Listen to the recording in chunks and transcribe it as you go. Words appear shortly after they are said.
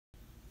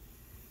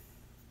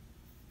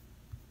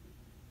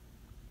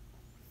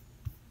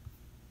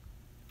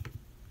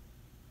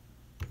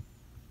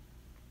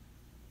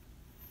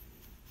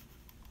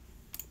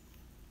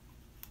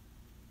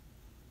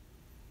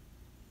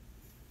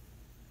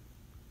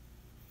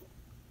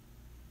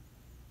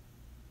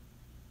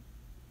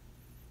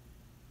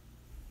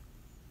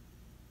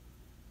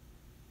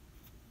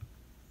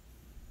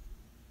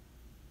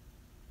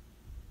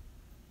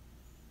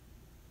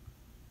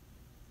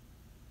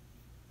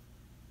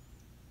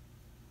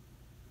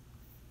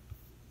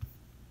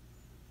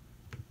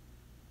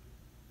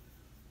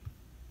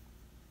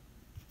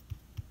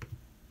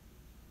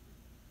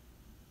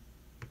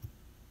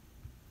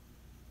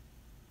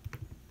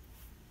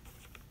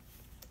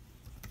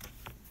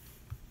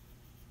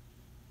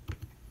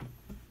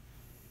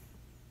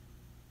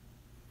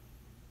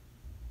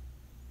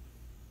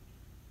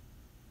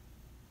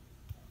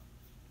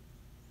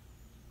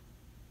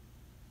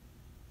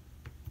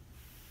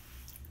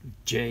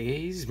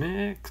Jay's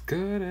Mix,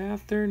 good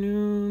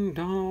afternoon,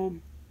 Donald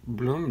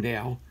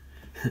Bloomdale.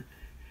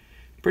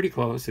 Pretty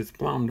close, it's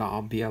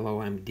Blomdahl,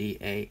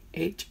 Blomdahl,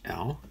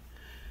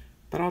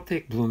 but I'll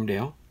take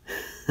Bloomdale.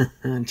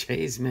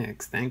 Jay's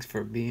Mix, thanks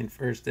for being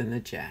first in the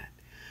chat.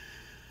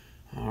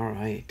 All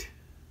right,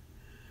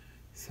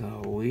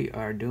 so we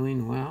are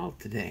doing well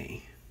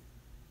today.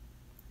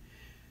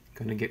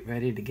 Gonna get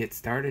ready to get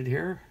started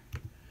here.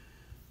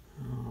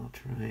 I'll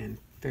try and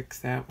fix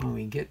that when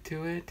we get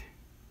to it.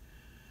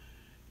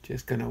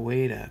 Just gonna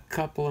wait a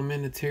couple of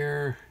minutes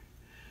here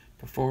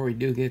before we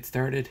do get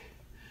started.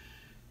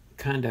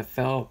 Kind of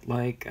felt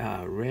like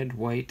a red,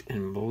 white,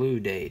 and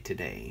blue day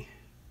today.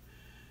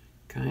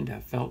 Kind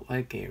of felt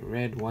like a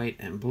red, white,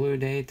 and blue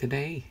day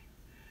today.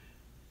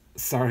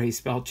 Sorry,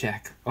 spell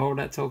check. Oh,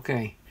 that's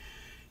okay.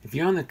 If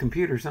you're on the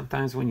computer,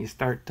 sometimes when you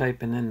start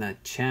typing in the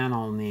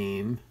channel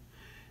name,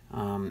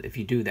 if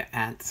you do the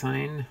 @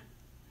 sign,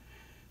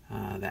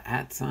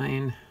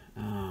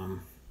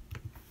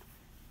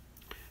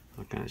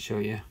 I'll kind of show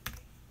you.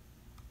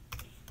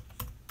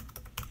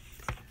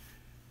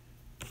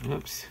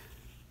 Oops.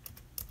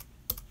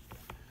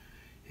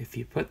 If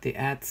you put the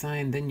 @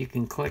 sign, then you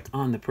can click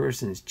on the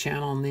person's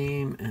channel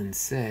name and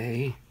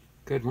say,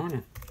 good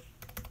morning.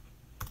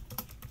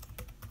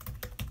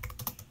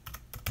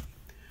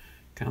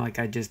 Kind of like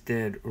I just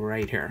did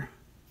right here.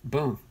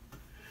 Boom.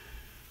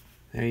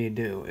 There you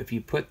do. If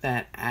you put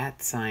that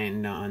 @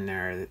 sign on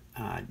there,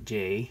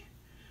 Jay,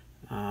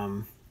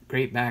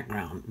 great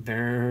background,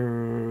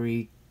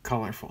 very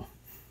colorful.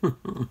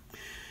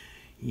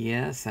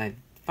 Yes, I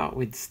thought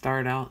we'd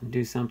start out and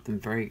do something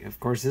very, of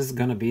course, this is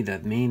going to be the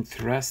main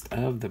thrust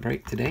of the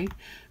break today.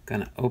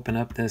 Going to open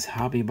up this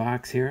hobby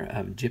box here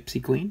of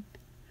Gypsy Queen.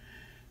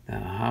 The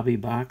hobby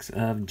box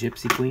of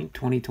Gypsy Queen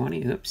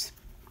 2020. Oops.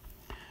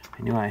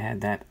 I knew I had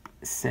that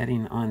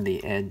setting on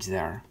the edge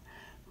there.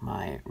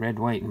 My red,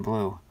 white, and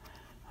blue.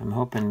 I'm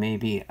hoping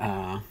maybe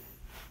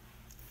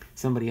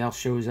somebody else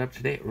shows up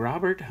today.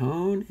 Robert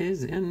Hone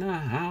is in the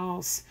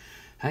house.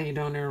 How you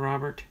doing there,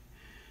 Robert?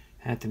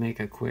 Had to make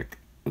a quick,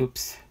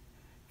 oops,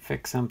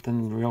 fix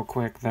something real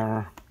quick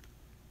there.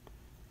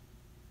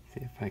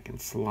 See if I can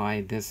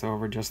slide this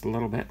over just a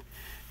little bit.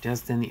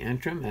 Just in the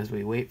interim as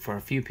we wait for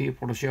a few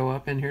people to show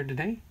up in here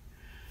today.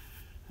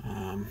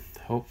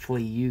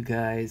 Hopefully you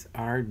guys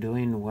are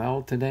doing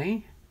well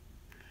today.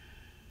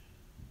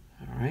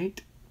 All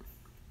right.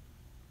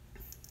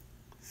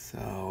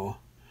 So,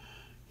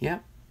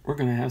 yep, we're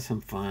going to have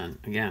some fun.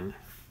 Again,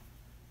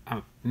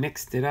 I've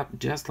mixed it up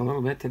just a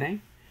little bit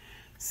today,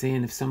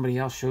 seeing if somebody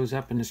else shows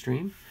up in the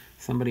stream.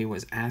 Somebody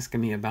was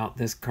asking me about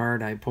this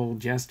card I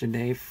pulled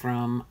yesterday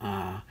from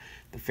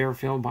the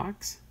Fairfield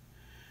box.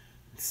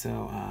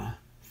 So,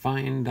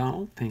 fine,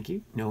 Donald. Thank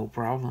you. No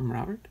problem,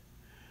 Robert.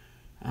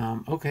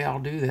 Okay, I'll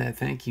do that.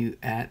 Thank you,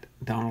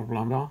 @Donald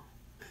Blomdahl.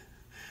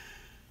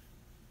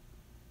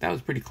 That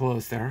was pretty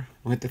close there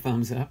with the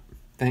thumbs up.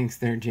 Thanks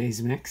there,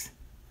 Jay's Mix.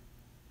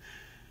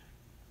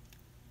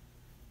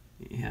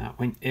 Yeah,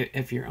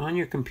 if you're on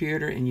your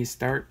computer and you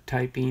start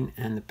typing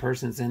and the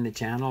person's in the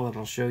channel,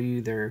 it'll show you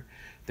their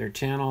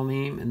channel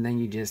name, and then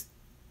you just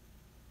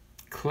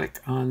click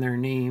on their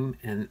name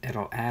and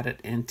it'll add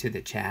it into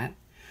the chat.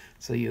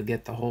 So you'll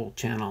get the whole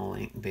channel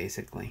link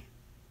basically.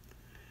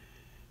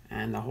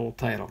 And the whole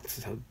title.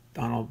 So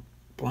Donald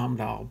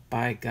Blomdahl,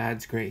 by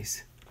God's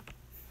grace.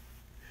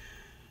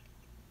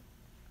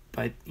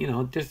 But, you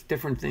know, just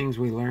different things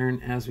we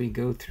learn as we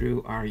go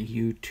through our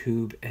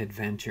YouTube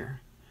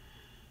adventure.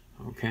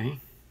 Okay?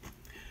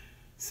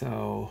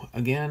 So,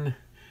 again,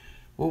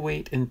 we'll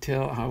wait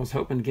until, I was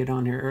hoping to get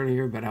on here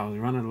earlier, but I was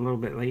running a little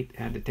bit late.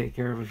 Had to take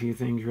care of a few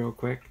things real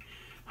quick.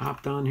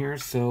 Hopped on here,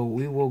 so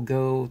we will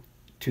go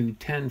to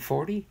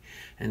 10:40,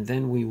 and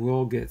then we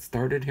will get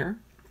started here.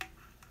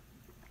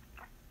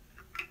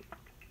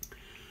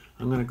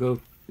 I'm going to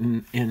go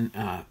in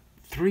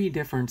 3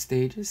 different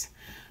stages.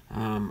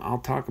 I'll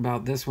talk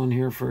about this one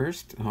here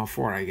first.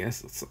 4, I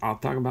guess. I'll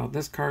talk about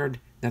this card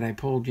that I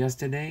pulled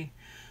yesterday.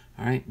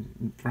 All right.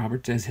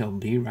 Robert says he'll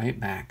be right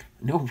back.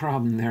 No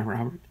problem there,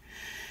 Robert.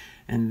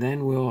 And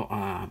then we'll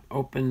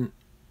open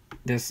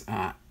this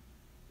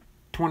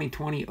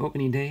 2020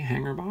 opening day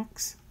hanger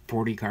box.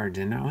 40 cards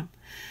in that one.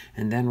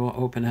 And then we'll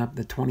open up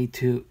the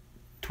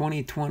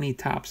 2020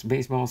 Topps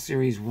Baseball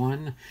Series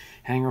 1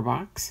 hanger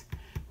box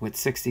with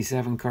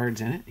 67 cards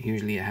in it.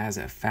 Usually it has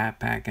a fat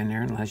pack in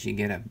there unless you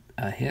get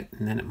a hit,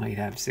 and then it might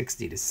have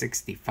 60 to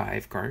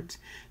 65 cards,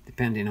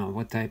 depending on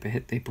what type of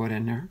hit they put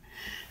in there.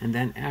 And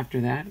then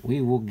after that,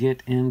 we will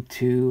get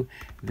into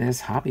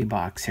this hobby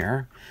box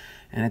here.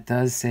 And it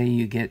does say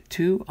you get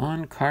 2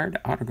 on-card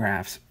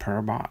autographs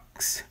per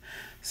box.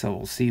 So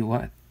we'll see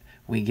what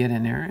we get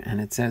in there, and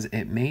it says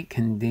it may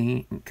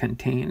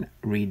contain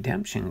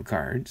redemption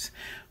cards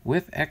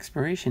with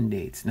expiration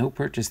dates. No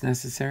purchase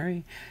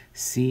necessary.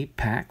 See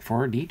pack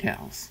for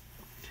details.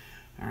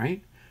 All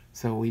right,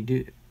 so we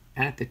do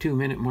at the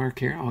 2-minute mark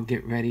here. I'll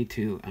get ready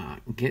to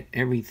get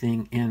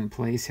everything in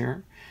place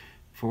here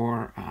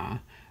for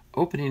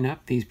opening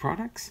up these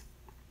products,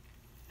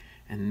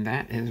 and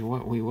that is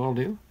what we will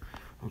do.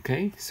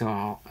 Okay, so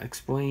I'll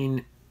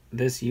explain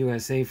this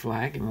USA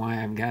flag and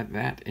why I've got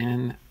that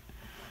in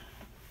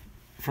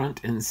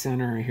front and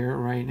center here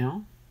right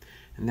now.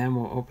 And then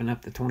we'll open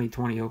up the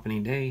 2020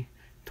 opening day,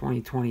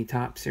 2020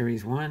 Top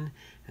Series 1,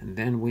 and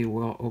then we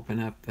will open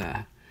up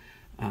the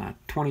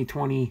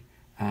 2020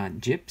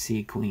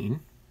 Gypsy Queen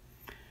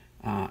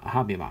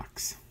hobby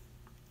box.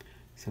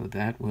 So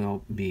that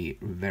will be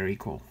very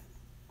cool.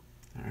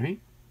 All right.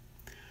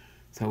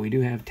 So we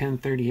do have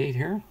 1038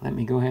 here. Let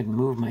me go ahead and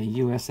move my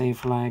USA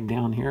flag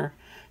down here.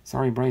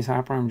 Sorry, Bryce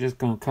Hopper, I'm just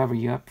going to cover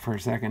you up for a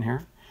second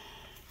here.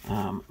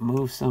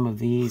 Move some of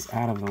these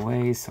out of the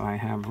way so I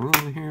have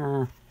room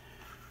here.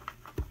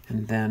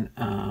 And then,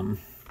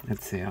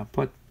 let's see, I'll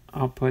put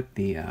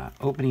the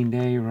opening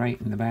day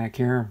right in the back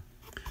here.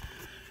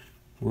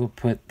 We'll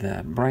put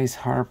the Bryce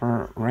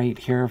Harper right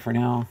here for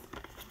now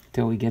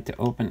till we get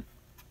to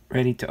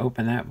ready to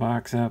open that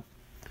box up.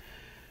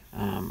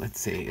 Let's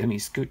see, let me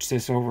scooch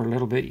this over a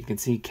little bit. You can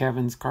see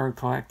Kevin's card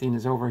collecting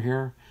is over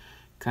here,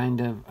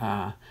 kind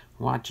of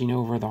watching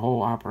over the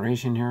whole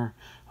operation here,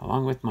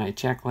 along with my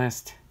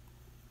checklist.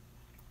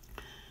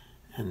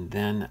 And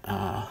then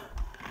I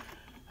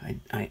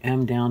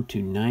am down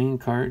to 9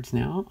 cards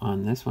now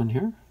on this one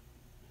here.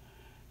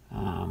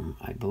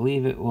 I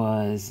believe it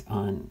was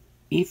on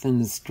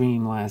Ethan's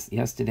stream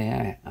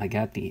yesterday. I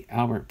got the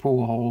Albert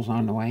Pujols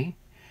on the way.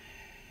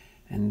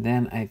 And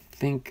then I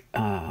think,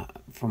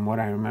 from what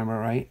I remember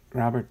right,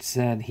 Robert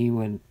said he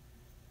would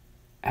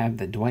have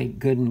the Dwight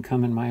Gooden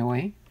coming my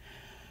way.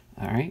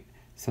 All right,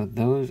 so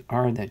those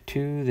are the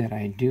 2 that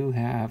I do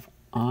have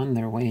on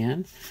their way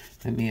in.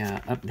 Let me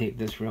update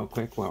this real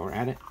quick while we're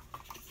at it.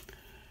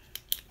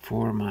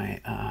 For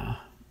my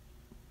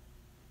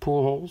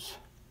Pujols,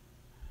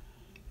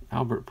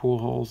 Albert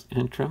Pujols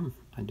Interim,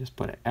 I just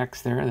put an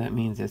X there. That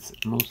means it's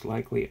most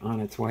likely on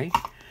its way.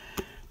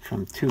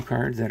 From 2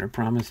 cards that are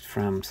promised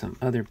from some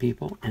other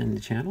people in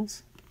the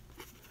channels.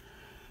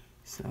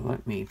 So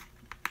let me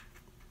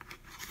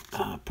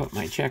put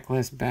my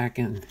checklist back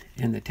in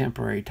the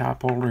temporary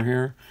top holder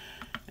here,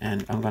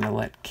 and I'm going to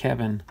let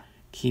Kevin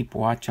keep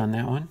watch on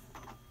that one.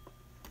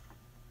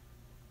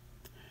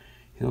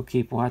 He'll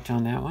keep watch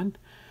on that one.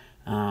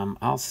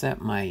 I'll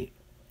set my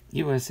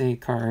USA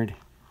card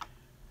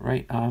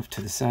right off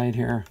to the side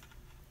here.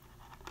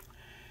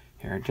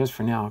 Here, just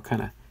for now, I'll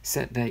kind of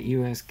set that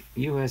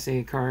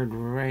USA card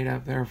right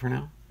up there for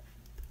now.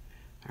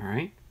 All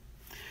right.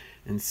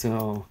 And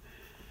so,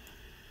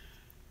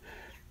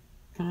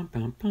 I'm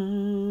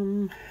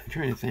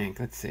trying to think.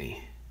 Let's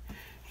see.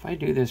 If I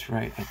do this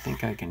right, I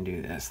think I can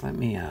do this. Let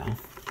me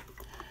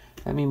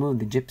move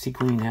the Gypsy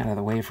Queen out of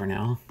the way for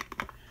now.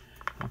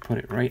 I'll put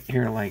it right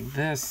here like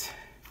this.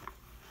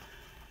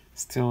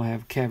 Still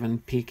have Kevin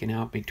peeking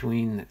out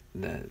between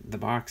the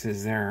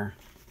boxes there.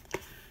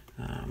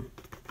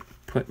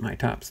 Put my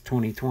Topps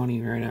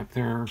 2020 right up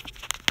there.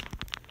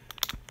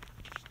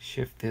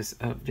 Shift this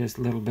up just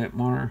a little bit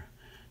more.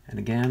 And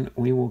again,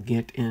 we will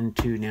get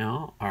into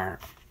now our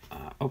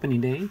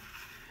opening day.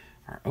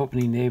 Our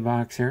opening day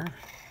box here,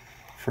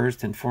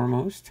 first and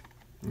foremost.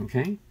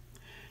 Okay. And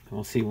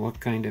we'll see what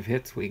kind of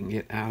hits we can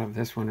get out of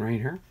this one right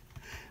here.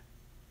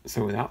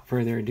 So without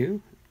further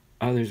ado,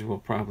 others will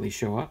probably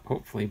show up.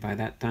 Hopefully by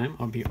that time,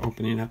 I'll be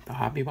opening up the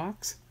hobby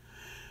box.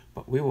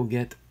 But we will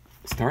get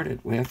started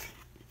with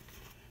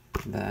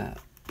the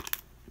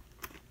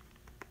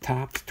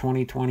Topps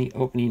 2020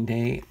 opening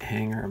day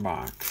hanger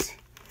box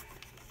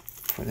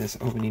for this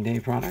opening day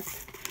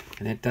product.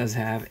 And it does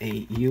have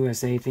a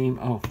USA theme.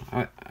 Oh,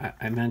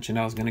 I mentioned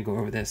I was going to go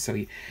over this.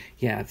 So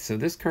yeah, so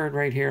this card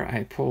right here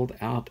I pulled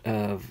out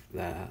of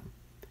the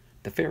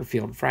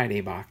Fairfield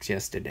Friday box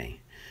yesterday.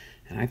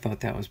 And I thought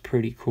that was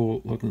pretty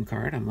cool looking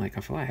card. I'm like,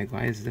 a flag,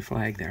 why is the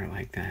flag there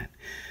like that?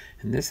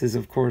 And this is,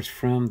 of course,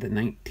 from the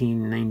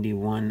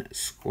 1991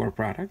 score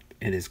product.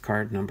 It is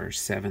card number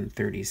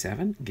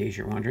 737, in case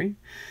you're wondering.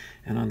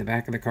 And on the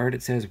back of the card,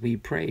 it says, "We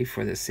pray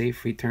for the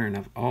safe return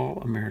of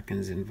all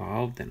Americans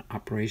involved in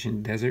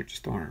Operation Desert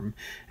Storm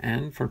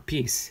and for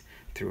peace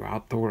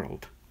throughout the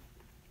world."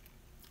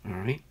 All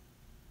right.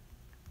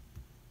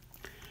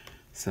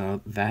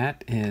 So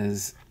that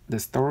is the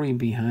story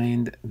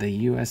behind the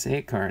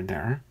USA card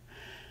there.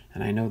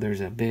 And I know there's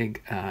a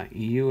big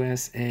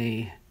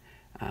USA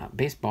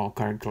baseball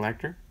card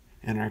collector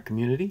in our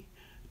community.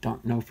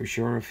 Don't know for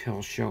sure if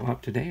he'll show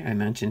up today. I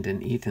mentioned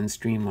in Ethan's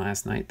stream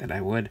last night that I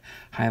would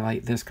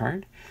highlight this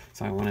card,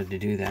 so I wanted to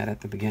do that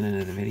at the beginning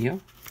of the video.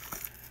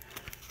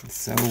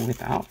 So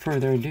without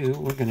further ado,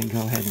 we're going to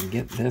go ahead and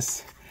get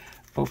this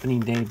opening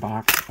day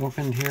box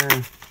opened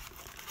here.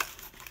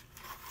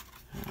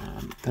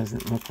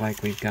 Doesn't look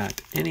like we've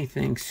got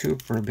anything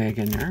super big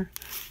in there.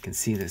 You can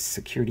see the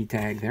security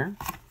tag there.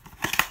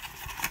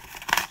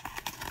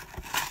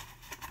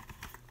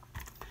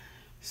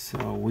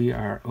 So we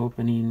are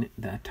opening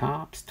the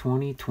Topps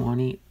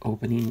 2020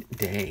 opening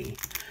day.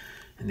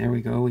 And there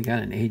we go. We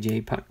got an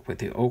AJ Puck with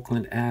the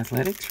Oakland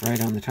Athletics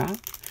right on the top.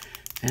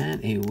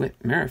 And a Whit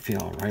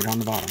Merrifield right on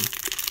the bottom.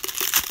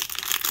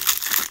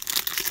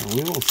 So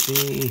we will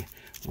see.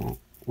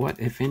 what,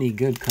 if any,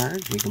 good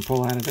cards we can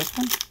pull out of this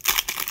one.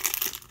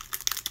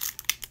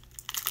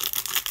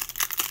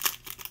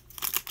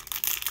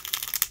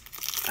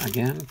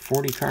 Again,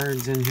 40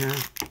 cards in here.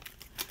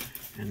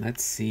 And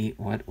let's see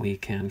what we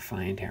can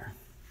find here.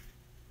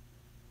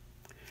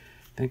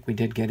 I think we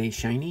did get a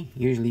shiny.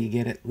 Usually you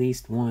get at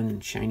least one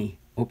shiny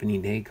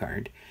opening day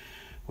card,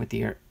 with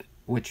the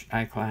which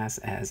I class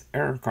as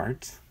error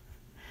cards.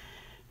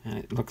 And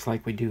it looks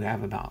like we do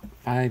have about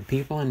 5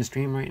 people in the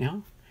stream right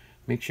now.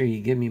 Make sure you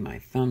give me my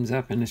thumbs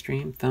up in the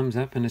stream. Thumbs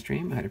up in the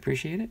stream. I'd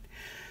appreciate it.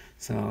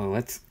 So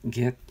let's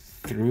get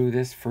through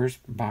this first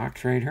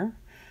box right here.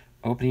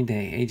 Opening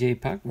day,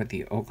 AJ Puck with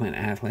the Oakland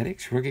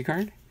Athletics rookie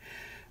card.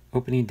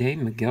 Opening day,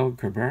 Miguel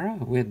Cabrera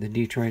with the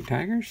Detroit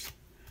Tigers.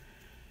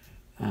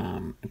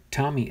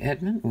 Tommy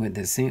Edman with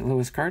the St.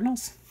 Louis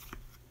Cardinals.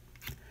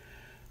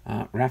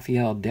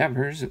 Rafael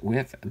Devers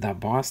with the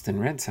Boston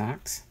Red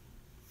Sox.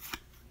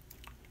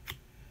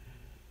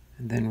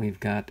 And then we've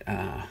got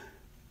a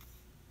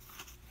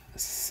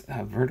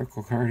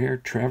vertical card here,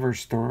 Trevor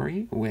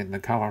Story with the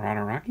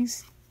Colorado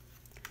Rockies.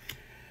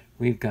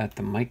 We've got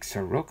the Mike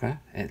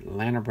Soroka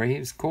Atlanta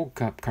Braves Gold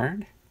Cup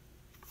card.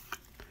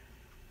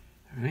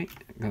 All right,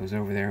 it goes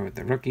over there with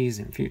the rookies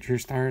and future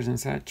stars and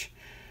such.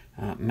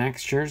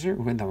 Max Scherzer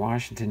with the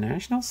Washington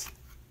Nationals.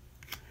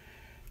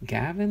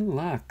 Gavin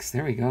Lux,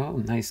 there we go.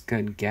 Nice,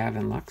 good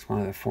Gavin Lux, one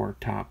of the 4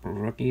 top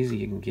rookies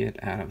you can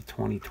get out of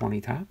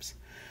 2020 tops.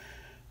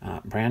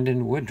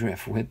 Brandon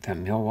Woodruff with the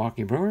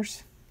Milwaukee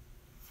Brewers.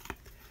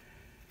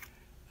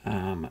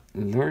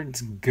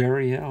 Lourdes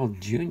Gurriel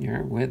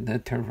Jr. with the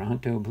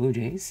Toronto Blue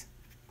Jays.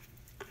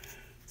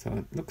 So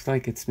it looks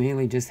like it's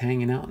mainly just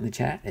hanging out in the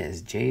chat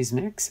as Jays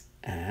Mix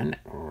and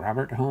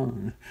Robert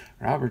Hone.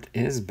 Robert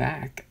is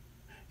back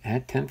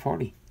at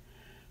 10:40.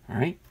 All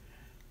right.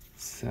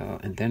 So,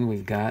 and then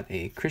we've got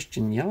a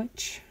Christian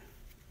Yelich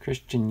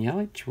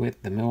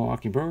with the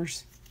Milwaukee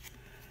Brewers.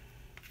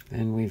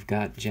 Then we've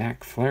got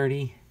Jack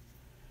Flaherty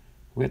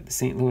with the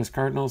St. Louis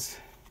Cardinals.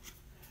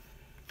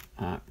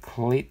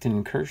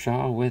 Clayton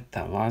Kershaw with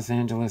the Los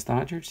Angeles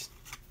Dodgers.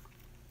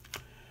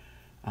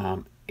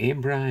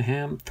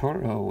 Abraham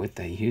Toro with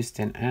the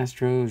Houston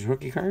Astros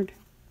rookie card.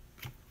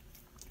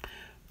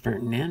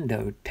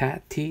 Fernando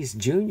Tatis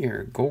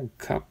Jr. Gold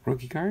Cup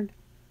rookie card.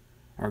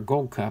 Or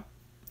Gold Cup.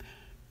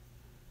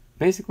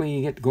 Basically,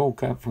 you get the Gold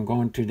Cup from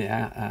going to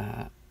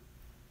the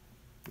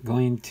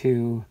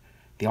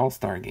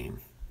All-Star game.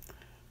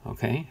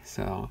 Okay,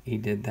 so he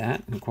did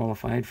that and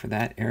qualified for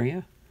that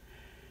area.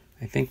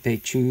 I think they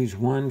choose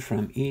one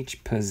from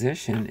each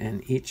position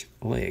in each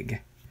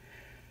league.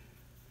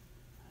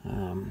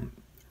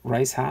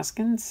 Rice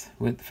Hoskins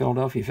with the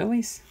Philadelphia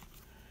Phillies.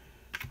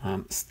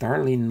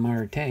 Starling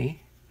Marte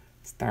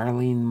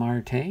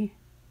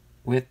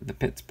with the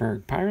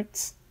Pittsburgh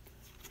Pirates.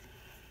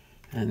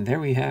 And there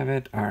we have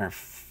it, our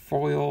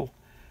foil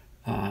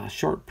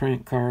short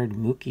print card,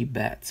 Mookie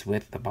Betts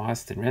with the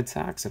Boston Red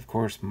Sox. Of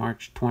course,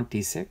 March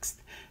 26th,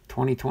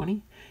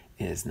 2020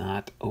 is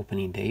not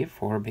opening day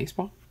for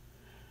baseball.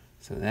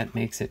 So that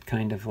makes it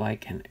kind of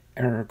like an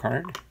error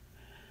card,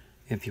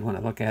 if you want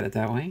to look at it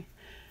that way.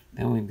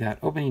 Then we've got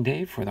opening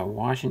day for the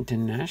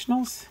Washington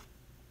Nationals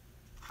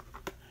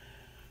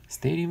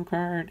stadium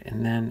card,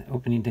 and then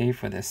opening day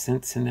for the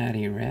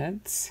Cincinnati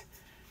Reds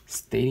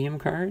stadium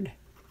card.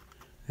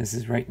 This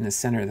is right in the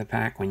center of the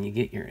pack when you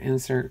get your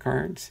insert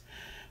cards.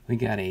 We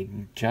got a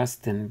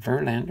Justin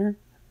Verlander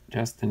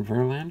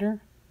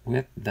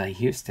with the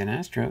Houston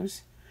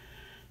Astros.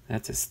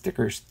 That's a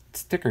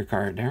sticker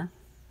card there.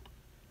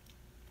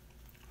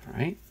 All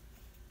right.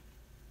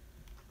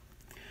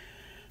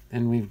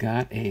 Then we've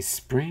got a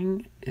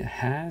Spring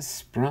Has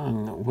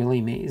Sprung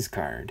Willie Mays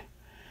card.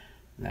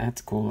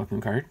 That's a cool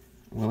looking card.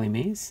 Willie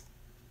Mays.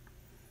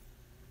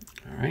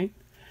 All right.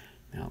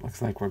 Now it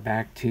looks like we're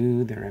back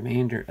to the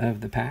remainder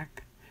of the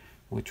pack,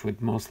 which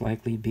would most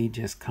likely be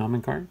just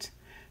common cards.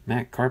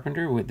 Matt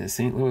Carpenter with the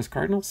St. Louis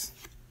Cardinals.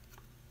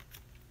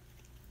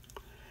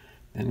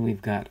 Then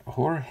we've got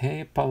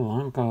Jorge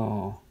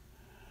Polanco.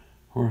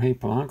 Jorge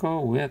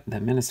Polanco with the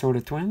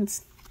Minnesota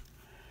Twins.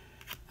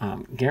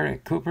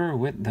 Garrett Cooper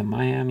with the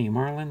Miami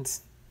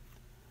Marlins.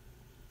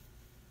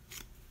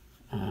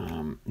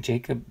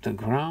 Jacob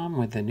deGrom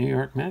with the New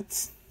York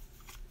Mets.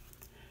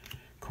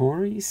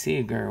 Corey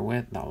Seager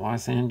with the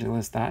Los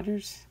Angeles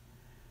Dodgers.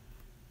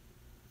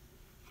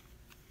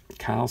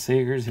 Kyle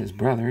Seager's his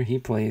brother. He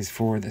plays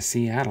for the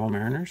Seattle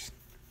Mariners.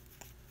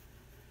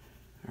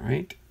 All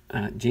right.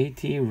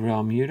 JT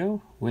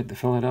Realmuto with the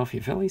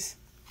Philadelphia Phillies.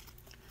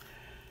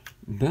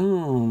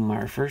 Boom,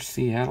 our first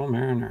Seattle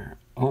Mariner,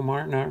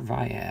 Omar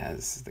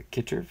Narvaez, the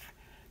catcher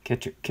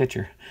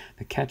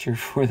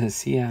for the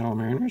Seattle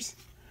Mariners.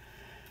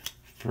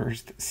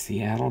 First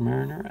Seattle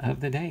Mariner of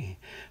the day.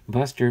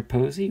 Buster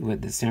Posey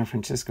with the San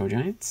Francisco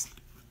Giants.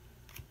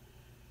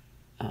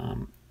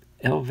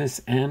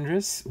 Elvis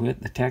Andrus with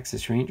the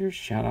Texas Rangers.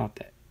 Shout out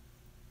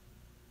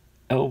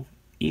to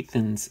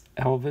Ethan's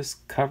Elvis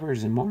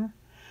Covers and More.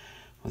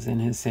 Was in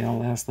his sale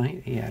last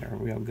night. He had a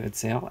real good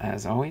sale,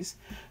 as always.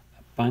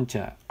 A bunch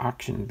of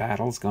auction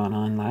battles going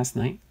on last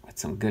night with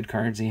some good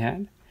cards he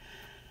had.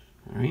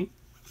 All right.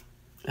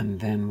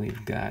 And then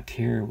we've got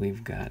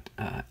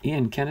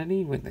Ian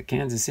Kennedy with the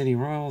Kansas City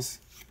Royals.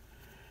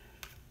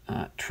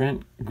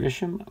 Trent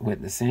Grisham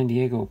with the San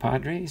Diego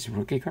Padres,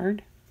 rookie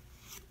card.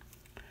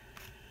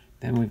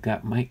 Then we've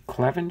got Mike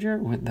Clevenger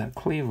with the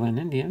Cleveland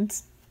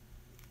Indians.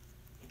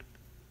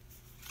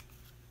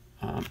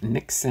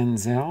 Nick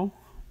Senzel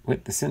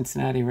with the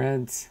Cincinnati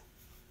Reds.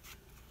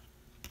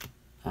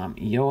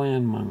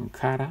 Yoan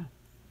Moncada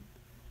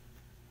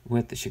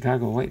with the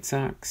Chicago White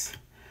Sox.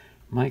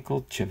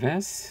 Michael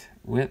Chavis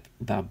with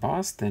the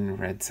Boston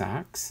Red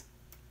Sox.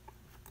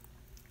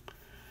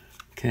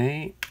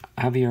 Okay,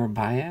 Javier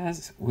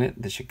Baez with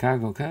the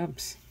Chicago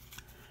Cubs.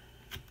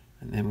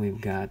 And then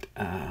we've got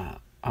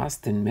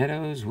Austin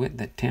Meadows with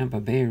the Tampa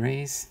Bay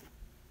Rays.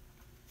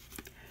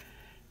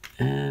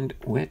 And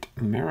Whit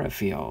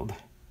Merrifield.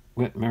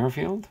 Whit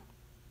Merrifield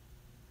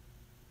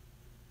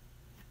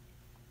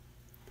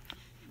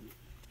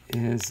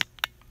is...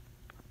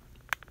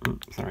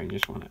 sorry,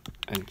 just want to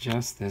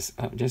adjust this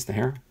up just a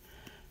hair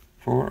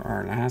for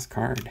our last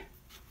card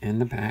in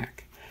the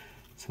pack.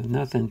 So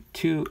nothing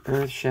too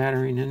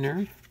earth-shattering in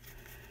there.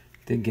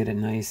 Did get a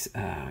nice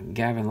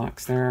Gavin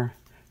Lux there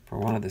for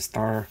one of the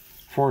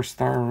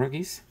 4-star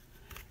rookies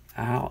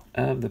out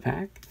of the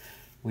pack.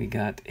 We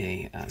got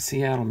a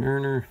Seattle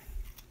Mariner.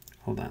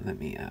 Hold on, let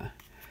me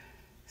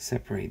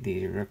separate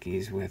these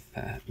rookies with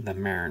the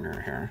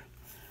Mariner here.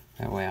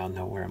 That way I'll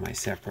know where my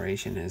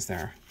separation is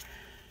there.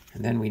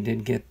 And then we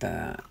did get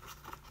the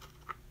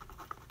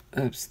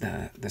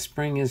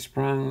Spring is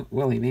Sprung,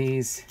 Willie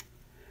Mays,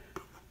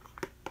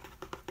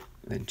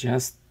 the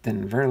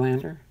Justin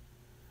Verlander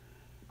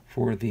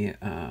for the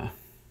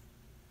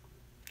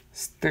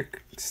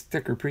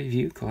sticker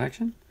preview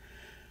collection.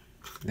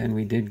 Then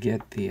we did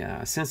get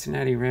the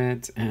Cincinnati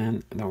Reds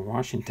and the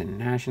Washington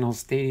Nationals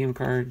stadium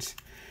cards.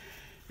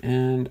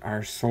 And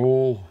our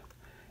sole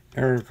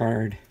error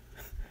card,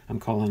 I'm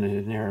calling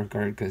it an error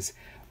card because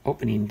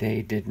opening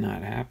day did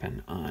not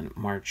happen on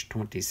March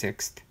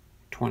 26th,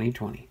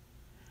 2020.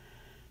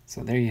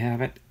 So there you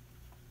have it.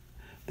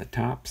 The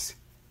Topps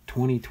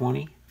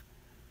 2020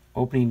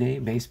 opening day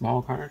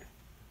baseball card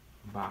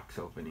box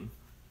opening.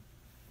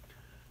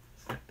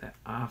 Set that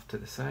off to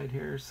the side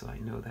here so I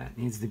know that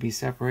needs to be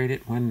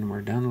separated when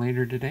we're done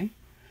later today.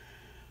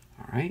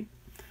 All right.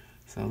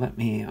 So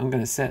I'm going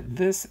to set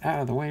this out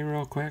of the way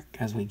real quick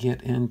as we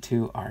get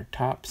into our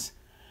Topps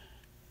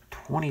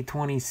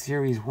 2020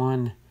 Series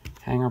 1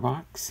 hanger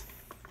box.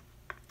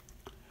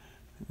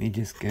 Let me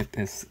just get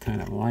this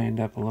kind of lined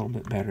up a little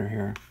bit better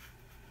here.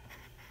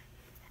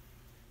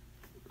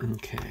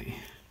 Okay.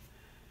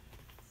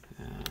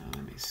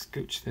 Let me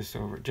scooch this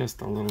over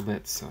just a little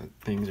bit so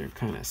things are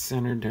kind of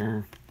centered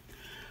there.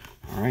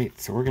 All right,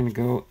 so we're going to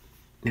go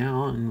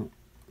now on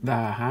the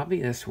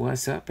Hobbyist.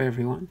 What's up,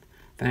 everyone?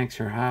 Thanks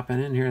for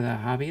hopping in here, the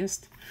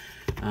Hobbyist.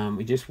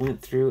 We just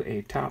went through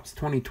a Topps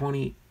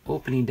 2020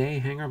 opening day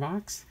hanger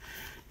box.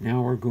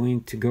 Now we're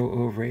going to go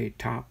over a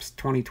Topps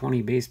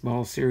 2020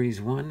 Baseball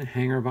Series 1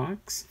 hanger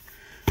box.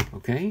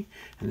 Okay,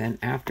 and then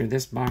after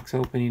this box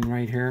opening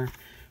right here,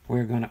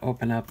 we're going to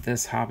open up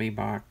this hobby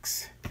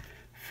box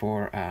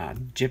for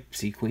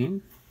Gypsy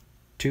Queen.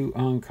 2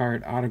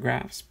 on-card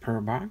autographs per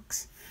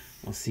box.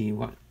 We'll see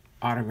what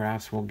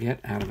autographs we'll get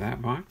out of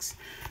that box.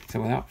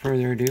 So without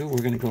further ado,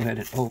 we're going to go ahead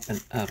and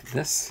open up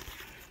this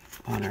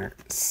on our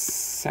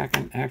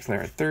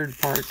our third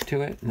part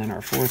to it, and then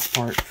our fourth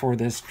part for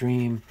this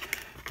stream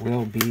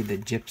will be the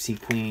Gypsy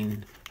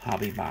Queen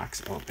hobby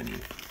box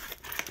opening.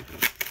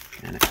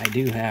 And I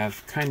do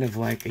have kind of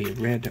like a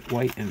red,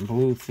 white, and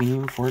blue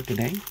theme for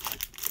today.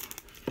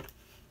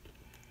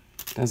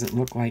 Doesn't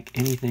look like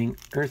anything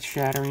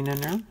earth-shattering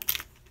in there.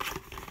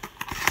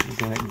 I'll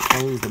go ahead and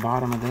close the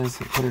bottom of this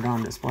and put it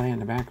on display in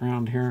the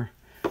background here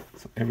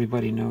so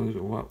everybody knows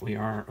what we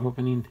are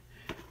opening.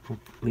 We'll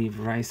leave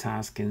Rice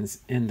Hoskins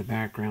in the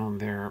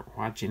background there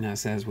watching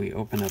us as we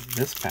open up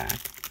this pack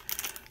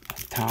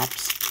of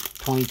Topps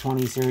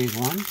 2020 Series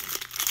 1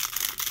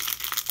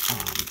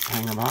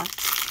 hanger box.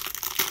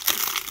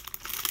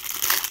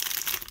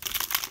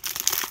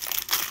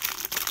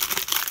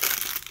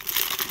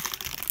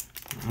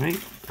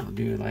 Alright, I'll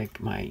do like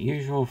my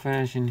usual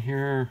fashion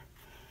here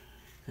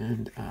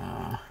and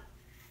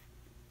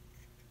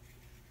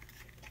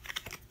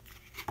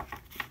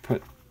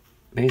put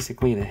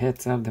basically the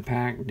hits of the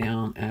pack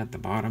down at the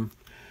bottom.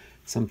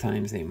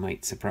 Sometimes they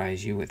might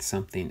surprise you with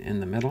something in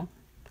the middle,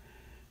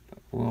 but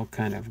we'll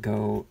kind of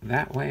go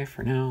that way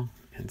for now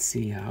and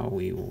see how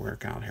we will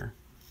work out here.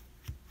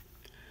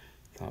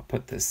 So I'll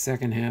put the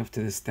second half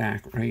to the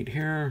stack right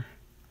here.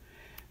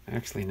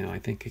 Actually, no, I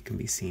think it can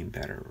be seen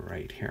better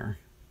right here.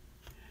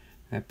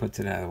 That puts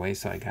it out of the way,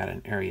 so I got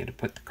an area to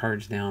put the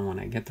cards down when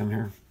I get them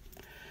here.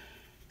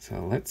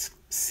 So let's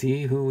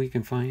see who we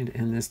can find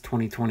in this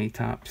 2020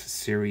 Topps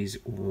Series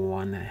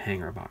 1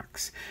 hanger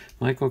box.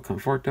 Michael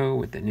Conforto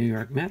with the New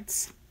York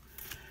Mets.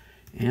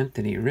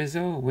 Anthony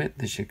Rizzo with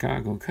the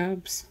Chicago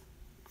Cubs.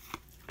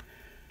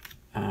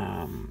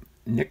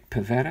 Nick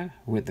Pivetta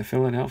with the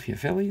Philadelphia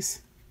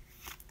Phillies.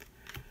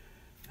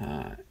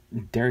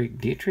 Derek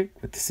Dietrich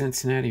with the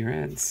Cincinnati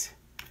Reds.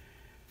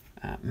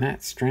 Matt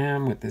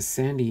Stram with the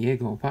San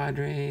Diego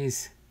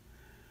Padres.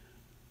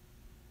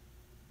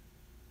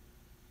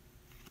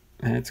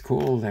 That's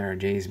cool there,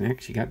 Jays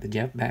Mix. You got the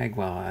Jeff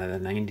Bagwell out of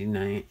the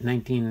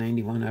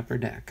 1991 Upper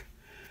Deck.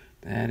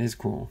 That is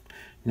cool.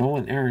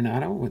 Nolan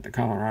Arenado with the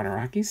Colorado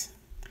Rockies.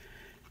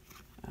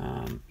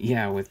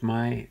 Yeah, with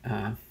my,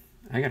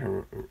 I got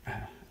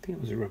I think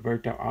it was a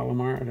Roberto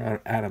Alomar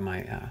out of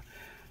my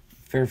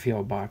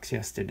Fairfield box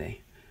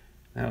yesterday.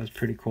 That was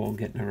pretty cool,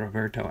 getting a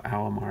Roberto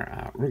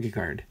Alomar rookie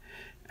card.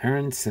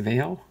 Aaron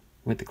Savale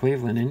with the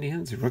Cleveland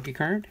Indians rookie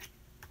card.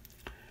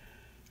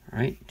 All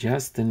right,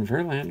 Justin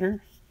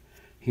Verlander,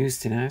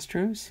 Houston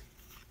Astros.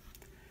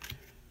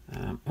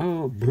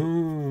 Oh,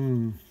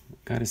 boom.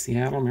 Got a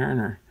Seattle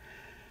Mariner.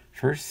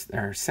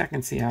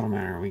 Second Seattle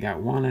Mariner. We got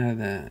one out of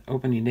the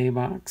opening day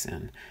box,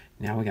 and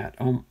now we got,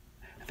 I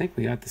think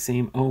we got the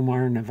same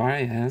Omar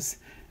Narvaez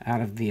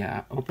out of the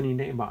opening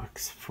day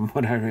box, from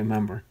what I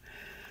remember.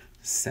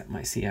 Set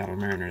my Seattle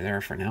Mariner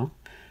there for now.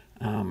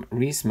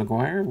 Reese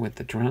McGuire with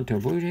the Toronto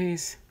Blue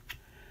Jays.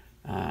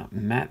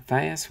 Matt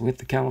Thias with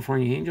the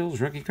California Angels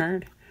rookie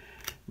card.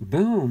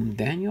 Boom,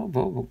 Daniel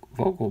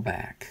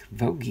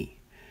Vogie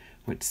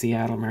with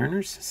Seattle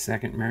Mariners,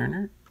 second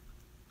Mariner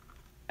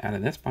out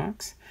of this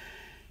box.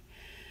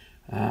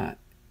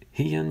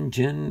 Hyun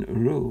Jin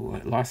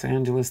Ryu, Los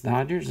Angeles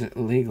Dodgers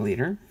league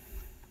leader.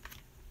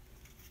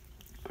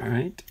 All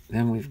right,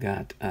 then we've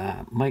got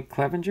Mike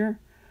Clevenger,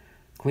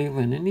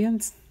 Cleveland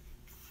Indians.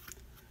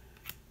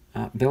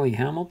 Billy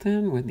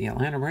Hamilton with the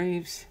Atlanta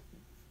Braves.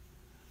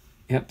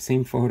 Yep,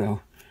 same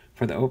photo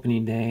for the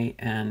opening day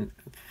and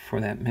for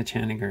that Mitch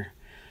Haniger.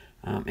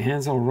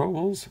 Hansel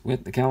Robles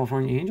with the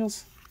California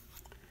Angels.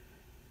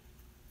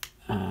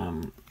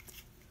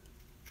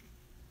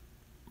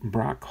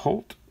 Brock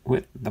Holt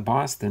with the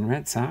Boston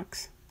Red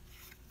Sox.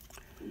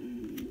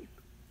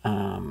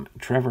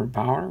 Trevor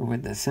Bauer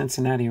with the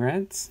Cincinnati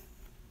Reds.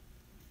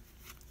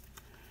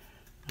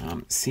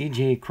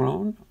 C.J.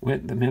 Cron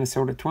with the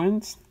Minnesota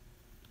Twins.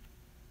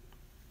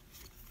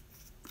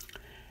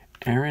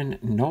 Aaron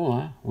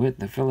Nola with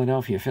the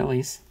Philadelphia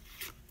Phillies.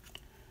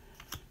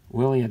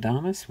 Willie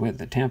Adames with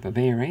the Tampa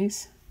Bay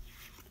Rays.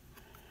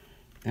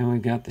 Then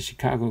we've got the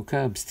Chicago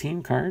Cubs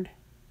team card.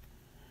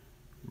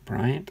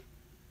 Bryant,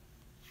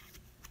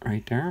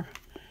 right there.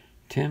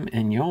 Tim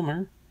and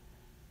Yolmer,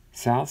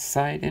 South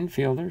Side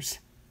infielders.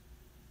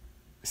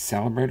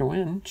 Celebrate a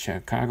win,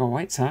 Chicago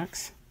White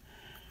Sox.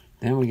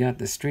 Then we got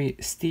the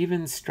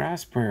Steven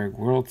Strasburg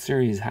World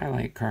Series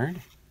highlight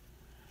card.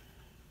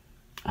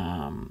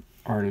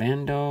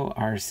 Orlando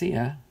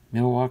Arcia,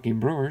 Milwaukee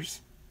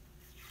Brewers.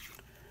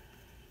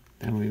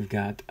 Then we've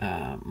got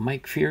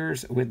Mike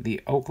Fears with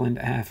the Oakland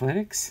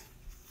Athletics.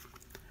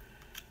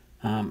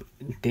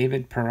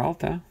 David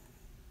Peralta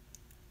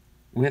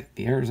with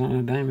the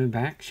Arizona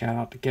Diamondbacks. Shout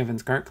out to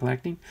Kevin's Cart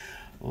Collecting.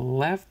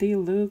 Lefty,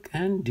 Luke,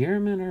 and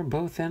Dearman are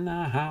both in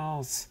the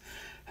house.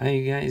 How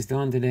you guys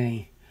doing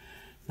today?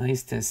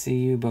 Nice to see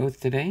you both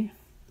today.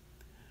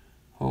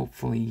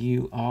 Hopefully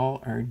you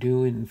all are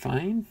doing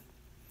fine.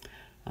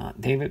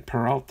 David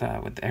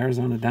Peralta with the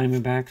Arizona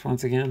Diamondbacks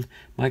once again.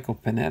 Michael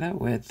Pineda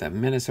with the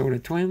Minnesota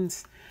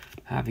Twins.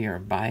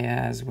 Javier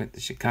Baez with the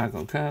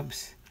Chicago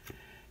Cubs.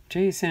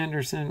 Jay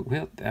Sanderson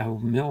with the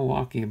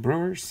Milwaukee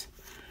Brewers.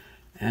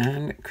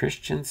 And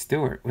Christian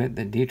Stewart with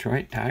the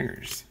Detroit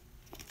Tigers.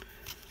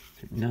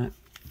 Not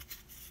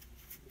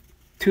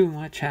too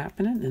much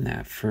happening in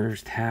that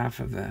first half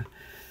of the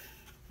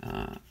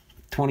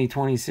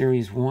 2020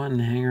 Series 1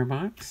 hanger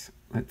box.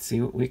 Let's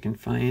see what we can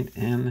find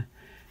in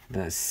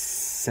the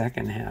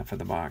second half of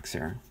the box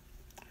here.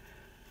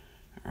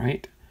 All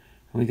right,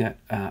 we got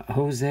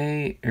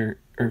Jose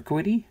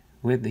Urquidy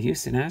with the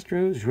Houston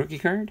Astros rookie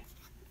card.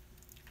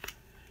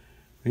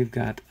 We've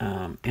got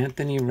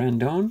Anthony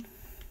Rendon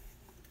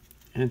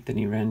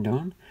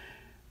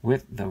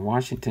with the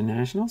Washington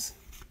Nationals.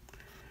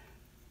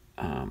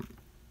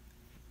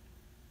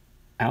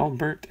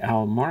 Albert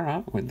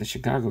Almora with the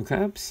Chicago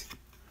Cubs.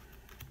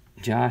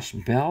 Josh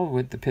Bell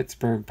with the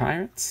Pittsburgh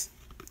Pirates.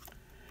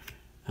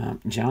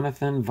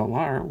 Jonathan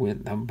Villar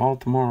with the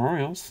Baltimore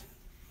Orioles.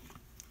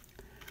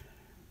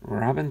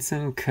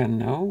 Robinson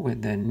Cano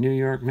with the New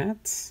York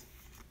Mets.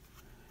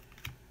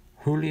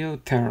 Julio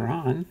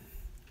Teheran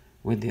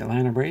with the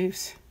Atlanta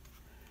Braves.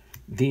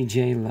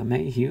 DJ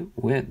LeMahieu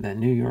with the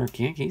New York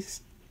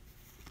Yankees.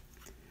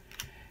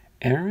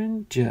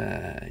 Aaron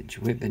Judge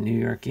with the New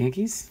York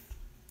Yankees.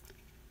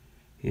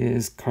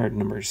 Is card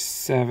number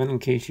 7, in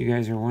case you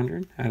guys are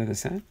wondering, out of the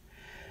set.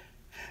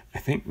 I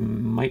think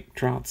Mike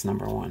Trout's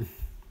number 1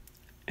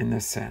 in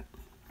this set.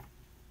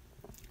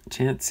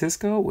 Chance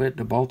Cisco with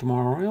the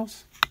Baltimore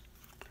Orioles.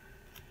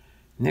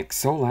 Nick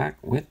Solak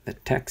with the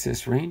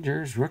Texas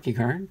Rangers rookie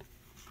card.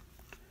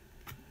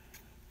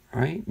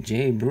 All right,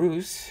 Jay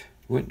Bruce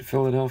with the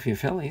Philadelphia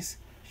Phillies.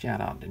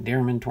 Shout out to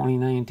Dearman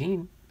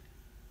 2019.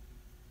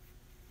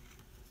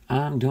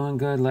 I'm doing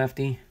good,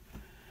 Lefty.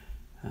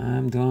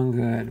 I'm doing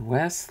good.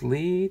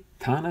 Wesley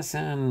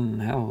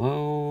Tonneson.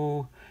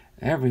 Hello,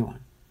 everyone.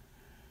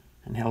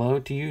 And hello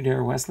to you,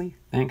 dear Wesley.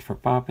 Thanks for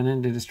popping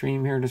into the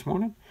stream here this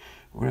morning.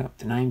 We're up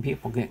to 9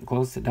 people, getting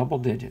close to double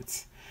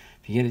digits.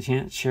 If you get a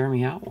chance, share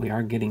me out. We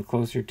are getting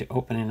closer to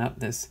opening up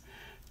this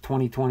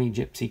 2020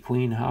 Gypsy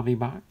Queen hobby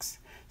box.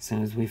 As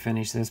soon as we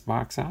finish this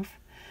box off.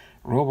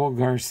 Robo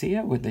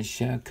Garcia with the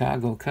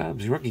Chicago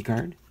Cubs rookie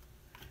card.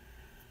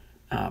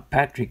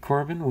 Patrick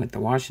Corbin with the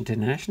Washington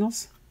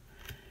Nationals.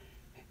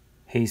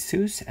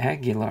 Jesus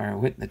Aguilar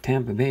with the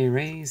Tampa Bay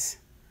Rays.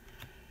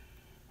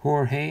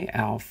 Jorge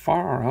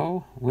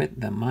Alfaro with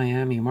the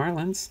Miami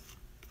Marlins.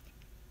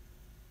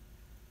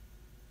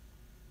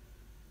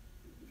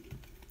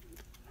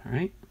 All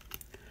right.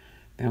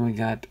 Then we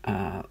got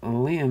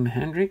Liam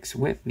Hendricks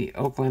with the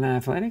Oakland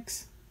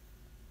Athletics.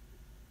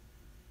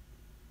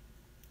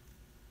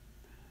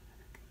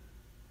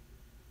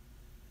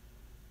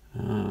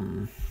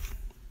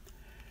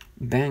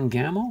 Ben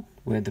Gamel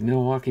with the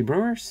Milwaukee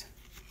Brewers.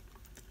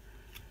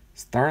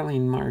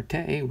 Starling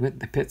Marte with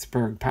the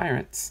Pittsburgh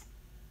Pirates.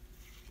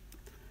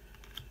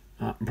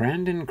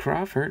 Brandon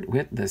Crawford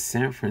with the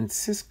San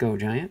Francisco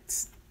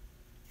Giants.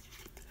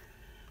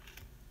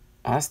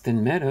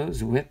 Austin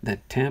Meadows with the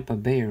Tampa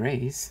Bay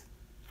Rays.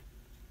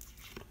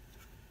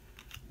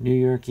 New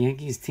York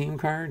Yankees team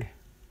card.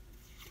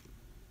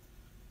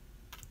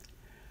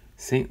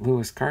 St.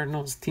 Louis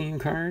Cardinals team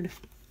card.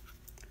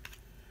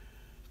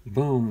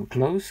 Boom,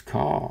 close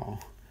call.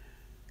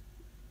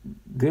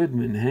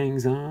 Goodman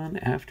hangs on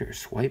after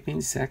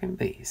swiping second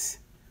base.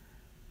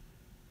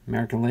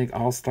 American League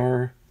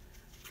All-Star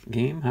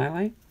Game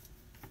highlight.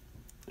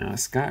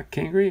 Scott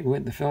Kingery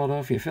with the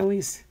Philadelphia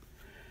Phillies.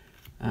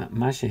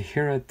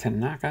 Masahiro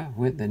Tanaka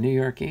with the New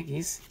York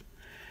Yankees.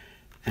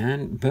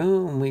 And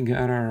boom, we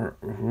got our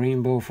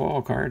rainbow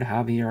fall card,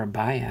 Javier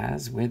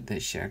Baez with the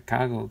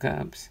Chicago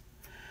Cubs.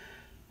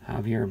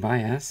 Javier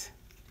Baez.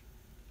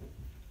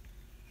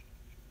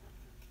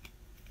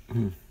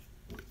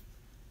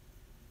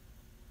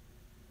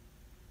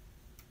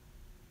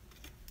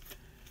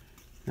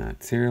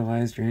 Not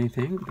serialized or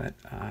anything, but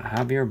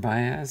Javier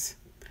Baez.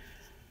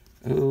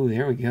 Oh,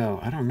 there we go.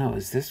 I don't know.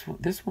 Is this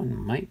one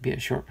might be a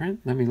short print?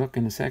 Let me look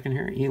in a second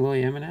here.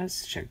 Eloy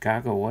Jimenez,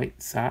 Chicago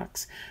White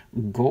Sox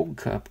Gold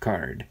Cup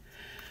card.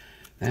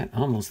 That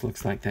almost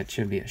looks like that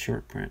should be a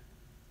short print.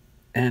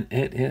 And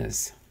it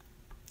is.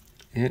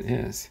 It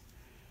is.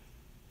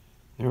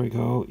 There we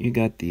go. You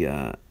got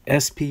the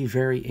SP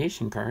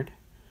variation card.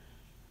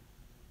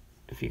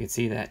 If you can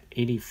see that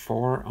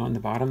 84 on the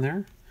bottom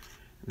there.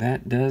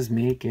 That does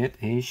make it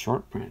a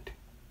short print.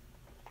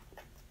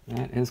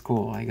 That is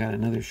cool. I got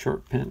another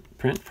short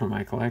print for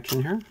my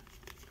collection here.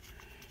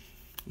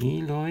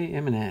 Eloy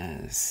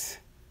Jimenez.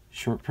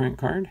 Short print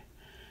card.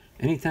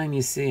 Anytime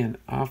you see an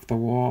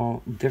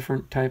off-the-wall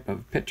different type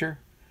of picture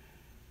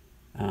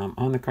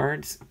on the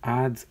cards,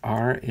 odds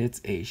are it's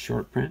a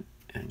short print.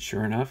 And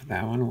sure enough,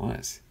 that one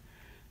was.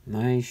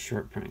 Nice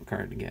short print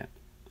card to get.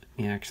 Let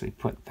me actually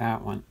put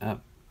that one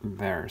up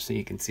there so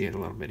you can see it a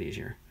little bit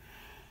easier.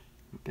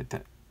 Get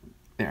that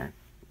there.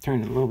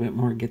 Turn it a little bit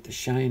more, get the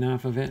shine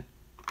off of it.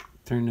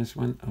 Turn this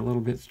one a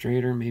little bit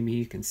straighter. Maybe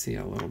you can see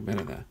a little bit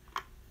of the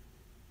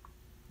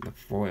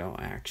foil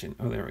action.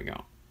 Oh, there we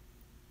go.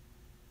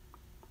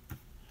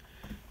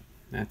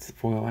 That's the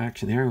foil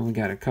action there. And we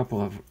got a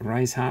couple of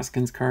Rice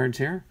Hoskins cards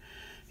here.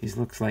 These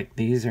looks like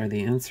these are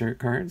the insert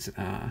cards.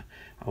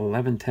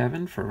 11th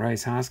Heaven for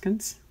Rice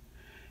Hoskins.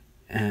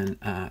 And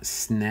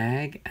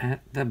Snag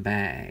at the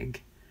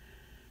Bag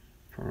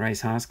for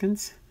Rice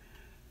Hoskins.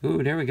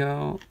 Ooh, there we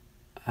go.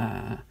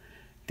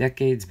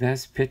 Decade's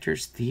Best Pitcher,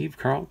 Steve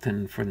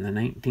Carlton from the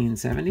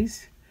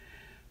 1970s.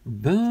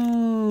 Boom!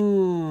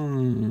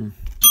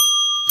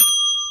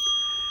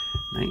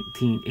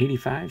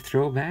 1985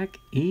 throwback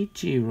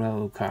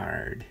Ichiro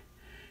card.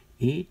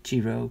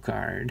 Ichiro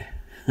card.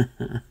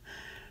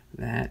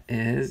 That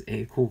is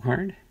a cool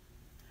card.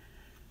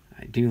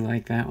 I do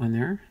like that one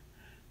there.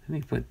 Let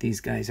me put these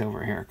guys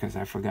over here because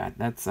I forgot.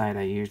 That side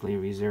I usually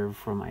reserve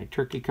for my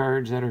turkey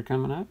cards that are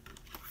coming up.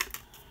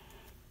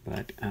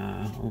 But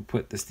we'll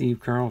put the Steve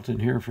Carlton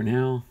here for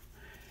now.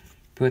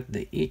 Put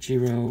the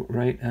Ichiro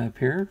right up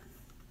here.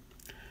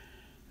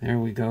 There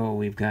we go.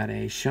 We've got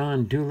a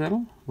Sean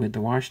Doolittle with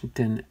the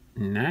Washington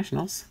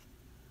Nationals.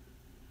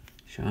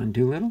 Sean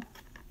Doolittle.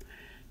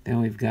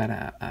 Then we've got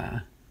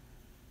a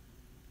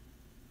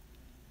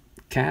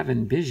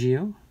Cavan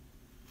Biggio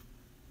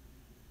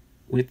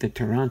with the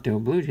Toronto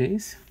Blue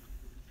Jays.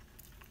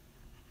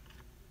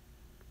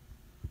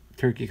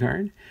 Turkey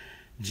card.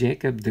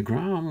 Jacob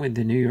deGrom with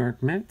the New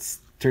York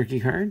Mets. Turkey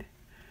card.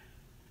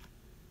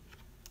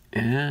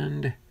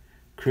 And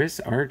Chris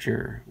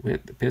Archer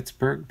with the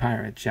Pittsburgh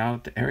Pirates. Shout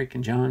out to Eric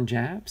and John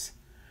Jabs.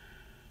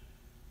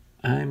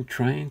 I'm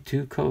trying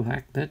to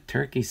collect the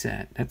turkey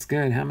set. That's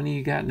good. How many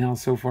you got now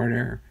so far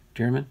there,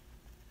 German?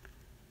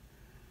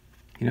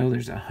 You know,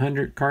 there's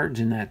 100 cards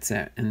in that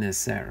set, in this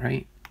set,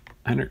 right?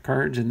 100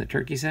 cards in the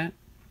turkey set.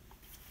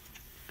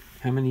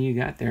 How many you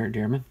got there,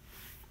 German?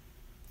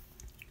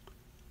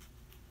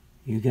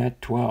 You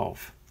got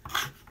 12.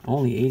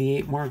 Only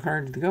 88 more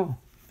cards to go.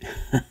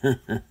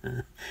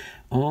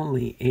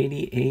 Only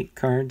 88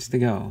 cards to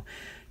go.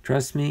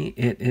 Trust me,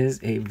 it is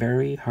a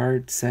very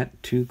hard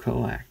set to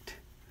collect.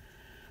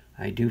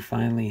 I do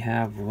finally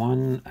have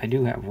one. I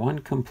do have one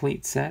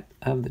complete set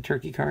of the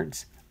turkey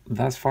cards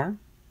thus far.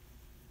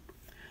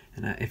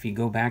 And if you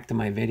go back to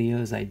my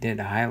videos, I did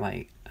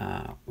highlight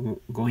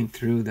going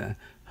through the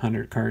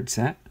 100 card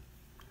set.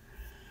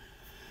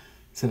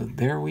 So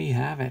there we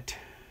have it.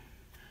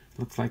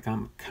 Looks like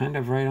I'm kind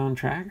of right on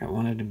track. I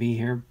wanted to be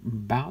here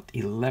about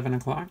 11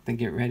 o'clock to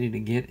get ready to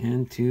get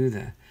into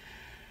the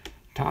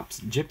Topps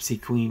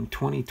Gypsy Queen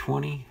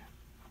 2020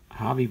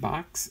 hobby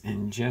box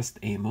in just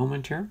a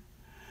moment here.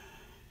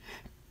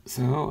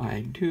 So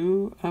I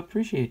do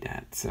appreciate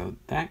that. So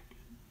that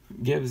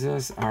gives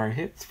us our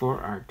hits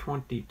for our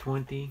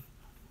 2020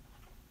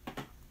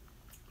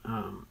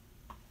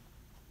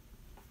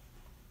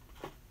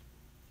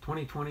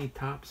 2020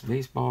 Topps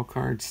Baseball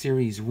Card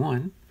Series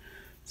 1.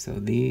 So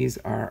these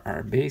are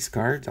our base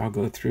cards. I'll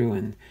go through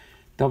and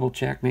double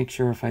check, make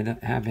sure if I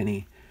don't have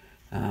any.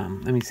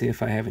 Let me see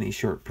if I have any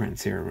short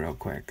prints here real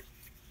quick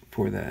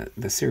for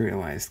the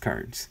serialized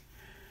cards.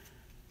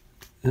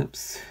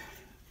 Oops.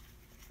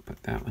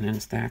 Put that one in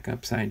stack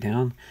upside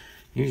down.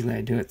 Usually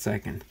I do it so I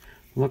can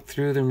look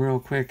through them real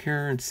quick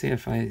here and see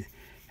if I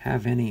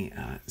have any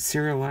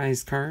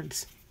serialized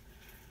cards.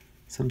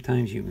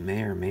 Sometimes you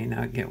may or may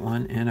not get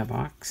one in a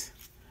box,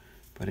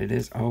 but it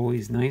is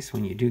always nice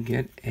when you do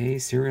get a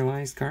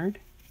serialized card.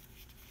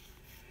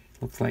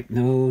 Looks like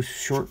no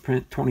short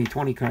print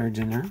 2020 cards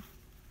in there,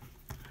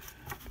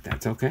 but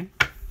that's okay.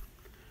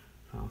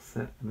 I'll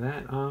set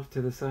that off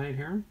to the side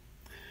here.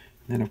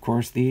 Then of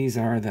course these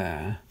are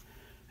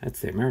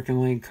that's the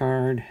American League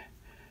card,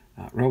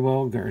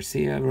 Robel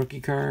Garcia rookie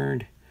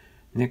card,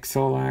 Nick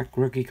Solak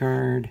rookie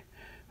card,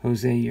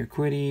 Jose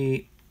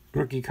Urquidy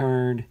rookie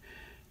card.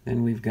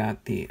 Then we've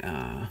got the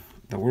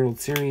World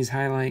Series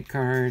highlight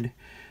card,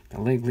 the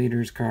League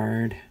Leaders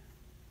card,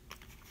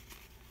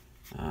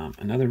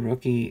 another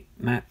rookie,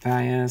 Matt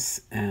Thias,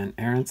 and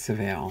Aaron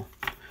Seville.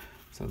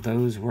 So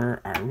those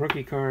were our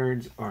rookie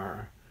cards,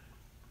 our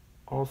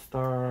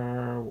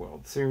All-Star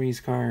World Series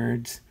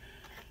cards.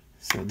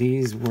 So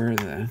these were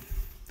the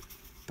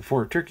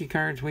 4 turkey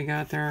cards we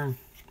got there.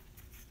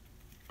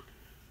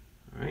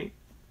 All right.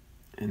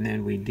 And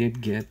then we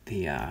did get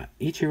the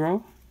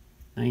Ichiro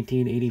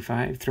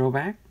 1985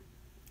 throwback.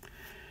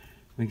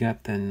 We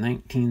got the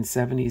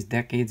 1970s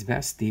Decades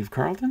Best Steve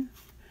Carlton,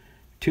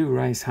 2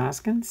 Rice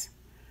Hoskins,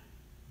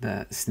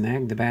 the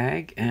Snag the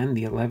Bag, and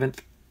the 11th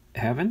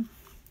Heaven.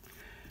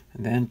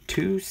 And then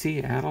 2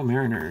 Seattle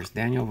Mariners,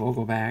 Daniel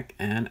Vogelbach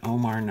and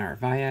Omar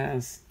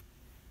Narvaez.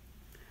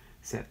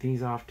 Set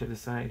these off to the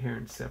side here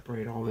and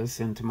separate all this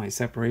into my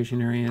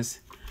separation areas.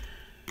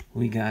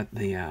 We got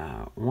the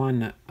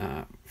one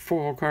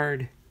full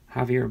card,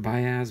 Javier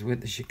Baez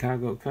with the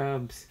Chicago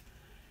Cubs.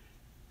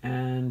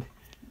 And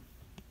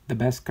the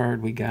best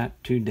card we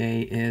got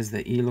today is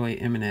the Eloy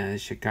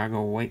Jimenez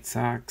Chicago White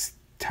Sox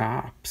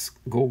Topps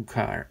Gold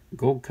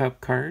Cup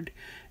card.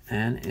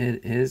 And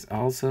it is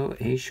also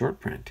a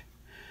short print.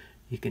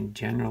 You can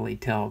generally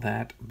tell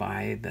that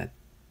by the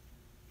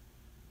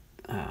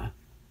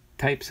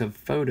types of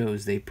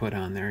photos they put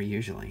on there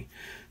usually,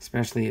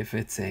 especially if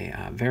it's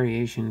a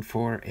variation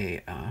for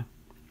a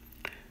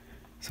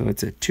so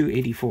it's a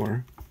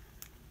 284.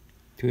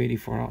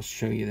 I'll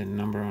show you the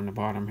number on the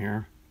bottom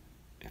here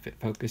if it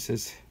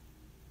focuses.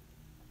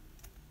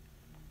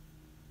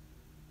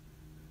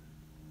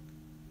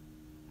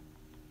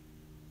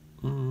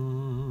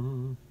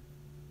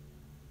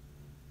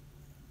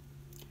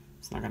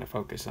 It's not going to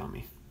focus on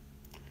me.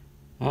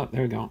 Oh,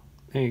 there we go.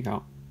 There you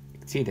go. You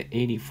can see the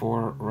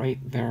 84 right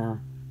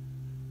there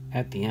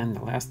at the end,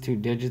 the last 2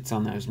 digits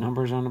on those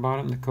numbers on the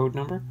bottom, the code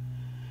number.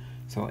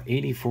 So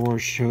 84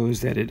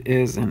 shows that it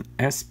is an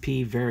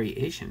SP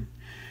variation.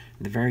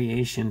 The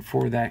variation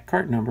for that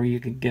card number, you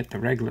could get the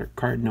regular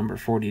card number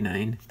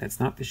 49. That's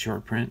not the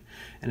short print,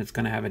 and it's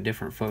going to have a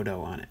different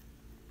photo on it.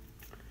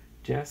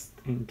 Just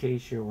in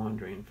case you're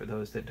wondering, for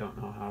those that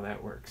don't know how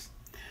that works.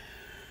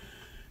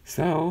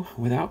 So,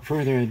 without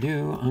further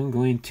ado, I'm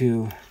going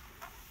to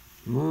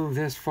move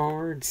this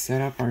forward,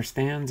 set up our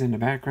stands in the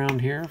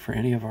background here for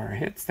any of our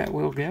hits that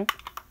we'll get.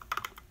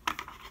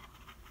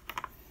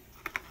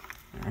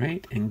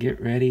 Alright, and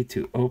get ready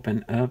to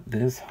open up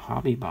this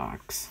hobby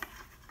box.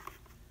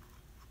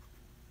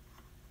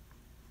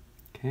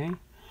 Okay,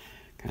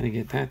 kind of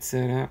get that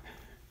set up.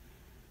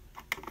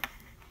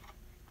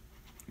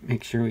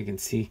 Make sure we can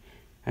see.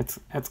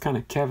 That's kind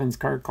of Kevin's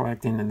card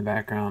collecting in the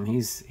background.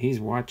 He's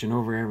watching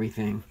over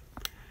everything.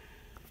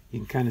 You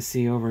can kind of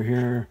see over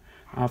here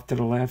off to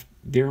the left,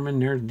 Dearman.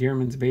 There's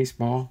Dearman's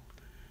baseball,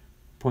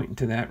 pointing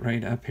to that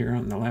right up here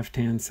on the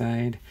left-hand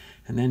side.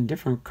 And then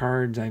different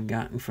cards I've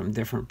gotten from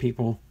different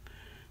people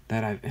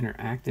that I've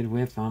interacted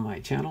with on my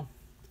channel.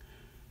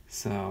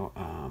 So,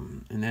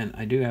 and then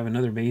I do have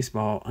another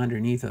baseball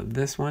underneath of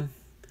this one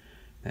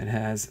that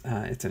has,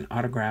 it's an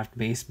autographed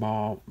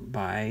baseball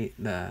by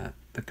the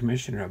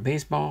commissioner of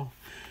baseball.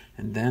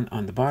 And then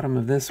on the bottom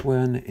of this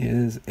one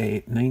is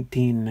a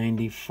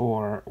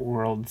 1994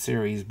 World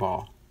Series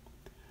ball.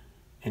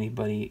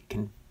 Anybody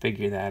can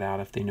figure that out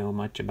if they know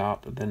much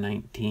about the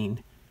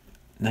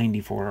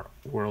 1994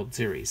 World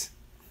Series.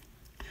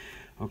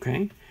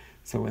 Okay,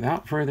 so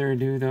without further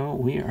ado though,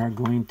 we are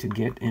going to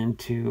get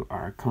into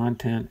our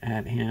content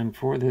at hand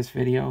for this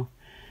video.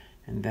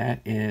 And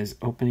that is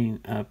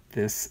opening up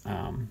this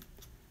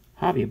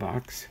hobby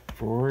box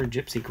for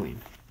Gypsy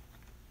Queen.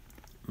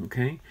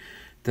 Okay, it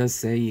does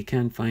say you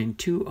can find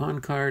 2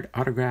 on-card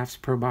autographs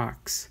per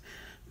box.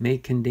 May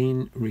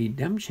contain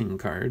redemption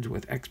cards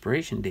with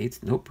expiration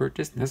dates, no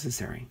purchase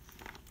necessary.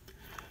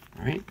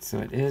 All right, so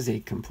it is a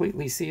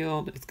completely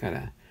sealed. It's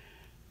got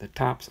the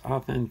Topps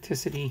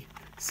authenticity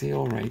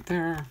seal right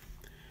there.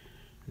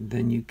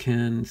 Then you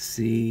can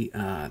see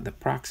the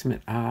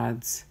approximate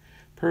odds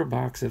per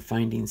box of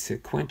finding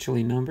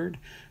sequentially numbered.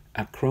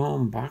 A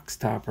chrome box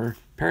topper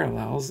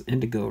parallels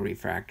indigo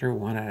refractor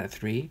 1 out of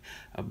 3,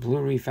 a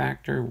blue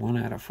refractor 1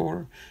 out of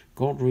 4,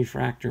 gold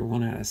refractor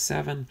 1 out of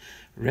 7,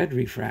 red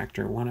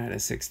refractor 1 out of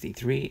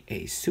 63,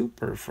 a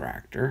super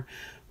refractor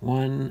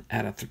 1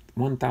 out of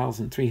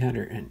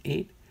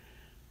 1,308.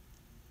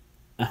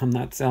 I'm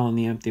not selling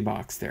the empty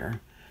box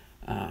there,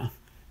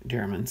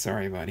 Dearman,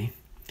 sorry buddy.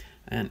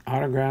 An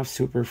autograph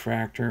super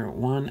refractor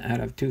 1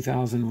 out of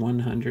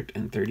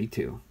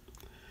 2,132.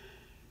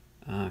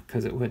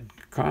 Because it would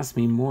cost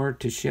me more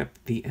to ship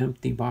the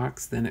empty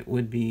box than it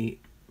would be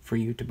for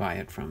you to buy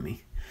it from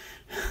me.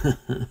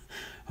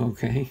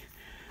 Okay,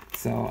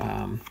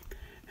 so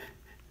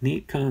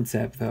neat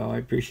concept though. I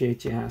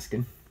appreciate you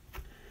asking.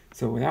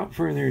 So without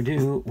further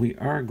ado, we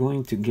are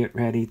going to get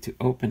ready to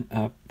open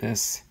up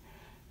this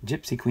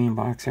Gypsy Queen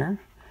box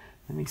here.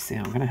 Let me see,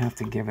 I'm going to have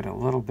to give it a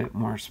little bit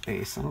more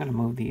space. I'm going to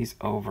move these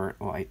over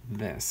like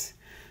this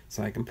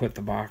so I can put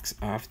the box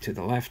off to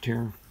the left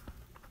here.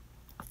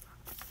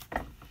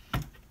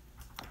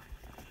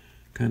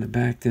 Kind of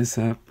back this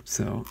up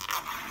so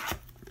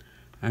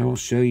I will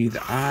show you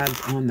the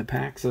odds on the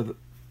packs of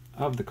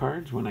the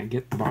cards when I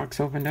get the box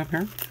opened up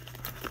here.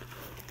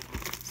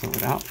 So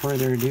without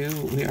further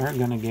ado, we are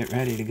going to get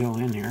ready to go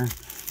in here.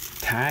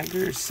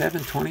 Tiger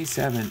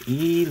 727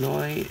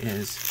 Eloy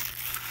is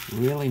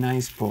really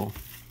nice pull.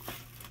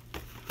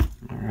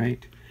 All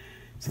right,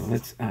 so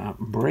let's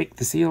break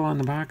the seal on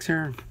the box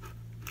here.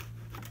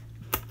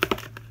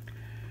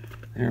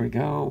 There we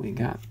go, we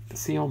got the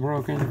seal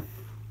broken.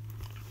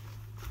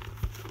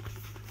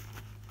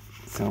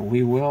 So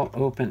we will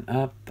open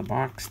up the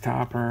box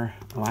topper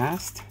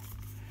last.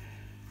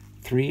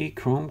 3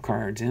 chrome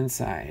cards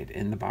inside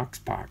in the box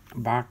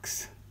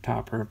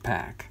topper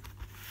pack.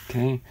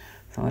 Okay,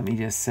 so let me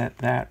just set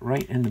that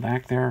right in the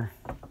back there.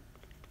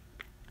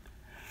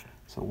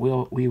 So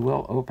we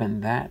will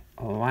open that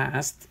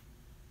last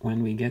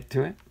when we get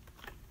to it.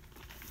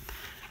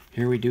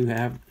 Here we do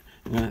have,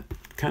 I'm going to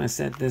kind of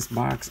set this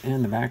box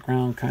in the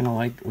background, kind of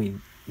like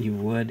you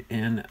would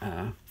in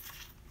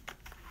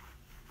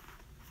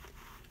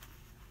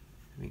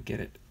let me get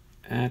it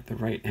at the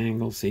right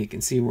angle so you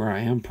can see where I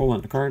am pulling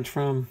the cards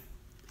from.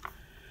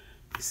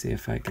 Let's see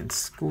if I can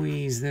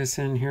squeeze this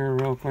in here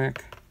real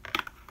quick.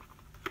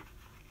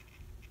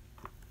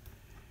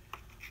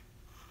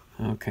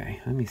 Okay,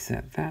 let me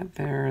set that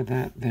there,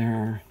 that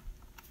there.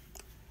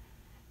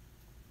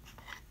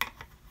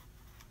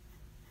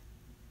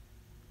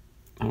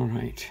 All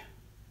right.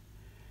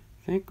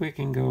 I think we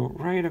can go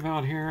right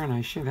about here, and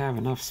I should have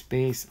enough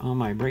space on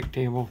my break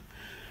table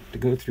to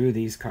go through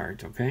these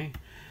cards, okay?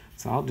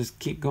 So I'll just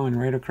keep going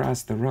right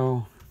across the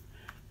row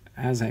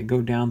as I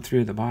go down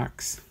through the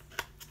box.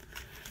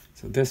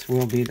 So this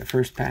will be the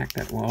first pack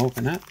that we'll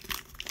open up.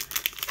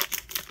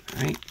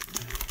 All right.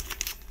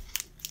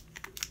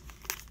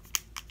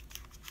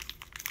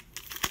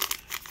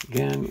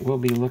 Again, we'll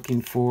be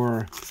looking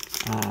for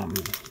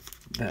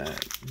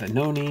the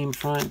no-name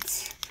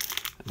fronts,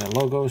 the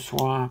logo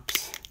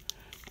swaps,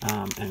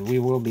 and we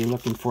will be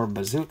looking for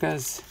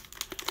bazookas.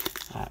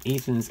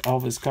 Ethan's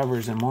Elvis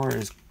Covers and More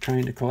is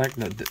trying to collect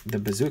the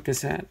bazooka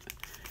set.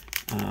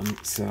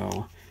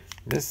 So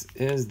this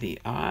is the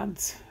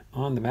odds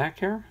on the back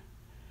here.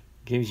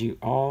 Gives you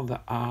all the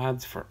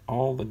odds for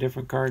all the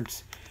different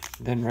cards.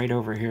 Then right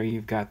over here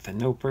you've got the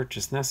no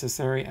purchase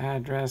necessary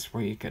address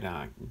where you could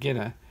get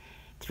a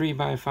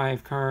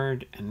 3x5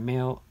 card and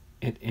mail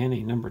it in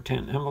a number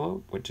 10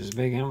 envelope, which is a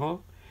big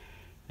envelope,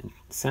 and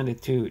send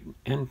it to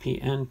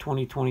NPN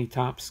 2020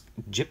 Topps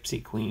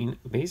Gypsy Queen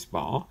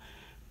Baseball.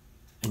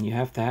 And you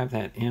have to have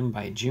that in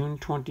by June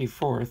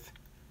 24th,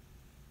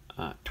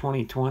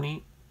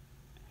 2020.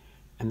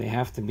 And they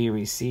have to be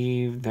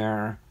received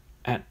there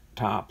at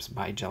Topps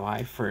by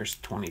July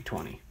 1st,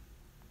 2020.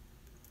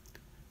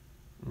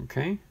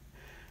 Okay?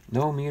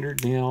 No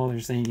metered mail. They're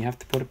saying you have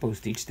to put a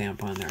postage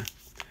stamp on there.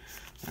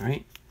 All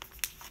right?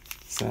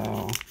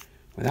 So,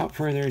 without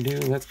further ado,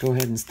 let's go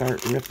ahead and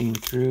start ripping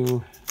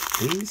through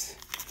these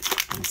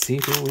and see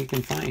who we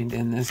can find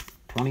in this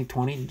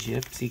 2020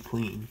 Gypsy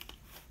Queen.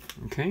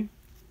 Okay?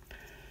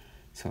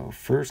 So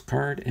first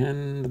card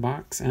in the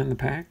box and the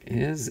pack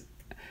is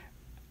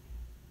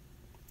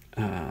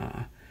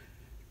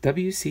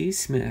W.C.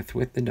 Smith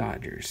with the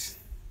Dodgers.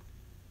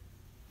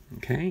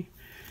 Okay.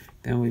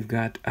 Then we've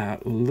got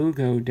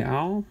Lugo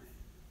Dow.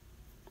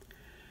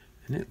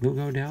 Isn't it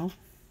Lugo Dow?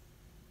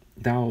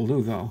 Dow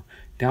Lugo.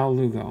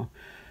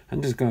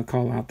 I'm just going to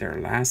call out their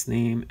last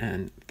name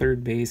and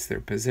third base,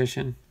 their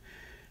position.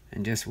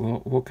 And just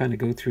we'll kind of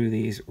go through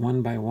these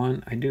one by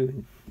one.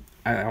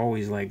 I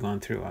always like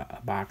going through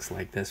a box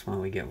like this when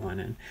we get one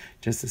in,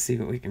 just to see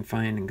what we can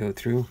find and go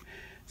through.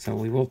 So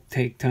we will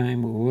take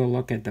time. We will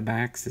look at the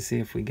backs to see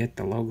if we get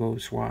the logo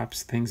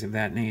swaps, things of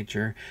that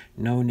nature.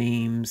 No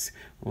names.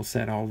 We'll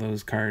set all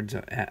those cards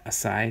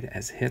aside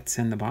as hits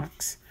in the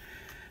box.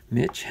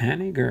 Mitch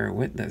Haniger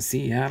with the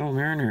Seattle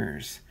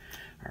Mariners.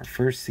 Our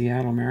first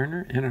Seattle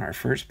Mariner in our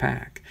first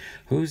pack.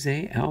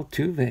 Jose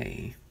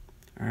Altuve.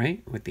 All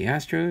right, with the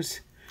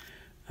Astros.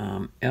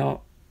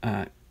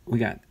 We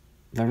got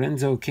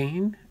Lorenzo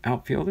Cain,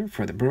 outfielder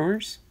for the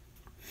Brewers.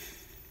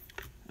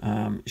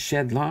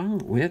 Shed Long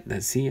with the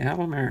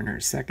Seattle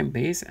Mariners, second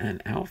base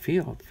and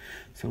outfield.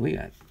 So we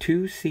got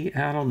 2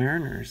 Seattle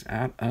Mariners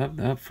out of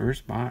the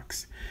first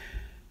box.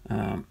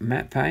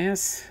 Matt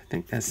Thias, I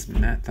think that's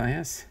Matt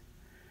Thias.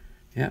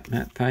 Yep,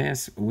 Matt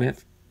Thias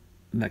with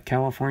the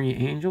California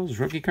Angels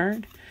rookie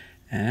card.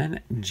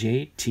 And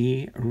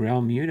JT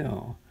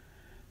Realmuto,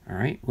 all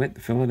right, with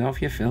the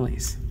Philadelphia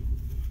Phillies.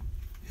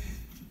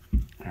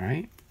 All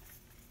right,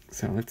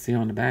 so let's see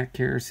on the back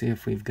here, see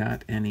if we've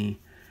got any.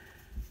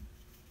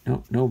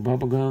 Nope, no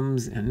bubble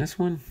gums in this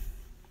one.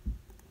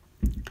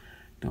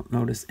 Don't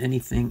notice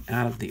anything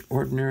out of the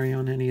ordinary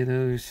on any of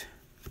those.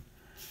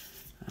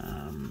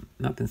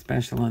 Nothing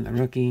special on the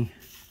rookie.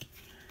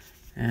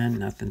 And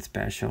nothing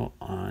special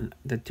on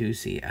the 2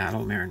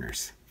 Seattle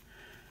Mariners.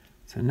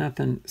 So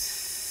nothing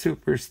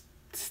super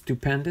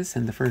stupendous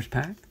in the first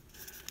pack.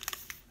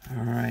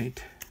 All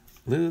right.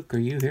 Luke, are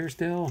you here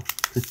still?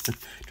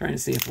 Trying to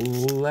see if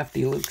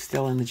Lefty Luke's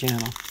still in the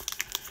channel.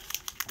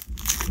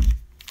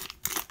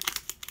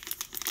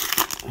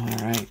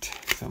 All right.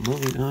 So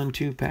moving on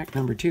to pack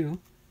number 2.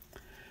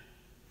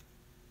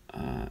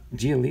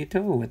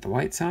 Giolito with the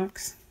White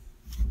Sox.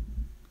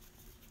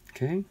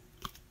 Okay.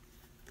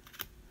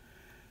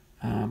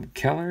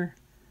 Keller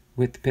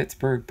with the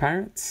Pittsburgh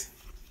Pirates.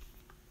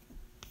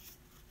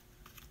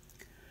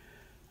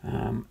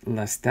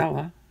 La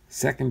Stella,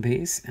 second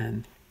base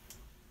and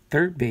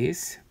third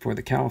base for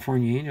the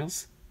California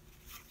Angels.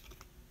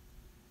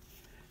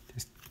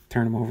 Just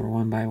turn them over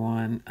one by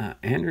one.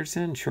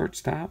 Anderson,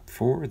 shortstop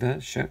for the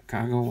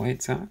Chicago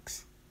White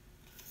Sox.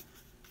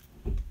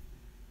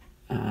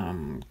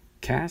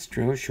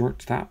 Castro,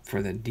 shortstop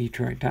for the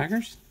Detroit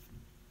Tigers.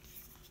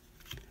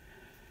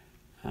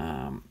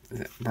 Is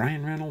it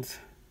Brian Reynolds?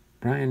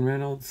 Brian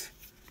Reynolds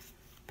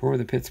for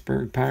the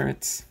Pittsburgh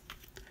Pirates.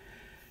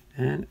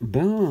 And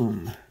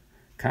boom,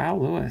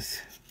 Kyle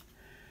Lewis.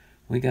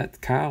 We got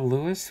Kyle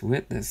Lewis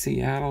with the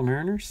Seattle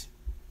Mariners.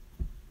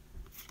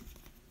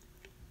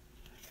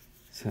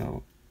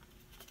 So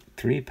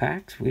 3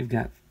 packs. We've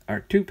got,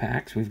 or 2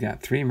 packs. We've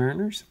got 3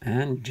 Mariners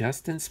and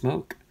Justin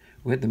Smoke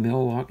with the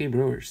Milwaukee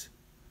Brewers.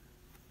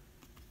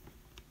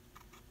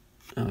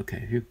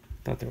 Okay, you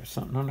thought there was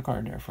something on the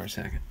card there for a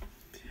second.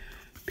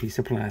 Piece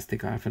of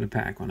plastic off of the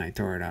pack when I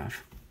tore it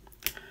off.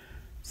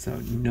 So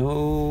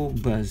no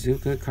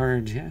Bazooka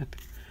cards yet.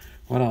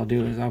 What I'll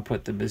do is I'll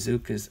put the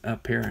Bazookas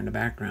up here in the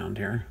background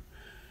here.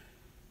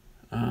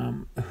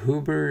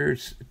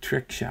 Huber's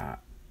Trick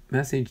Shot.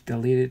 Message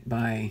deleted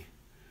by...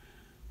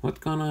 What's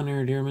going on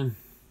here, Dearman?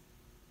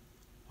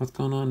 What's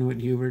going on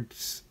with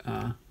Hubert's...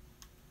 Can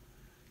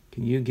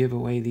you give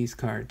away these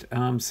cards?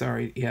 I'm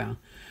sorry, yeah.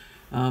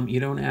 You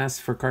don't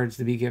ask for cards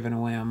to be given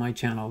away on my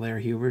channel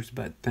there, Huberts,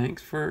 but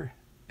thanks for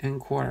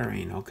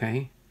inquiring,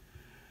 okay?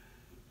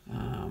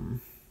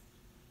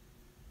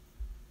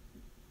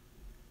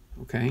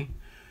 Okay,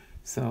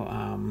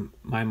 so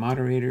my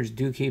moderators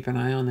do keep an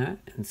eye on that,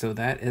 and so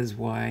that is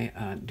why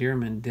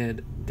Dearman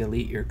did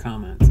delete your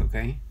comments,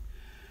 okay?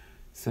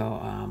 So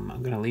I'm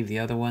going to leave the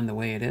other one the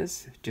way it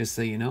is, just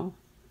so you know.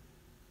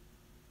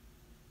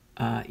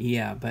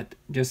 Yeah, but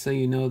just so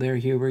you know there,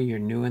 Huber, you're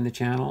new in the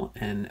channel,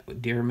 and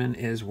Dearman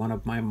is one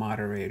of my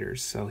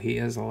moderators, so he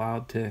is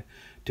allowed to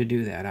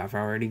do that. I've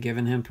already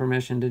given him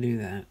permission to do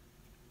that.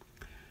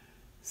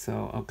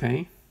 So,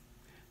 okay.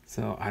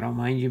 So, I don't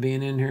mind you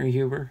being in here,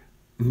 Huber,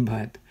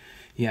 but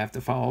you have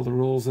to follow the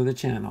rules of the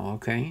channel,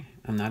 okay?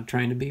 I'm not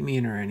trying to be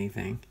mean or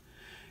anything.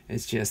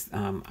 It's just,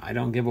 I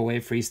don't give away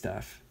free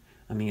stuff.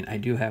 I mean, I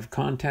do have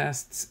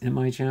contests in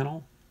my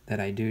channel that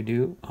I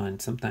do on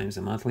sometimes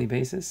a monthly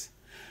basis,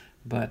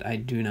 but I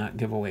do not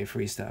give away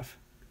free stuff.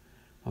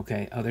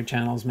 Okay, other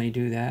channels may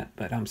do that,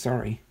 but I'm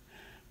sorry.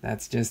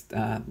 That's just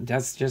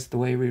the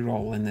way we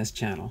roll in this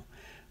channel.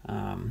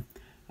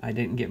 I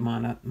didn't get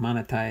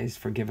monetized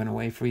for giving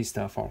away free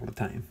stuff all the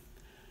time.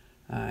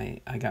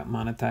 I got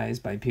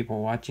monetized by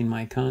people watching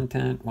my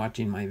content,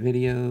 watching my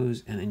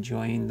videos, and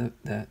enjoying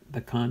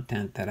the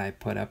content that I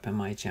put up in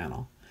my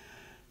channel.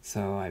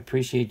 So I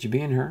appreciate you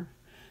being here.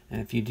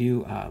 And if you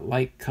do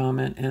like,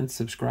 comment, and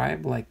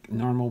subscribe like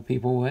normal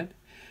people would,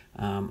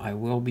 I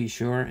will be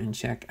sure and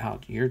check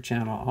out your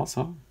channel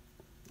also.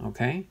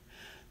 Okay?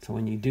 So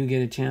when you do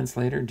get a chance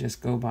later,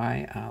 just go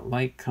by,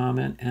 like,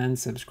 comment, and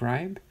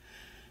subscribe.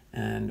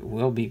 And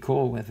we'll be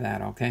cool with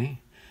that, okay?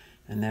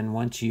 And then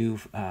once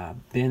you've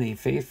been a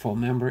faithful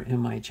member in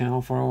my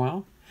channel for a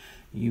while,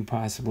 you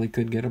possibly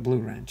could get a blue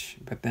wrench.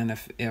 But then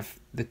if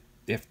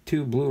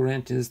two blue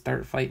wrenches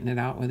start fighting it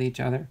out with each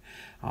other,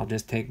 I'll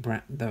just take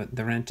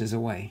the wrenches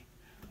away.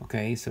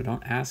 Okay, so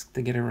don't ask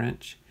to get a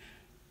wrench.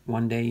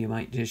 One day you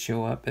might just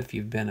show up if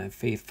you've been a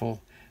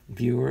faithful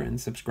viewer and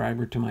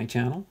subscriber to my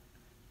channel,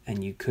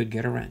 and you could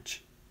get a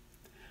wrench.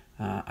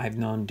 I've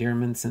known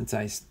Dearman since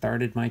I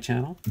started my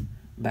channel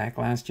back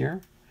last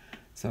year,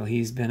 so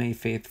he's been a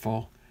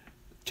faithful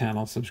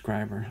channel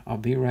subscriber. I'll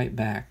be right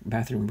back.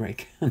 Bathroom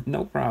break.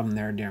 No problem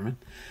there, Dearman.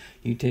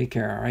 You take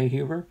care, all right,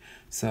 Huber?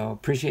 So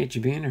appreciate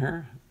you being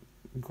here.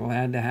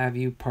 Glad to have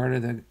you part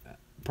of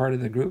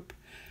the group.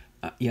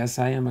 Yes,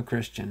 I am a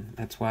Christian.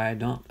 That's why I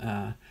don't.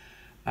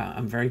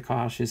 I'm very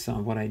cautious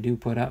on what I do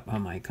put up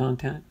on my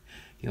content.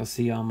 You'll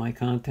see all my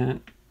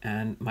content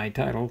and my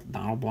title,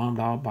 Donald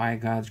Blomdahl, by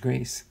God's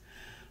grace.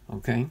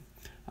 Okay,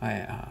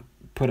 I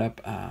put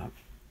up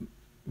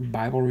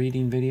Bible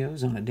reading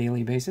videos on a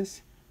daily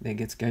basis. They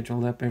get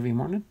scheduled up every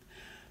morning.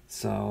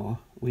 So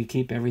we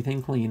keep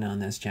everything clean on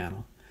this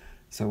channel.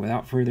 So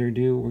without further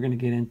ado, we're going to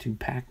get into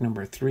pack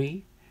number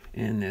 3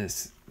 in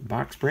this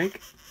box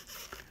break.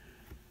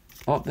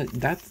 Oh,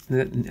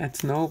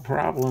 that's no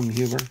problem,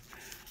 Huber.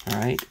 All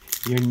right,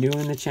 you're new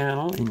in the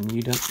channel and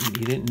you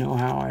didn't know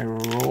how I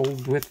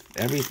rolled with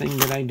everything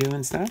that I do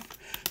and stuff.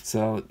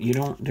 So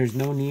there's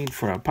no need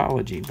for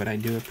apology, but I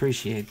do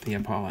appreciate the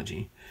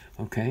apology.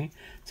 Okay,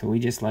 so we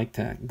just like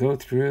to go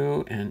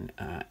through and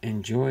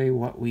enjoy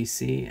what we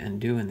see and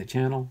do in the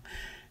channel.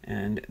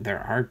 And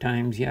there are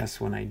times,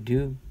 yes, when I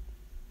do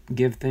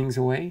give things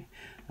away.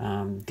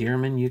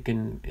 Dearman, you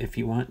can, if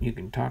you want, you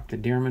can talk to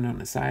Dearman on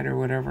the side or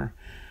whatever,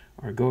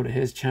 or go to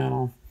his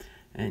channel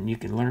and you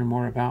can learn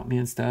more about me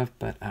and stuff.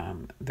 But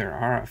there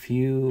are a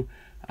few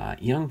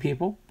young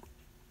people,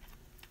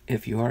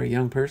 if you are a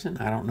young person,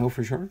 I don't know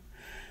for sure,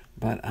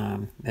 but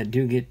that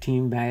do get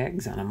team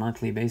bags on a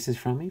monthly basis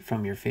from me,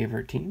 from your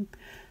favorite team.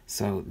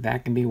 So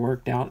that can be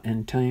worked out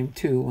in time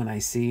too when I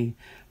see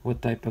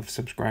what type of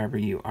subscriber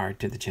you are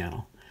to the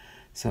channel.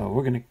 So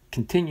we're going to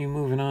continue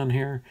moving on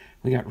here.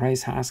 We got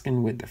Rice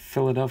Hoskin with the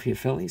Philadelphia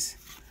Phillies.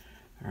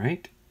 All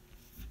right.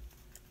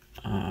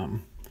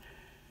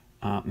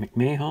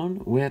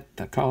 McMahon with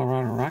the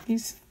Colorado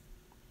Rockies.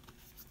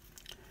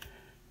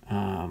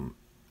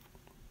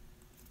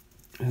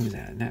 Who's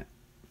that?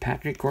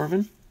 Patrick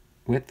Corbin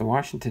with the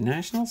Washington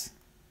Nationals.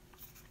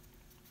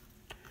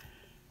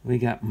 We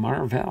got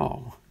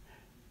Marvell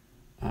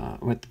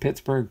with the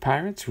Pittsburgh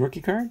Pirates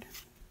rookie card.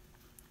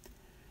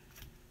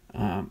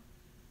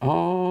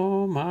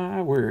 Oh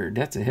my word,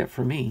 that's a hit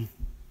for me.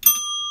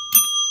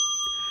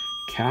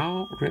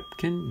 Cal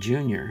Ripken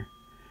Jr.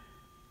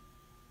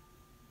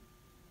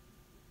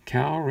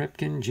 Cal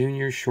Ripken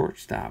Jr.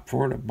 shortstop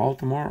for the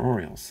Baltimore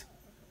Orioles.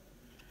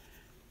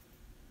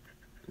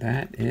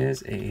 That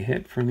is a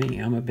hit for me.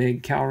 I'm a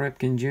big Cal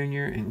Ripken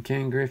Jr. and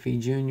Ken Griffey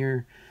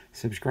Jr.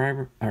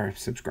 subscriber.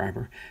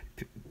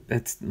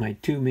 That's my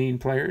two main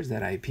players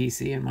that I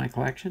PC in my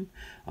collection,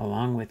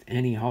 along with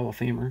any Hall of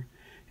Famer.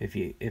 If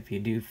you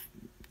do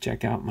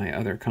check out my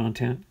other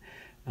content.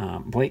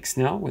 Blake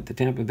Snell with the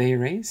Tampa Bay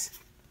Rays.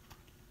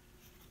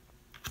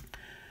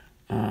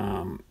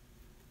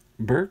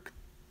 Burke,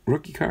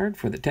 rookie card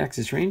for the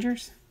Texas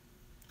Rangers.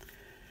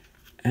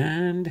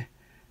 And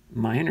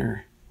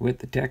Minor with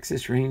the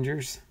Texas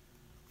Rangers.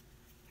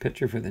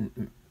 Pitcher for the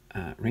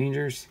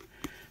Rangers.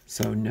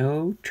 So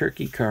no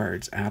turkey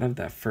cards out of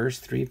the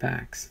first 3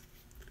 packs.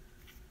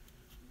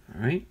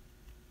 All right.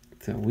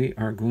 So we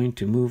are going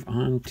to move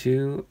on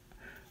to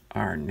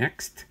our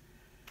next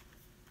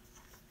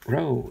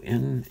row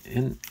in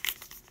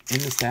the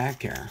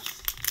stack here.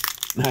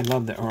 I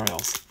love the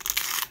Orioles.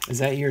 Is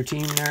that your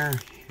team there,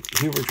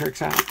 Huber Trick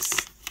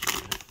Sox?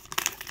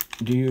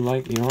 Do you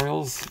like the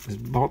Orioles? Is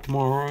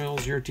Baltimore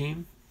Orioles your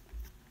team?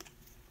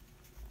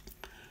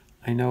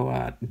 I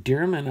know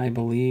Dearman, I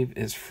believe,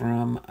 is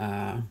from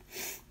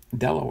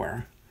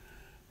Delaware.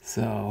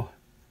 So,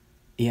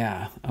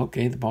 yeah,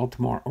 okay, the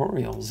Baltimore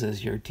Orioles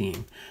is your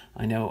team.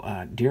 I know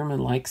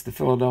Dearman likes the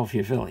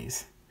Philadelphia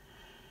Phillies.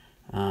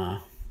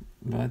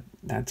 But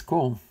that's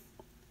cool.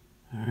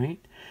 All right.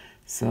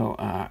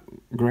 So,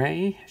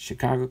 Gray,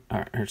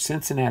 or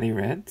Cincinnati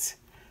Reds.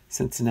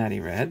 Cincinnati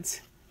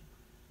Reds.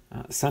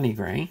 Sonny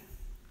Gray.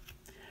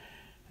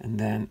 And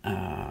then,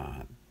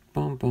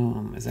 boom,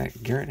 boom. Is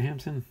that Garrett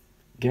Hampson?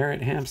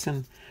 Garrett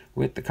Hampson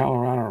with the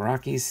Colorado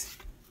Rockies.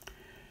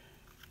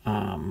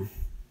 Isn't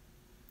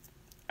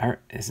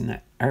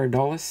that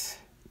Aroldis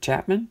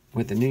Chapman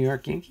with the New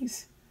York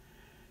Yankees?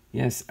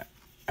 Yes,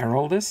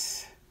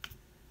 Aroldis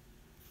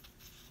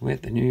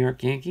with the New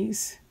York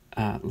Yankees.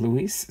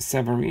 Luis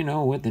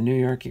Severino with the New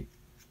York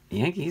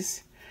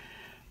Yankees.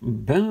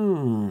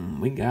 Boom!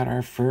 We got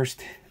our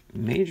first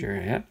major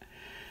hit.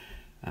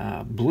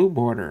 Blue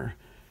border.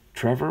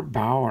 Trevor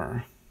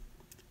Bauer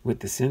with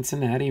the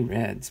Cincinnati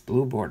Reds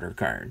blue border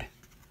card.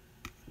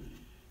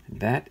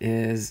 That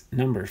is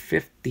number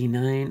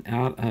 59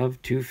 out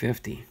of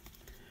 250.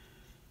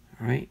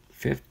 All right,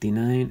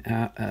 59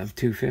 out of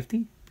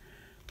 250.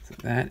 So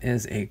that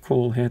is a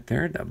cool hit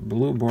there, the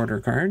blue border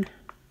card.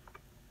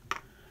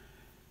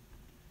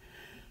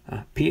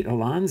 Pete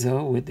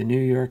Alonso with the New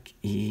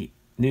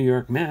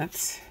York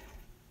Mets.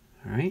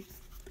 All right.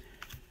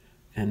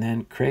 And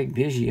then Craig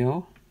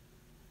Biggio.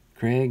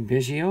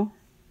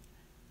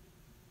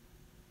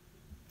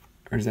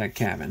 Or is that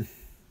Kevin?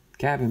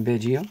 Kevin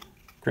Biggio.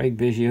 Craig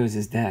Biggio is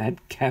his dad.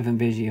 Kevin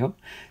Biggio,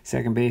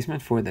 second baseman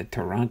for the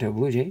Toronto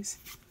Blue Jays.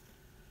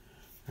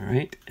 All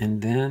right.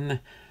 And then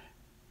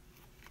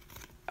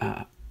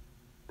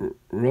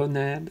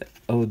Ronald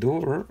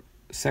Odor,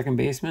 second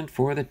baseman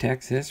for the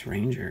Texas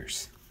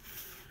Rangers.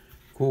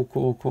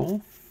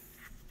 Cool.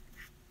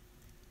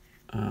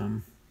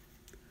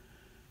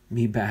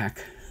 Me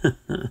back.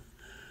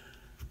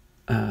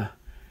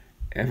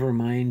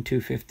 Evermind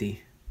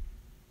 250.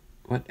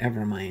 What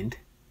Evermind?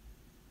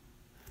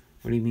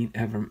 What do you mean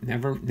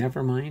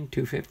Nevermind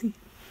 250?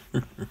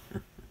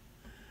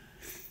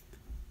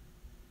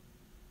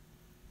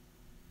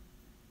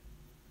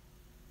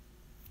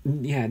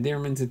 Yeah,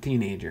 Dearman's a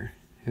teenager.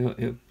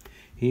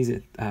 He's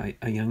a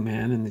young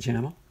man in the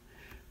channel,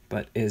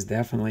 but is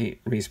definitely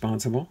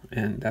responsible,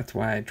 and that's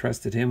why I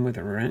trusted him with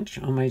a wrench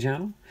on my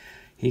channel.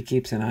 He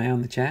keeps an eye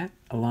on the chat,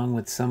 along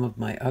with some of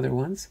my other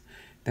ones.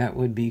 That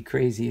would be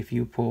crazy if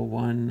you pull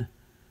one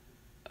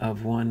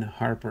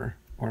Harper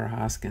or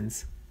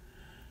Hoskins.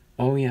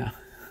 Oh yeah,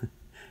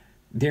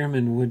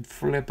 Dearman would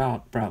flip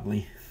out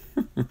probably.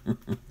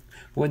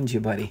 Wouldn't you,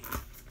 buddy?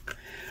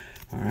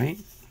 All right.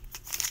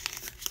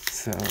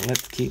 So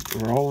let's keep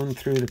rolling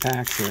through the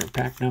packs here.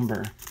 Pack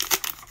number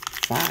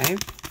 5.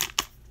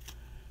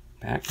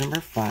 Pack number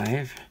 5.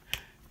 I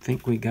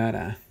think we got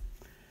a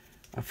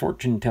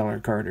fortune teller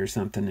card or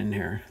something in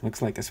here.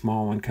 Looks like a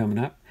small one coming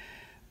up.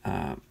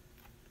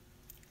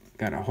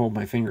 Got to hold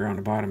my finger on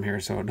the bottom here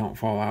so it don't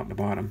fall out the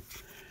bottom.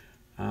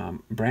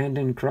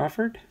 Brandon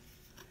Crawford,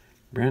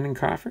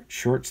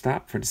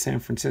 shortstop for the San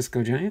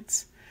Francisco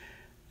Giants.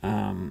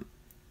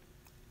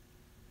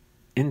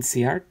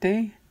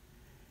 Inciarte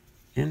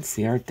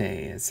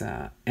is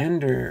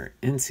Ender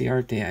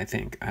Inciarte, I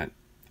think. I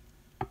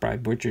probably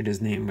butchered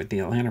his name with the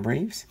Atlanta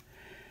Braves.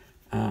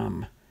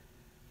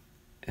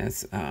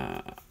 It's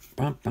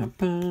Paul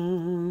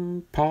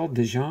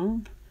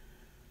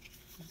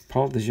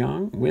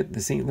DeJong with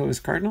the St. Louis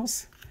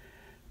Cardinals.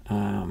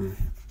 Boom,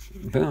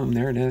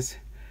 there it is.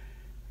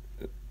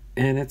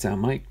 And it's a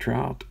Mike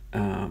Trout.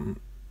 Dom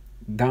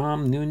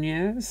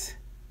Nunez,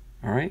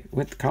 all right,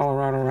 with the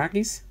Colorado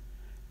Rockies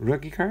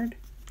rookie card.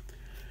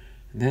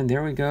 And then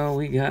there we go.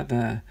 We got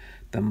the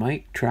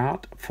Mike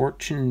Trout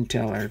fortune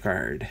teller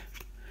card.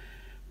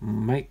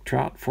 Mike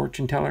Trout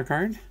fortune teller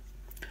card.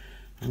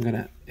 I'm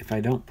gonna, if I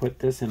don't put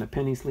this in a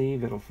penny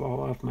sleeve, it'll fall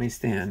off my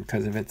stand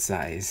because of its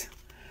size.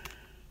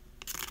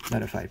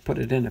 But if I put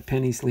it in a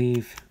penny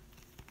sleeve,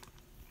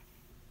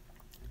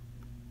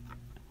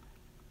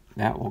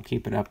 that will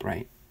keep it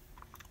upright.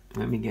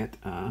 Let me get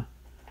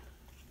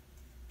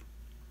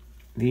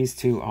these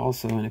two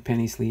also in a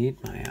penny sleeve.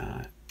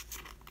 My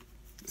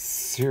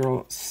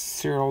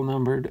serial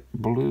numbered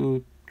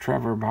blue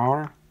Trevor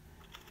Bauer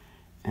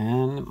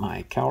and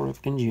my Cal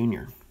Ripken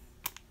Jr.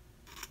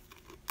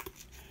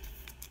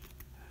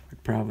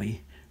 I'd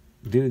probably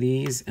do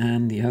these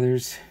and the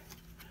others.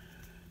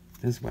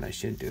 This is what I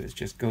should do, is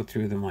just go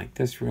through them like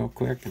this real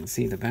quick and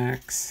see the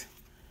backs.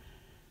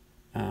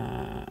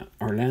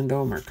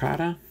 Orlando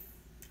Mercado,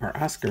 or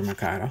Oscar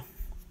Mercado.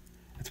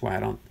 That's why I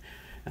don't,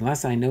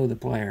 unless I know the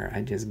player,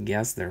 I just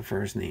guess their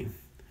first name.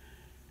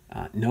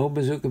 No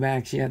Bazooka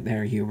backs yet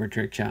there, Hubert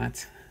Trick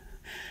Shots.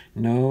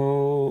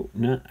 No,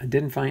 I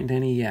didn't find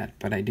any yet,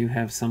 but I do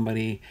have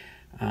somebody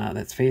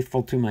that's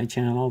faithful to my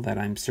channel that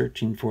I'm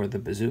searching for the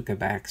Bazooka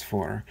backs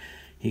for.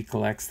 He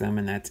collects them,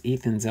 and that's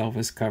Ethan's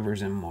Elvis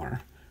Covers and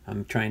More.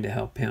 I'm trying to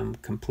help him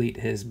complete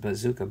his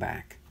Bazooka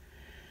back.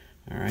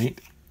 All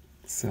right.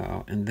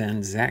 So, and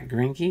then Zach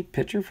Greinke,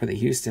 pitcher for the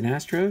Houston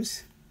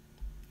Astros.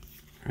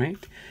 All right.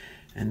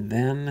 And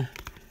then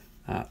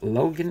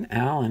Logan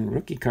Allen,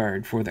 rookie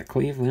card for the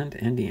Cleveland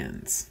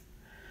Indians.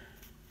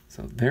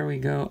 So there we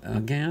go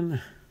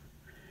again.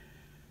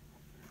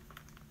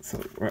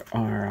 So we're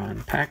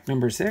on pack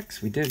number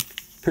 6. We did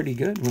pretty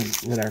good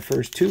with our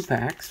first 2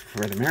 packs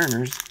for the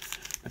Mariners,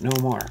 but no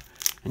more.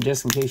 And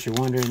just in case you're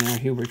wondering there,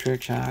 Hubert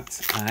Trick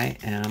Shots, I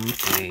am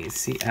a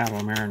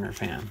Seattle Mariner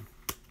fan.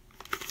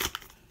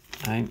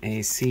 I'm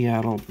a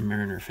Seattle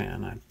Mariner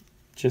fan.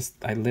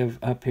 I live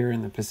up here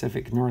in the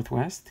Pacific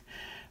Northwest.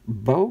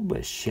 Bo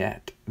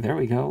Bichette. There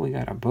we go. We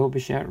got a Bo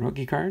Bichette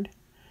rookie card.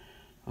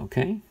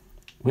 Okay.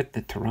 With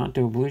the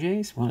Toronto Blue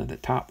Jays. One of the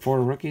top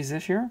 4 rookies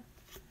this year.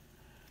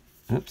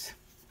 Oops.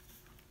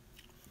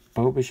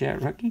 Bo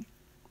Bichette rookie.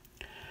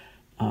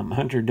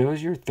 Hunter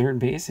Dozier, third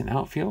base and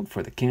outfield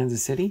for the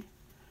Kansas City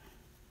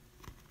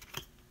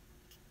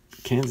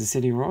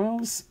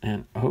Royals.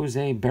 And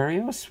Jose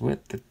Barrios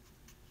with the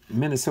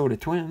Minnesota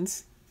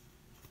Twins.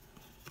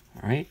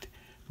 All right.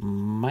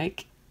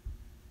 Mike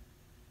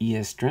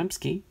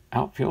Yastrzemski,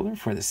 outfielder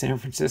for the San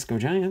Francisco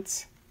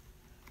Giants.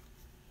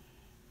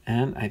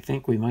 And I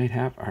think we might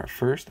have our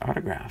first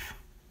autograph.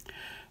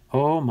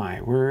 Oh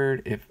my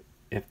word,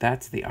 if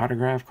that's the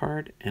autograph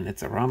card and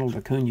it's a Ronald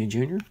Acuna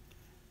Jr.,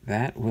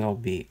 that will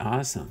be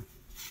awesome.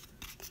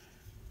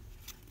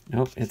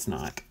 Nope, it's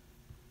not.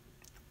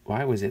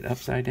 Why was it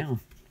upside down?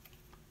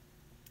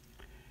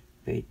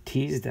 They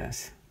teased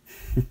us.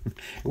 It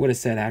would have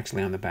said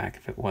actually on the back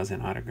if it was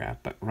an autograph,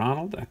 but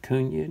Ronald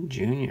Acuna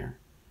Jr.,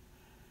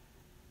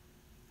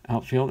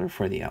 outfielder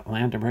for the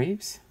Atlanta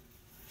Braves.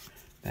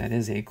 That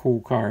is a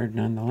cool card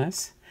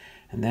nonetheless.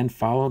 And then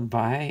followed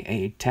by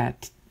a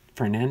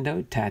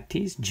Fernando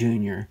Tatis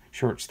Jr.,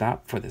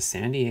 shortstop for the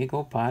San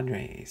Diego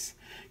Padres.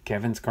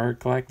 Kevin's card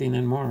collecting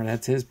and more.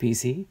 That's his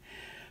PC.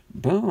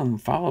 Boom.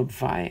 Followed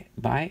by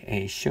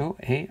a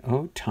Shohei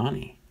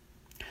Ohtani.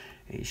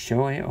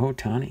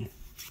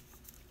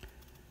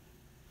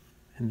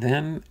 And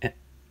then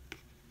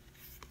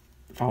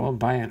followed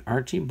by an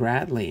Archie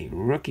Bradley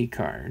rookie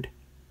card.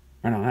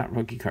 Or no, not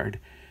rookie card.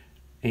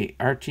 A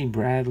Archie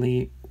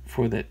Bradley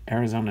for the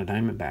Arizona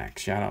Diamondbacks.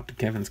 Shout out to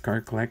Kevin's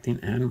card collecting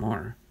and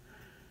more.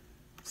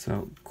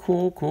 So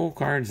cool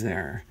cards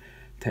there.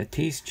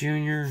 Tatis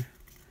Jr.,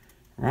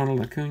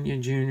 Ronald Acuna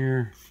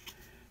Jr.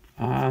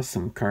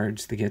 Awesome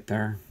cards to get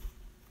there.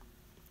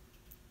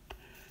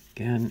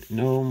 Again,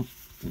 no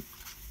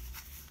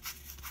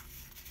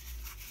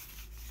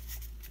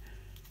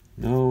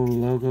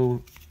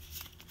logo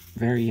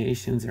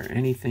variations or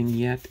anything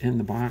yet in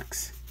the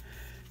box.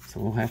 So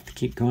we'll have to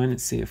keep going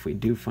and see if we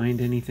do find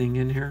anything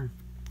in here.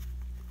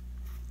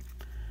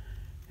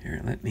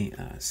 Here, let me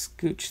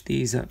scooch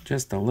these up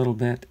just a little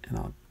bit, and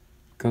I'll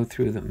go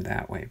through them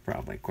that way,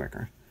 probably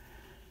quicker.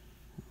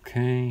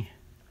 Okay,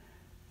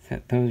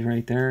 set those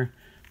right there.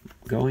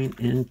 Going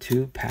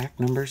into pack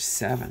number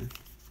 7.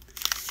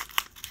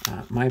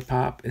 My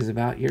pop is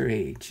about your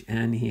age,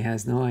 and he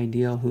has no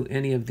idea who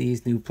any of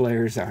these new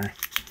players are.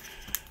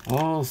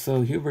 Oh,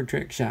 so Huber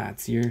Trick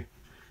Shots.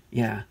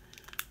 Yeah.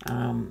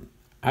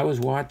 I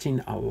was watching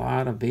a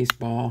lot of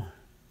baseball.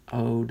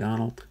 Oh,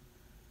 Donald.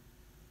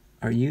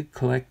 Are you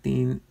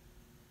collecting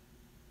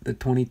the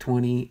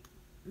 2020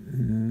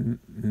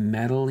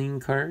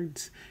 meddling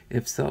cards?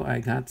 If so,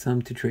 I got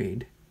some to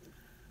trade.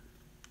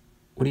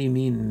 What do you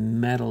mean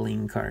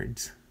meddling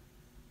cards?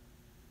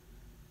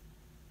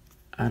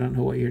 I don't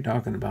know what you're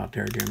talking about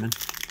there, German.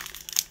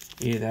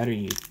 Either that or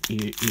you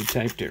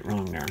typed it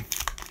wrong there.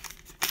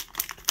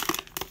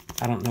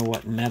 I don't know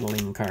what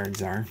meddling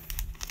cards are.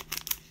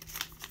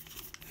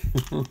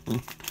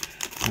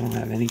 I don't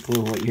have any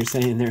clue what you're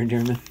saying there,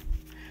 German.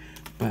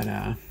 But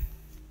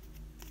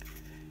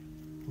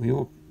we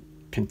will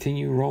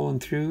continue rolling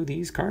through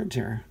these cards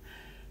here.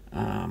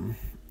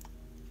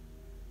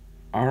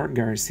 R.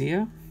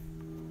 Garcia,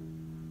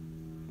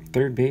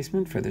 third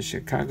baseman for the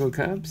Chicago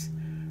Cubs.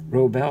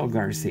 Robel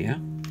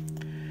Garcia.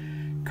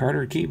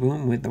 Carter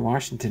Kieboom with the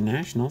Washington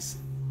Nationals.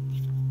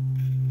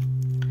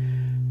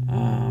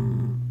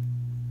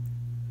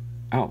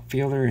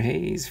 Outfielder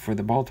Hayes for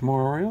the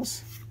Baltimore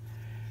Orioles.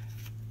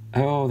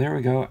 Oh, there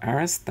we go.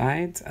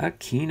 Aristides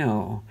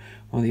Aquino,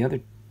 one of the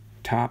other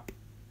top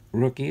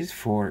rookies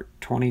for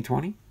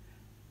 2020.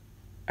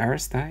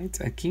 Aristides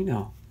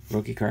Aquino,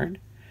 rookie card.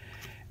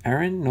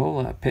 Aaron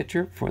Nola,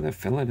 pitcher for the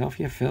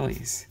Philadelphia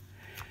Phillies.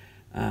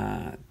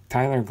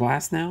 Tyler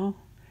Glasnow,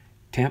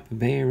 Tampa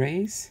Bay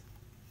Rays,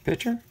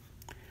 pitcher.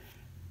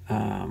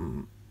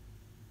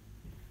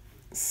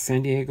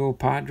 San Diego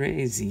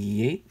Padres,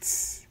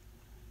 Yates.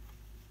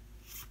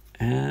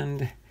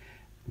 And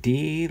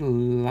D.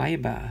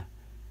 Leiba.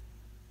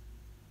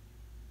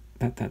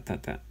 Oh,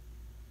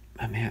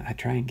 man, I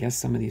try and guess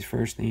some of these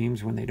first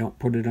names when they don't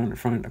put it on the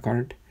front of the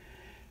card.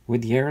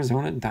 With the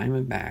Arizona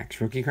Diamondbacks,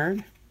 rookie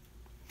card.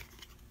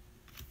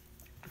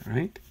 All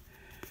right.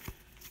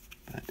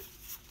 But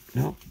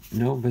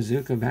no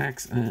Bazooka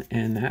backs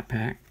in that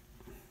pack.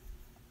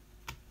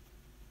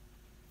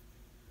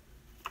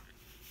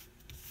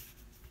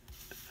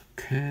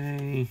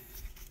 Okay.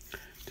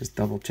 Just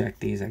double check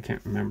these. I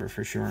can't remember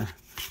for sure.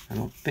 I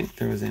don't think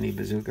there was any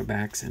Bazooka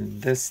backs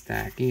in this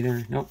stack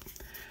either. Nope.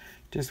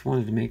 Just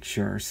wanted to make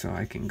sure so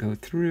I can go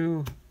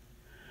through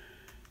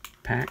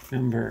pack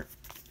number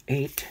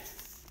 8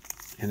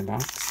 in the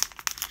box.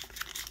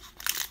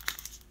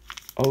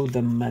 Oh,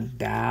 the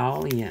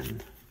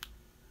medallion.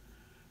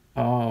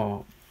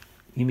 Oh,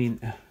 you mean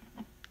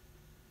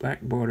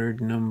black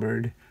bordered,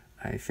 numbered,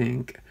 I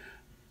think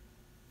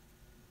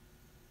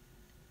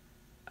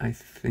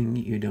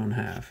you don't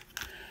have.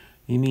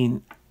 Do you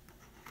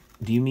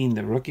mean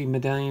the rookie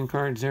medallion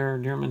cards there,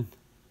 German?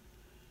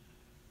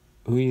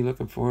 Who are you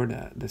looking for?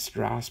 The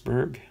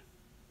Strasburg?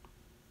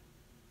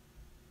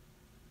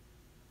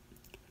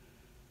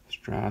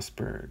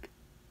 Strasburg.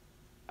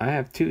 I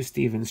have 2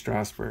 Steven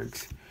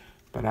Strasburgs,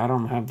 but I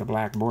don't have the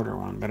black border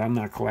one, but I'm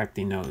not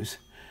collecting those.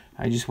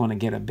 I just want to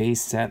get a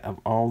base set of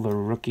all the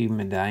rookie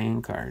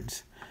medallion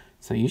cards.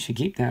 So you should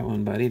keep that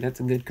one, buddy. That's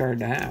a good card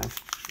to have.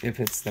 If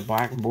it's the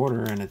black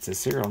border and it's a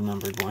serial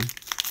numbered one.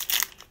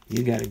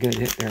 You got a good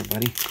hit there,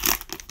 buddy.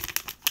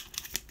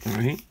 All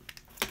right.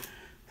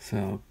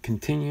 So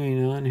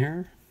continuing on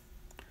here.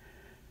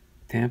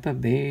 Tampa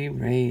Bay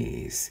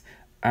Rays.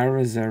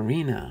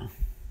 Arizarena.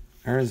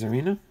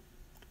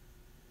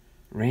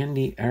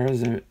 Randy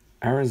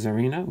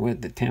Arizarena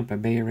with the Tampa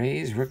Bay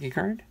Rays rookie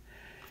card.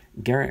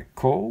 Garrett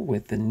Cole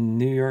with the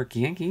New York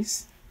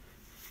Yankees.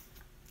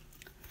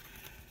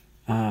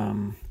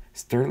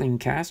 Sterling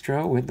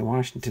Castro with the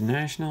Washington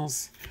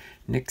Nationals.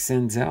 Nick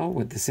Senzel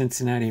with the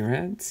Cincinnati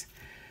Reds.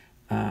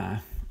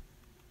 What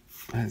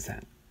is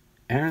that?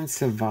 Aaron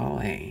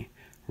Civale,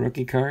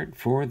 rookie card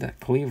for the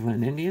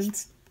Cleveland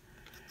Indians.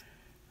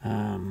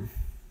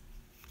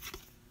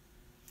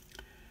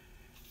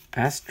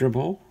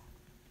 Astrobal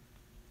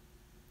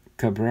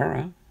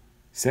Cabrera,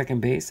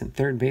 second base and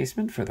third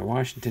baseman for the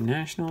Washington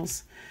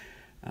Nationals.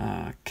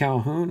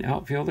 Calhoun,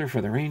 outfielder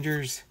for the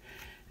Rangers.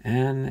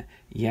 And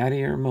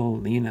Yadier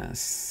Molina,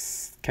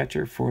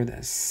 catcher for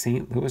the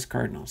St. Louis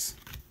Cardinals.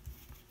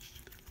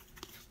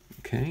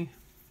 Okay.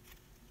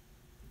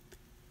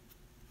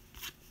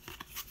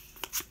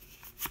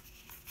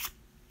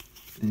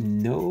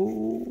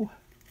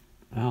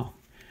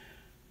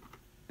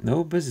 No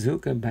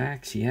Bazooka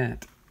backs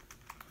yet.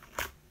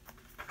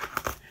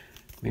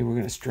 Maybe we're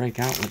going to strike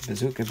out with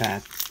Bazooka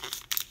bat.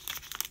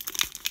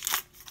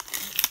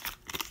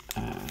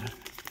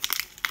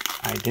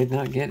 I did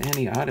not get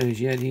any autos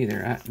yet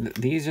either.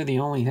 These are the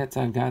only hits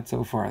I've got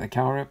so far. The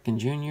Cal Ripken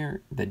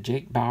Jr., the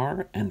Jake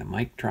Bauer, and the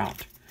Mike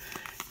Trout.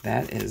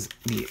 That is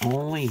the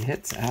only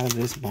hits out of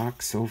this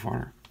box so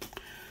far.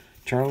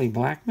 Charlie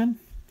Blackmon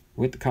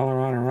with the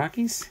Colorado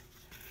Rockies.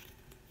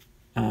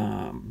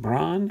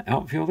 Braun,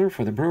 outfielder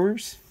for the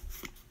Brewers.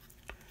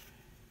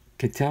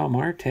 Ketel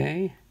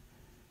Marte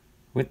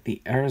with the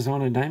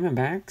Arizona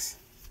Diamondbacks.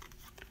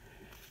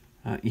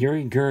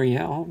 Yuri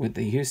Gurriel with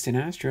the Houston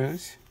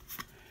Astros.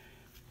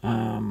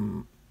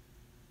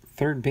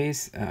 Third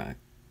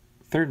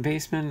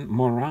baseman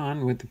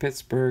Moran with the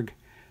Pittsburgh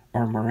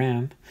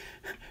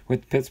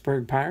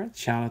Pirates.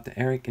 Shout out to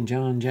Eric and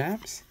John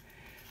Japs.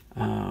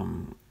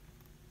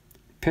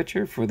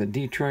 Pitcher for the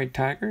Detroit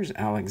Tigers,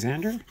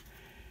 Alexander.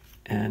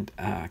 And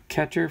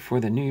catcher for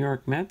the New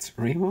York Mets,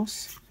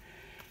 Ramos.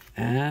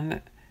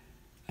 And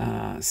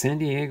San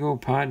Diego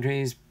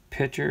Padres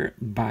pitcher,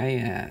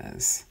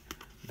 Baez.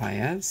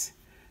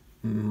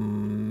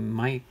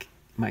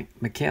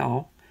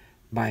 Mikael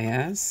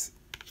Baez,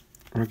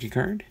 rookie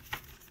card.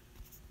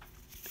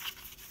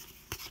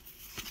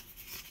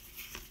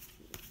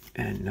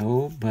 And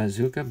no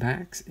Bazooka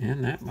backs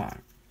in that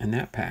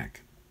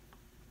pack.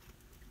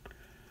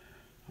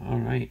 All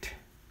right.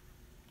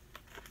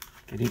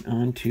 Getting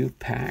on to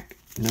pack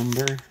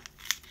number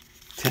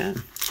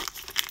 10.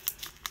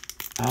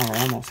 Oh, we're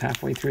almost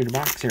halfway through the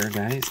box here,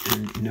 guys,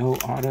 and no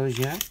autos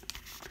yet.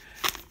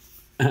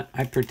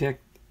 I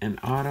predict an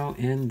auto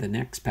in the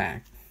next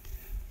pack.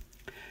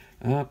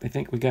 I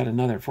think we got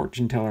another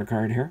fortune teller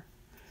card here.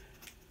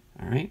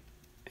 All right,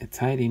 it's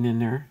hiding in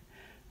there.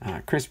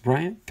 Chris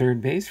Bryant,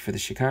 third base for the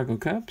Chicago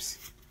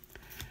Cubs.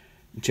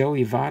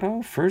 Joey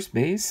Votto, first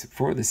base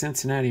for the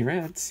Cincinnati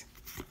Reds.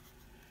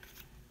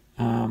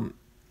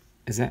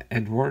 Is that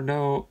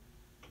Eduardo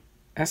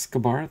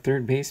Escobar,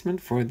 third baseman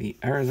for the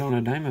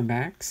Arizona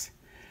Diamondbacks?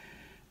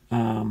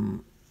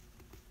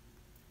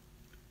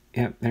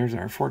 Yep, there's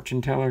our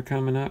fortune teller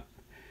coming up.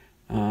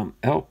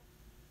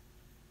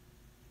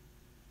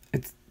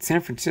 It's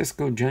San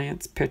Francisco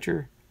Giants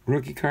pitcher,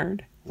 rookie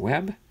card,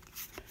 Webb.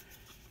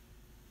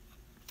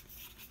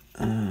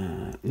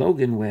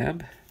 Logan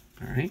Webb,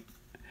 all right.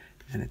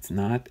 And it's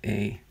not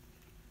a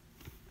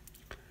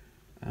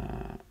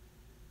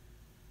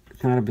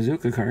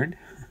Bazooka card.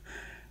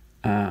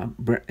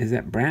 Is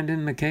that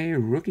Brandon McKay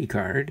rookie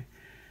card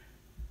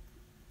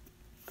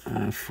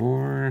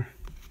for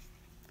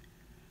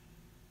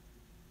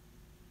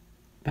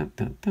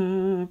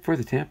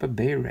the Tampa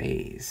Bay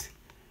Rays.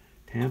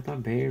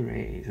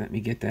 Let me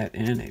get that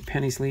in a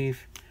penny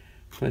sleeve.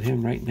 Put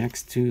him right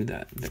next to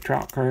the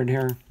Trout card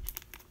here.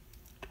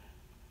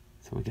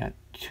 So we got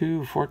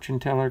 2 fortune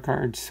teller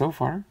cards so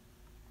far.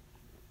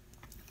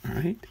 All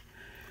right.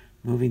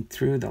 Moving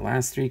through the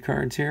last 3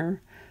 cards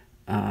here.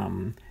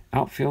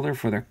 Outfielder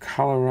for the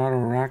Colorado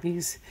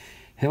Rockies,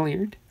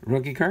 Hilliard,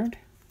 rookie card.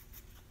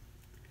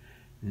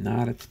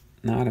 Not a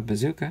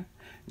Bazooka.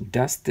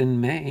 Dustin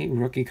May,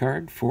 rookie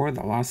card for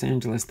the Los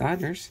Angeles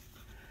Dodgers.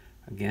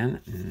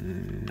 Again,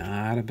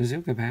 not a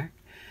Bazooka back.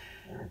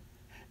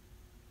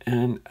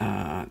 And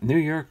New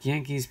York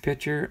Yankees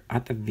pitcher,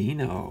 Adam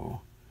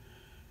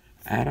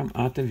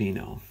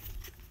Ottavino.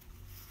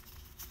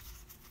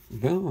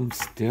 Boom,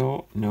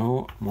 still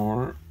no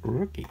more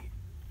rookie.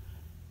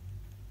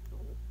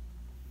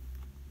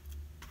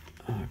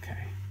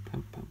 Okay.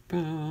 Let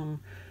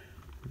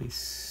me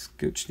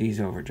scooch these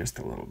over just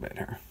a little bit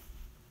here.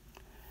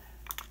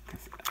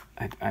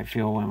 I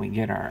feel when we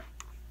get our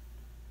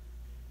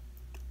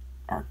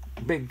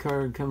big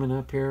card coming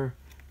up here,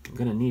 I'm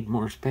going to need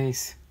more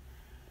space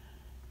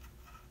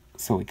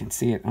so we can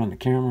see it on the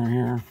camera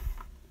here.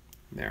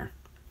 There.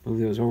 Move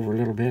those over a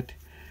little bit.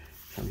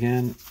 So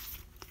again,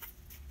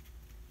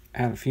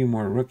 add a few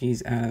more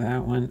rookies out of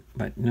that one,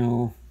 but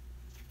no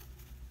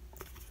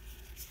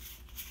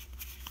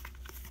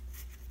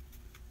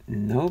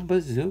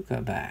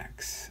Bazooka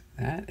backs.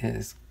 That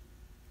is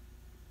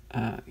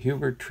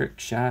Huber Trick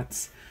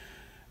Shots.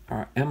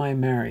 Am I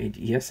married?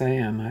 Yes, I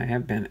am. I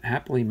have been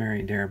happily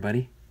married there,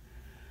 buddy.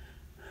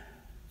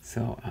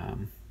 So,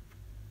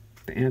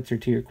 the answer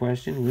to your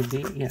question would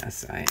be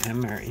yes, I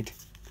am married.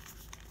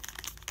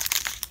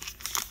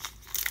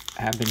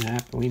 I have been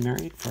happily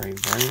married for a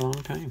very long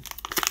time.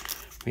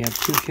 We have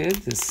 2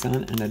 kids, a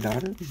son and a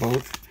daughter.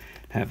 Both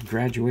have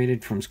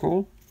graduated from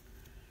school.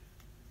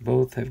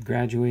 Both have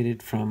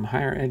graduated from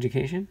higher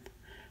education.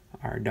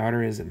 Our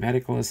daughter is a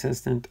medical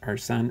assistant. Our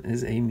son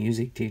is a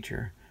music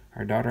teacher.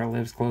 Our daughter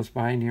lives close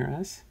by near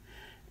us.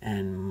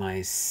 And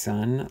my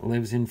son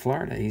lives in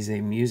Florida. He's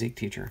a music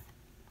teacher.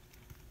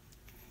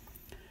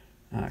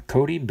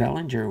 Cody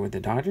Bellinger with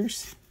the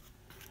Dodgers.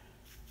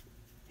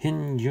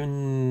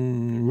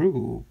 Hyun-Jin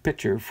Ryu,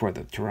 pitcher for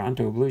the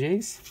Toronto Blue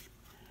Jays.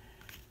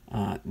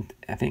 I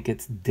think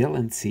it's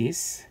Dylan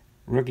Cease,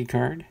 rookie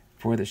card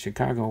for the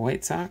Chicago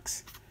White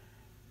Sox.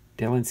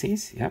 Dylan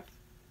Cease, yep,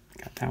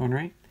 got that one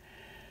right.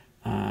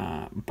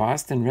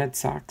 Boston Red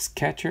Sox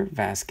catcher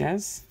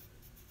Vasquez.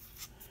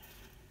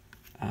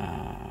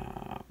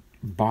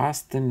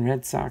 Boston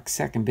Red Sox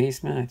second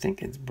baseman, I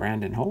think it's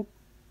Brandon Holt.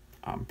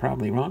 I'm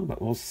probably wrong, but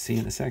we'll see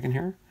in a second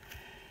here.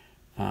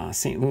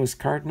 St. Louis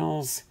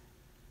Cardinals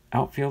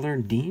outfielder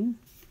Dean.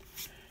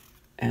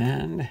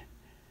 And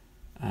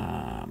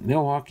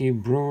Milwaukee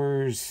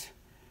Brewers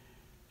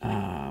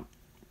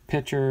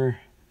pitcher,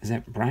 is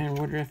that Brian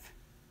Woodruff?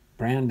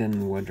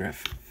 Brandon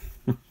Woodruff.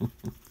 I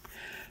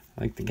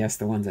like to guess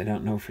the ones I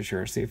don't know for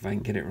sure, see if I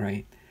can get it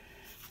right.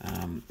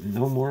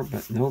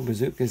 No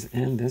bazookas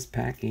in this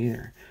pack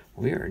either.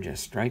 We are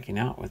just striking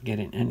out with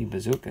getting any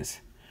bazookas,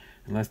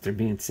 unless they're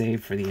being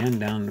saved for the end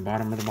down the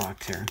bottom of the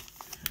box here.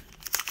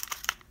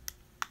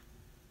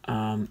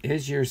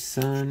 Is your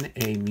son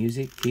a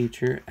music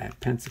teacher at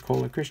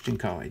Pensacola Christian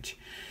College?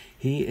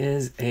 He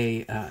is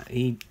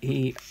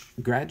he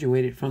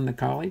graduated from the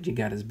college. He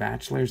got his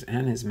bachelor's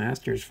and his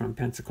master's from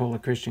Pensacola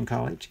Christian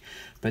College,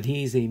 but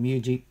he's a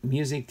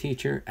music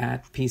teacher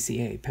at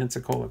PCA,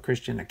 Pensacola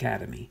Christian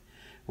Academy,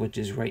 which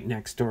is right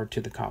next door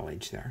to the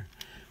college there.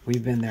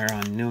 We've been there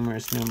on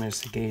numerous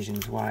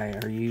occasions. Why,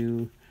 are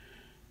you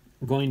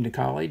going to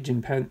college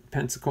in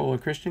Pensacola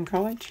Christian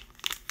College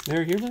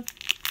there, Hubert?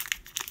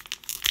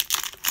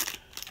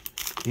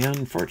 The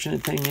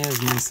unfortunate thing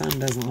is my son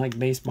doesn't like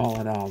baseball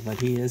at all, but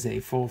he is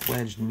a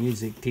full-fledged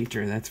music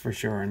teacher, that's for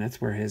sure, and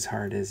that's where his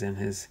heart is, in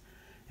his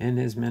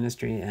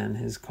ministry and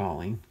his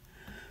calling.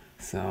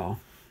 So,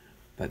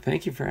 but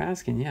thank you for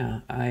asking. Yeah,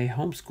 I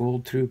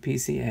homeschooled through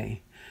PCA.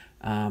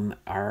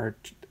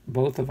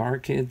 Both of our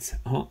kids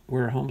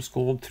were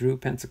homeschooled through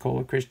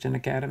Pensacola Christian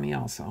Academy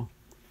also.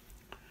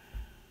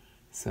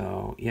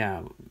 So,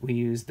 yeah, we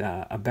used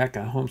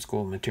Abeka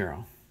homeschool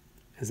material.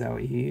 Is that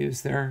what you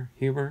use there,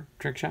 Huber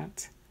Trick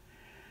Shots?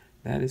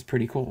 That is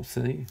pretty cool.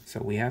 See?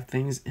 So we have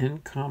things in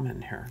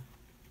common here.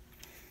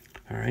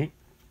 All right.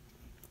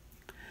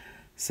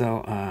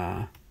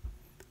 So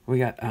we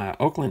got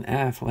Oakland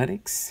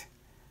Athletics,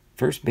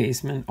 first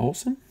baseman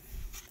Olsen.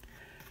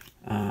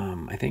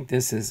 I think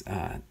this is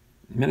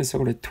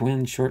Minnesota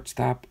Twins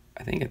shortstop.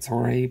 I think it's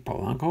Jorge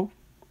Polanco. All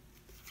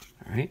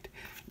right.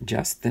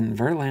 Justin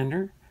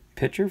Verlander,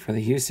 pitcher for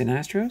the Houston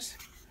Astros.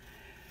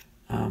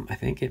 I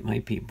think it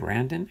might be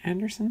Brandon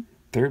Anderson,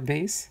 third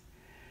base.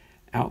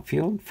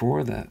 Outfield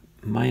for the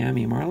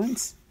Miami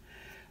Marlins.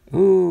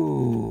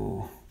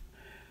 Ooh,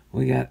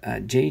 we got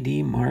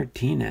J.D.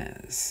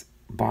 Martinez,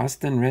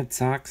 Boston Red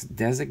Sox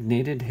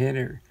designated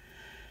hitter,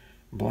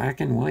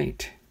 black and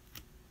white.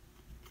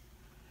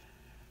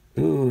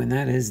 Ooh, and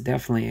that is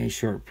definitely a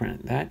short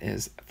print. That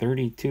is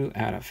 32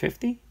 out of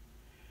 50.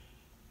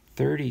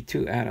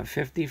 32 out of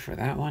 50 for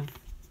that one.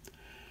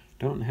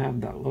 Don't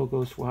have that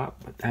logo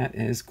swap, but that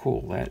is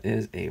cool. That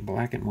is a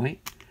black and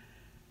white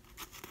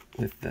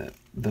with the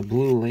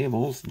blue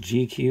labels,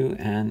 GQ,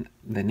 and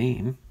the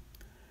name.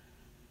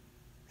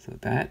 So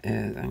that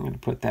is, I'm going to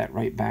put that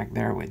right back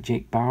there with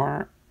Jake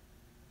Bauer.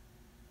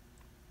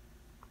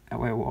 That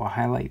way we'll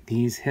highlight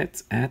these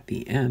hits at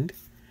the end.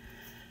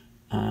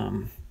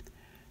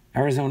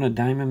 Arizona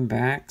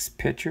Diamondbacks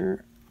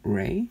pitcher,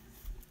 Ray.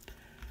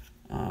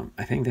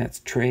 I think that's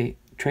Trey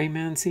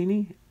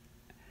Mancini.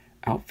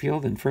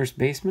 Outfield and first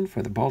baseman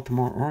for the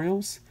Baltimore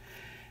Orioles.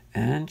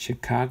 And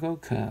Chicago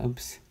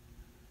Cubs.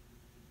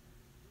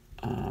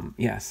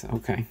 Yes,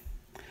 okay.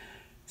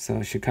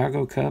 So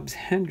Chicago Cubs,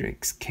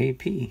 Hendricks,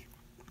 KP.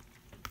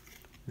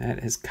 That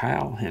is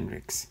Kyle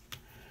Hendricks.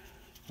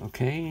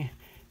 Okay,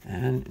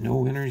 and no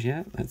winners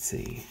yet. Let's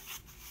see.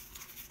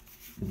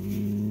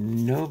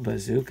 No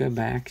Bazooka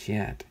backs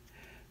yet.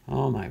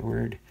 Oh my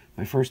word.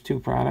 My first 2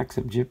 products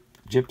of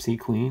Gypsy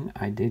Queen,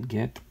 I did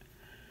get.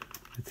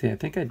 Let's see, I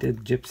think I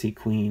did Gypsy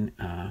Queen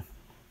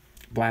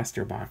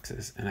blaster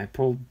boxes, and I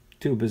pulled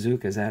 2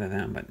 bazookas out of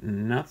them, but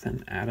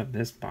nothing out of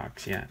this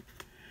box yet.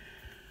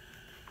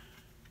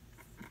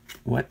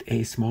 What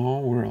a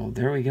small world.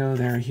 There we go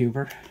there,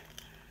 Huber.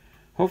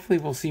 Hopefully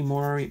we'll see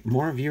more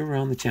of you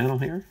around the channel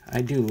here.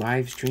 I do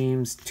live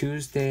streams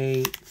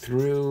Tuesday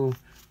through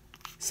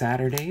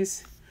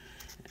Saturdays.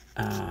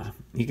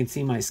 You can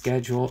see my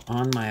schedule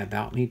on my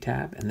About Me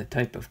tab and the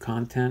type of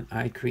content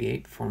I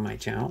create for my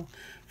channel,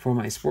 for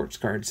my sports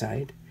card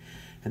side.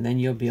 And then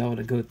you'll be able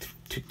to go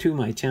to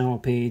my channel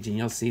page and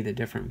you'll see the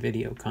different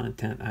video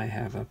content I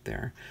have up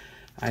there.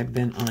 I've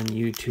been on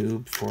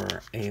YouTube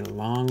for a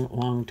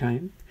long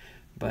time,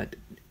 but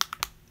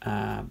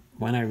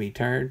when I'm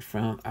retired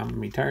from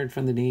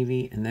the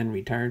Navy and then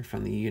retired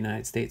from the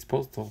United States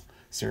Postal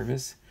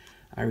Service.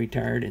 I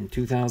retired in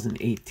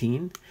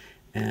 2018,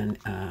 and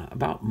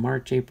about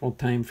March, April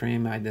time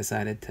frame, I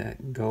decided to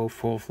go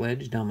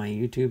full-fledged on my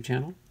YouTube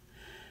channel.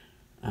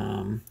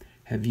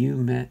 Have you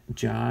met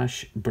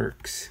Josh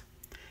Burks?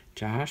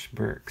 Josh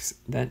Burks.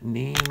 That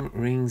name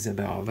rings a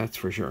bell, that's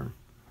for sure.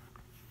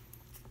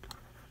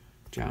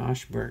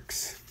 Josh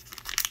Burks.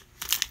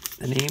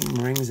 The name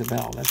rings a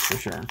bell, that's for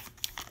sure.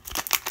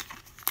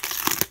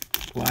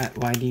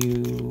 Why do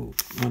you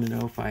want to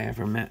know if I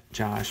ever met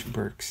Josh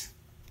Burks?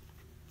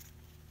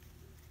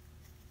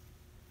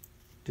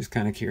 Just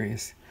kind of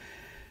curious.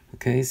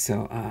 Okay,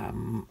 so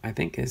I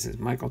think this is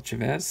Michael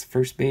Chavez,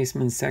 first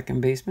baseman,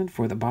 second baseman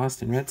for the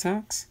Boston Red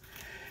Sox.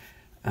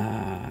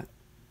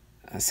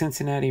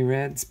 Cincinnati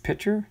Reds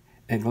pitcher,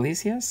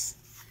 Iglesias.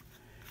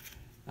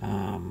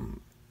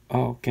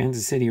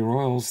 Kansas City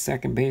Royals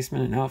second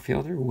baseman and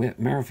outfielder, Whit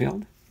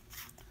Merrifield.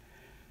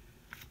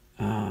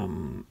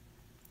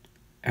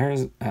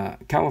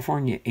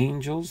 California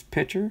Angels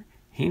pitcher,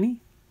 Heaney.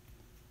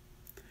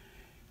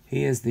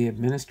 He is the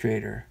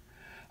administrator.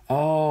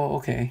 Oh,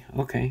 okay.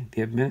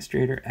 The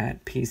administrator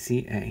at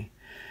PCA.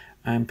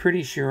 I'm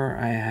pretty sure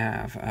I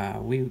have.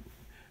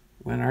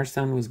 When our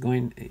son was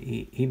going,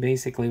 he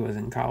basically was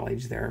in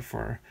college there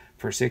for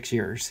 6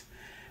 years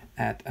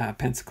at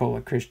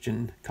Pensacola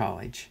Christian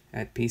College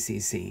at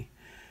PCC.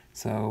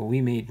 So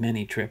we made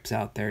many trips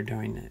out there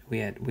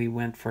we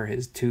went for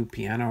his 2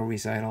 piano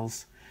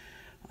recitals.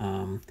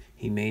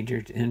 He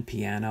majored in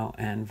piano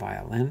and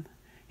violin.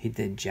 He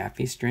did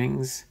Jaffe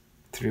strings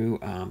through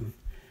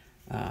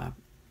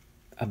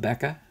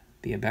Abeka,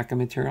 the Abeka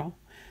material,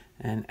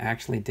 and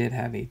actually did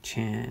have a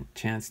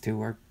chance to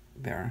work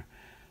there.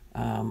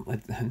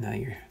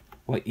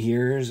 What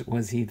years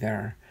was he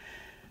there?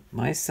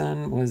 My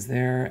son was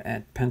there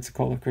at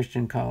Pensacola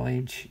Christian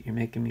College. You're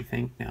making me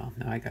think now.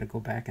 Now I got to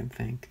go back and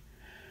think.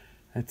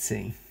 Let's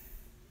see.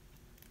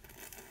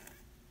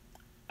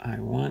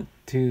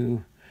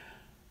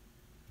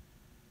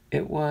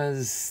 It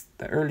was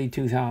the early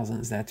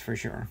 2000s, that's for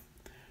sure.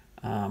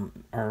 Or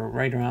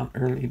right around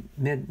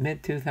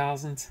mid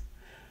 2000s.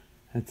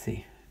 Let's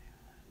see.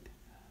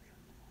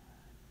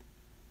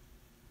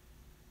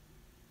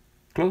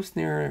 Close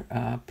near,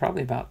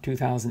 probably about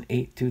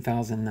 2008,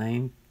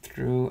 2009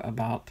 through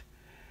about,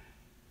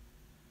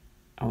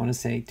 I want to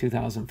say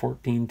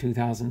 2014,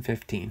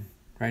 2015,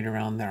 right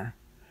around there.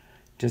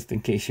 Just in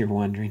case you're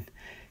wondering.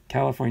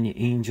 California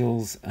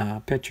Angels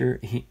pitcher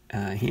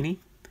Heaney.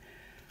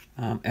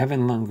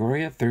 Evan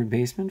Longoria, third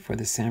baseman for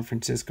the San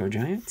Francisco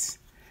Giants.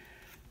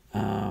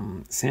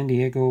 San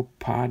Diego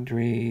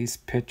Padres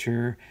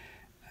pitcher,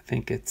 I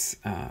think it's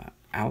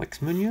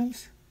Andres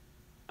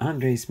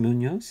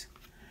Munoz.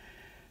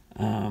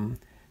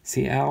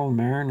 Seattle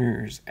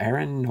Mariners,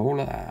 Aaron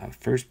Nola,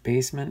 first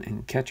baseman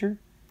and catcher.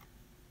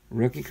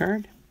 Rookie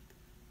card.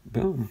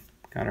 Boom.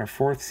 Got our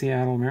 4th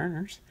Seattle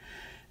Mariners.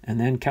 And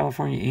then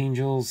California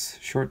Angels,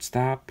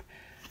 shortstop,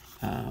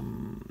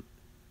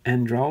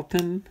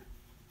 Andrelton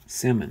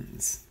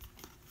Simmons.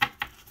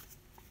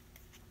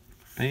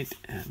 Right?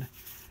 And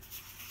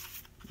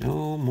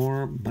no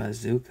more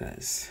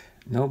bazookas.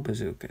 No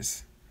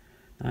bazookas.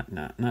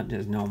 Not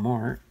just no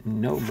more.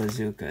 No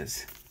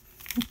bazookas.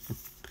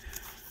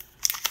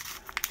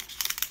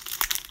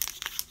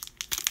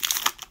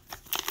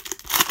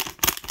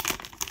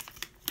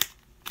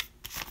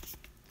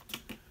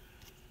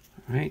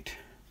 Right.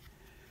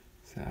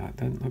 So it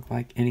doesn't look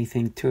like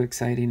anything too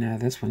exciting out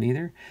of this one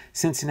either.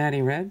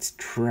 Cincinnati Reds,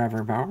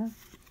 Trevor Bauer.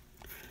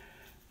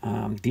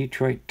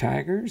 Detroit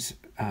Tigers,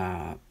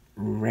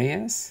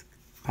 Reyes,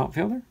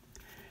 outfielder.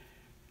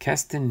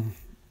 Keston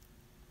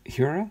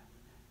Hiura,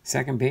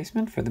 second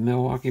baseman for the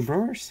Milwaukee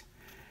Brewers.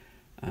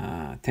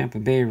 Tampa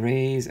Bay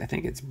Rays, I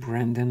think it's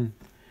Brendan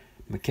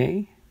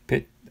McKay,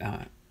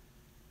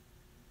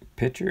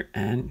 pitcher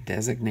and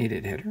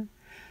designated hitter.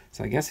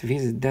 So I guess if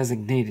he's a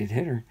designated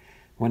hitter,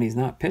 when he's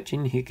not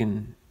pitching, he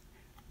can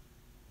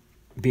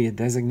be a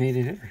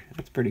designated hitter.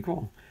 That's pretty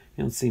cool.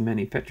 You don't see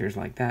many pitchers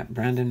like that.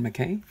 Brandon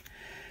McKay.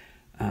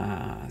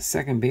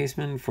 Second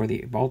baseman for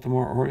the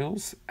Baltimore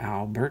Orioles,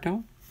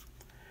 Alberto.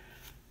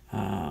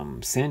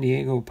 San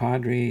Diego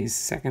Padres,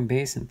 second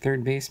base and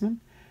third baseman,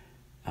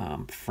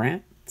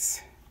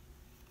 France.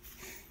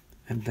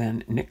 And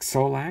then Nick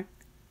Solak,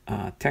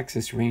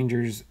 Texas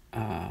Rangers,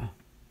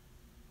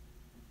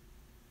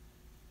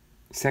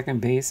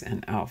 second base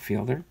and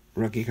outfielder,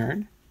 rookie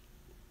card.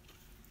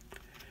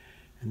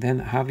 And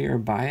then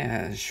Javier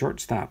Baez,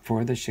 shortstop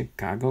for the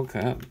Chicago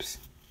Cubs.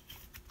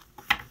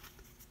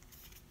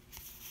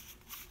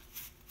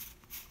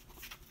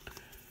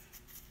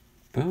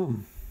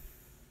 Boom.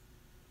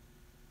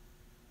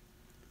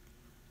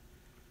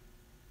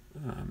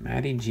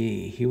 Matty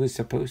G. He was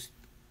supposed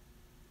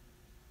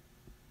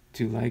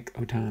to like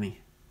Ohtani.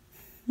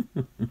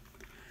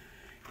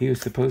 He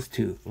was supposed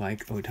to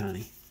like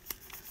Ohtani.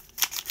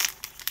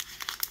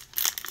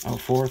 Oh,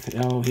 fourth.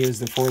 Oh, he was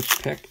the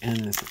fourth pick in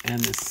the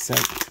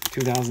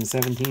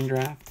 2017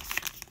 draft.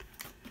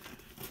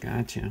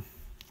 Gotcha.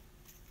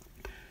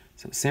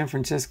 So San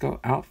Francisco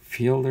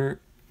outfielder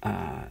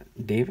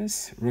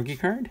Davis, rookie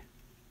card.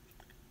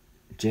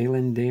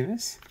 Jalen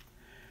Davis.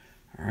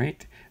 All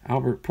right.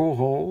 Albert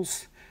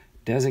Pujols,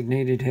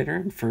 designated hitter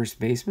and first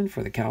baseman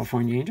for the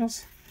California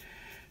Angels.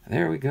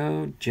 There we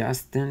go.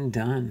 Justin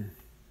Dunn.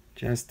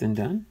 Justin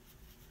Dunn.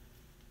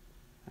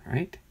 All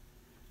right.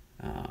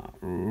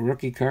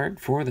 Rookie card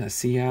for the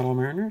Seattle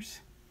Mariners.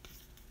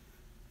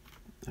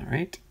 All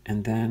right.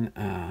 And then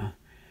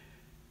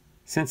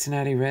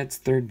Cincinnati Reds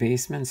third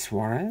baseman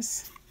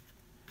Suarez.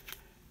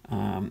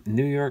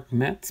 New York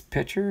Mets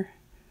pitcher,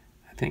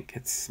 I think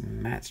it's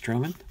Matt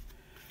Stroman.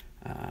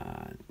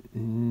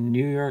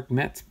 New York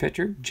Mets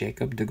pitcher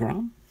Jacob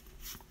deGrom.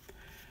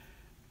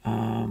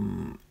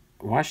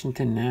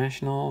 Washington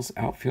Nationals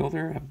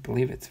outfielder, I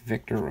believe it's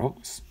Victor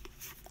Robles.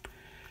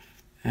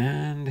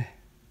 And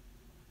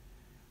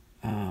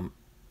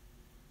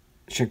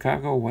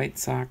Chicago White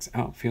Sox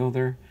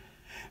outfielder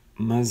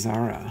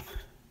Nomar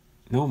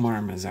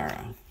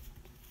Mazara.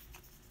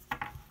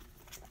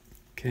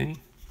 Okay.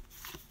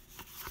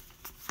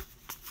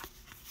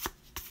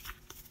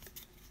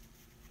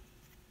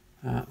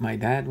 My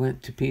dad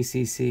went to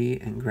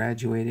PCC and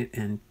graduated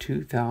in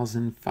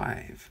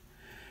 2005.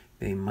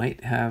 They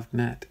might have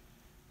met.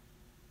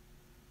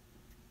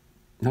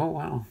 Oh,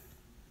 wow.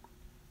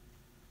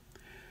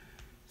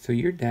 So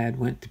your dad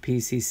went to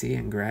PCC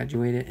and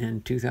graduated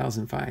in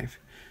 2005.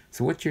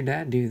 So what's your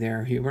dad do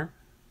there, Huber?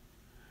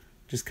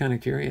 Just kind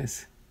of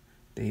curious.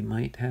 They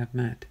might have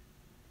met.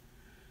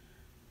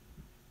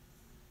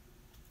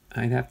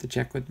 I'd have to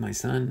check with my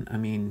son. I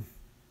mean,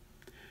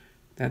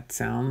 that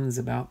sounds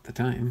about the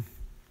time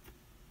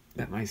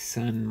that my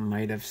son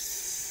might have,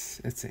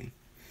 let's see.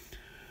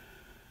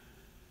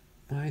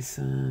 My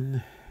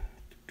son,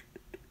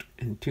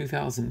 in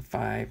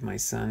 2005, my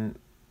son,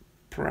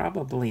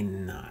 probably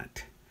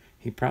not.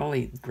 He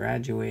probably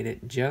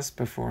graduated just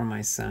before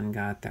my son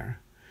got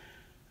there.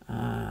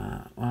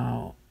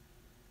 Well,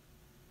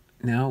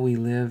 now we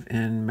live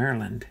in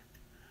Maryland.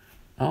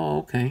 Oh,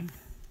 okay.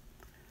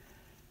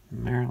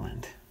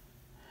 Maryland.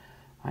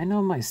 I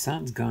know my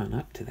son's gone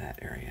up to that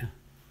area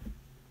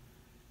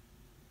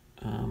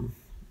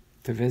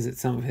to visit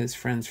some of his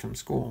friends from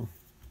school.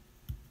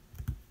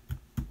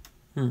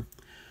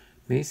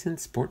 Mason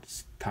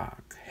Sports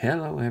Talk.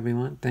 Hello,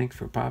 everyone. Thanks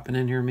for popping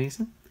in here,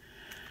 Mason.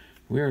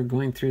 We are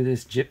going through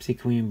this Gypsy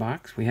Queen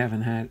box. We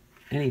haven't had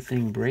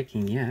anything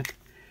breaking yet.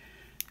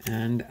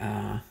 And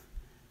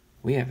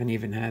we haven't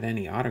even had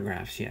any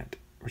autographs yet.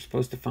 We're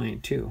supposed to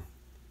find two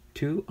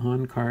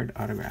on-card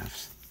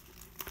autographs.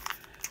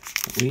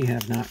 But we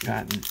have not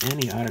gotten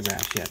any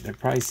autographs yet. They're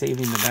probably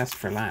saving the best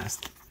for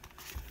last.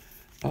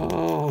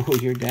 Oh,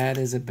 your dad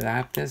is a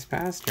Baptist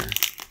pastor.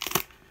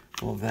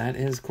 Well, that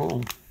is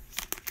cool.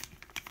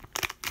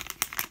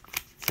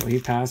 So he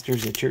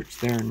pastors a church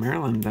there in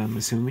Maryland, I'm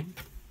assuming.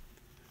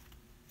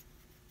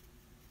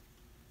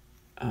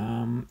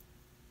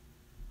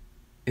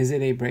 Is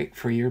it a break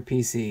for your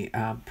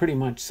PC? Pretty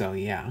much so,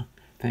 yeah.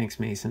 Thanks,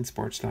 Mason.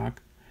 Sports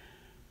Talk.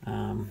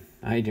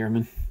 Hi,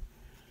 Dearman.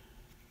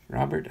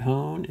 Robert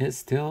Hone is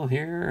still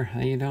here.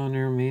 How you doing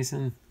there,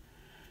 Mason?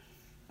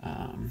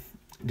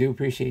 Do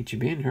appreciate you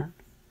being here.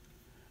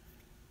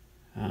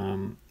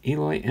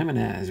 Eloy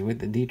Jimenez with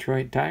the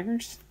Detroit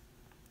Tigers.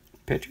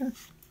 Pitcher.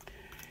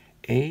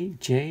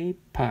 A.J.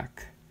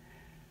 Puck.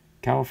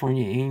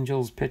 California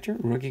Angels pitcher.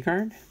 Rookie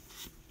card.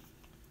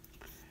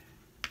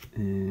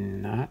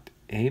 Not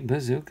a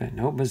Bazooka.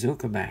 No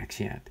Bazooka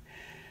backs yet.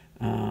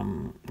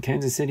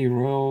 Kansas City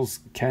Royals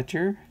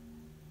catcher.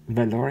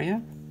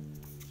 Valoria.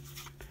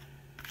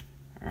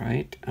 All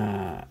right.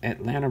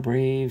 Atlanta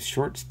Braves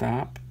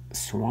shortstop.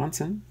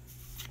 Swanson.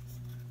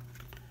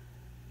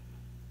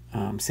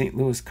 St.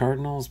 Louis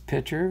Cardinals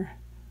pitcher.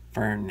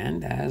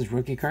 Fernandez.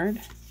 Rookie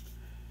card.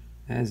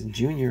 That's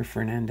Junior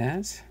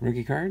Fernandez.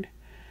 Rookie card.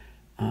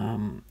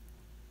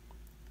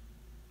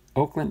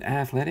 Oakland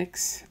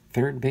Athletics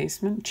third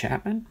baseman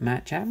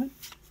Matt Chapman.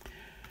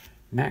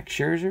 Max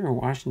Scherzer,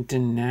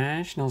 Washington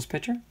Nationals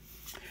pitcher.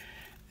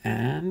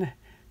 And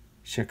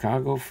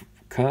Chicago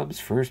Cubs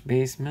first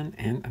baseman,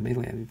 and I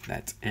believe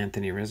that's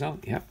Anthony Rizzo.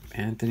 Yep,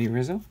 Anthony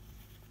Rizzo.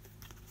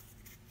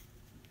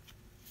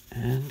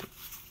 And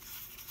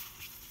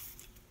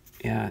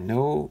yeah,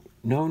 no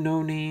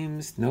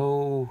names,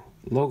 no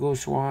logo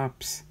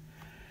swaps,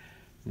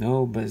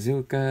 no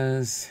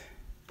bazookas.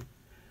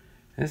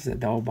 This is a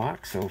dull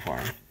box so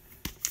far.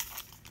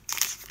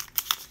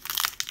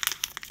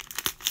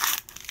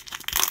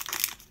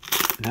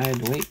 And I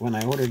had to wait when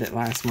I ordered it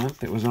last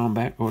month. It was on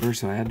back order,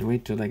 so I had to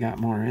wait till they got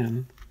more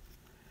in.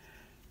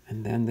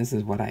 And then this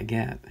is what I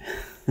get.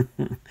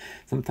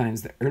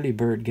 Sometimes the early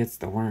bird gets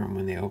the worm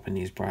when they open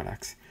these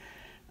products.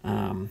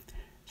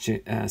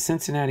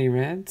 Cincinnati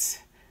Reds,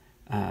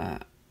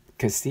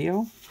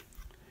 Castillo,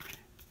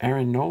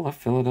 Aaron Nola,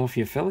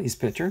 Philadelphia Phillies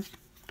pitcher.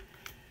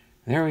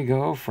 There we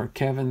go for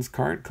Kevin's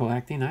card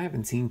collecting. I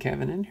haven't seen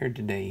Kevin in here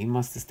today. He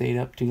must have stayed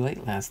up too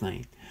late last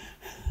night.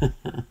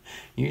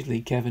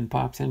 Usually Kevin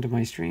pops into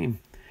my stream.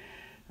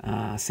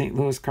 St.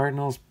 Louis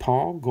Cardinals,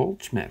 Paul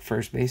Goldschmidt,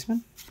 first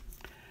baseman.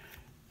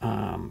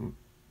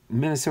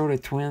 Minnesota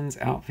Twins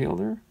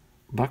outfielder,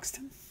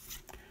 Buxton.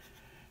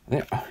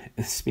 There,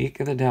 speak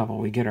of the devil,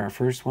 we get our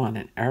first one,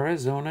 an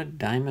Arizona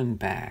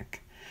Diamondback.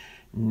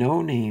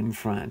 No name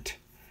front.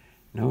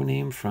 No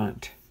name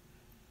front.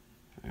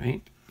 All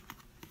right.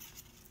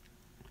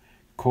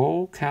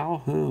 Cole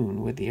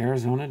Calhoun with the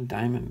Arizona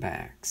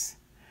Diamondbacks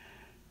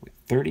with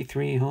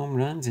 33 home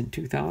runs in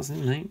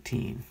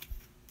 2019.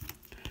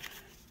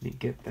 Let me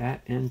get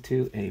that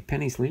into a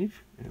penny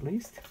sleeve, at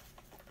least,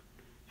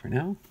 for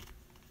now.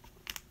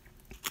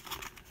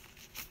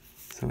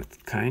 So it's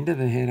kind of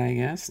a hit, I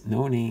guess.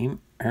 No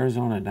name,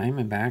 Arizona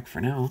Diamondback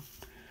for now.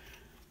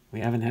 We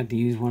haven't had to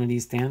use one of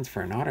these stands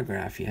for an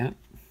autograph yet.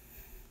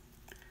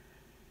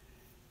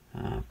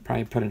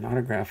 Probably put an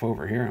autograph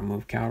over here and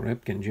move Cal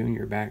Ripken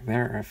Jr. back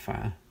there if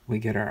we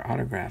get our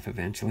autograph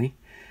eventually.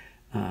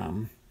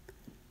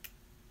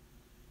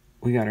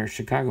 We got our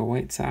Chicago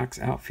White Sox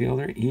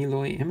outfielder,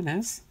 Eloy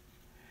Jimenez.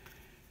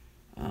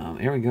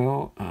 There we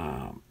go.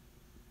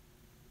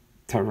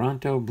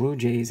 Toronto Blue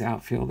Jays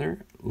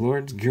outfielder,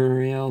 Lourdes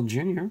Gurriel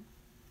Jr.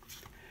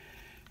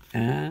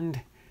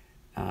 And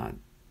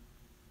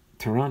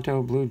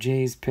Toronto Blue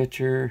Jays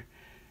pitcher,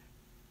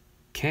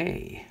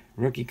 K,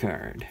 rookie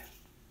card.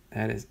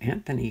 That is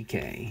Anthony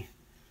K,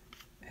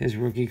 his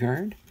rookie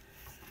card.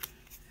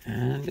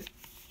 And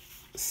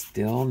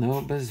still no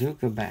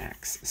Bazooka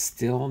backs.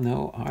 Still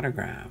no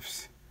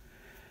autographs.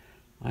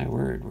 My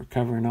word, we're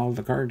covering all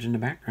the cards in the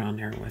background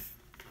here with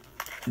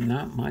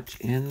not much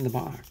in the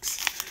box.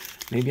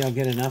 Maybe I'll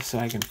get enough so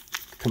I can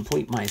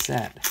complete my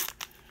set.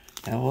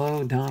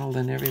 Hello, Donald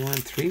and everyone.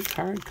 3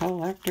 card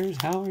collectors.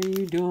 How are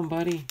you doing,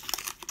 buddy?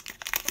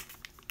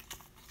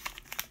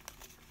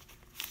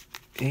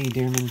 Hey,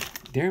 Dearman.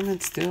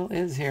 Dearman still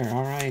is here.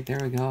 All right, there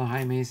we go.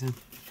 Hi, Mason.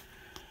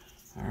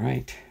 All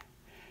right.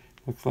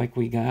 Looks like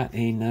we got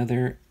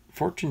another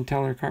fortune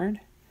teller card.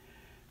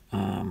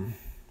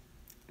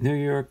 New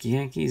York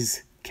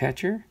Yankees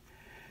catcher,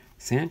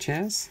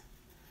 Sanchez.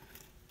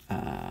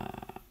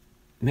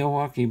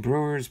 Milwaukee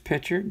Brewers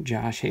pitcher,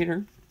 Josh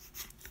Hader.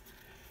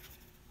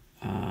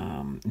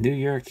 New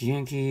York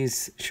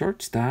Yankees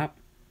shortstop,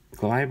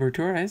 Gleyber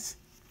Torres.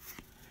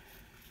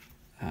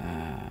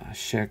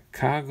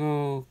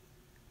 Chicago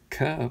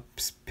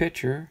Cubs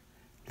pitcher,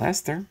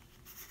 Lester.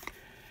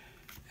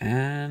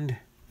 And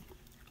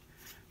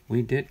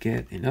we did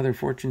get another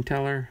fortune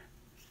teller,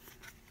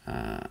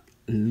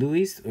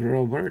 Luis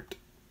Robert.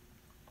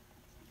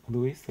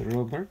 Luis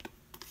Robert.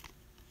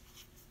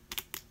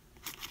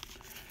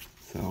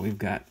 So we've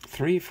got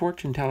 3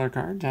 fortune teller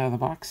cards out of the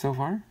box so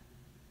far.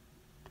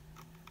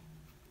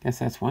 Guess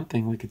that's one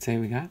thing we could say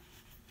we got.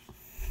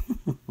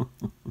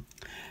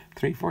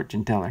 3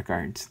 fortune teller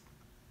cards.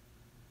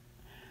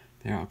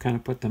 There, I'll kind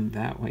of put them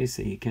that way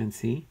so you can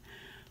see.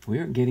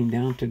 We're getting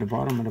down to the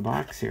bottom of the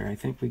box here. I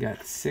think we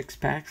got 6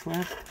 packs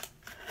left.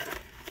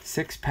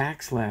 6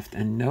 packs left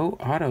and no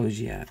autos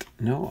yet.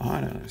 No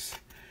autos.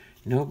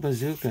 No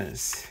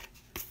bazookas.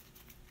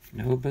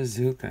 No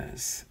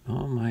bazookas.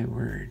 Oh my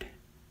word.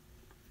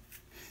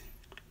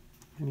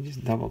 Let me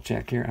just double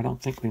check here. I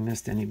don't think we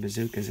missed any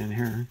bazookas in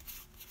here.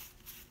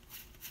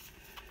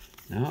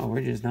 No,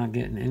 we're just not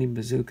getting any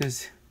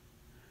bazookas.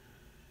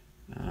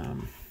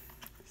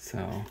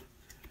 So,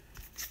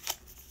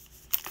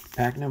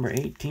 pack number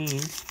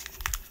 18.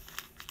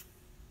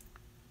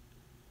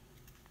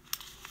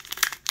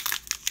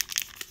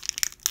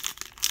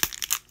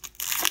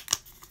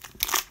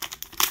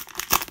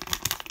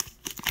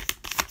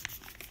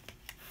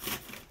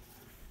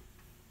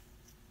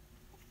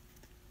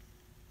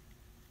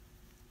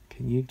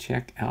 Can you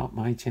check out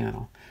my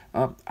channel?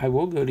 I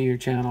will go to your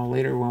channel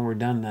later when we're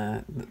done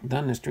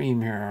the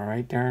stream here. All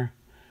right, there,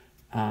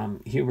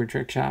 Huber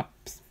Trick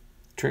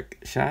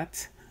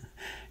Shots.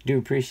 Do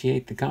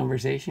appreciate the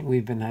conversation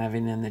we've been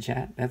having in the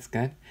chat. That's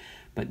good.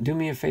 But do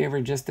me a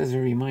favor, just as a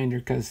reminder,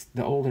 because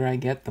the older I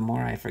get, the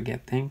more I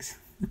forget things.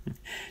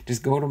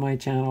 Just go to my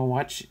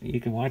channel.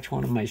 You can watch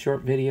one of my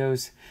short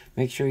videos.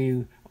 Make sure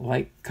you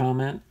like,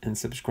 comment, and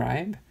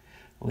subscribe.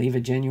 Leave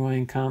a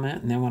genuine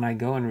comment, and then when I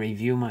go and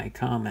review my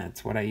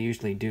comments, what I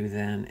usually do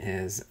then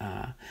is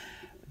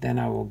then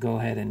I will go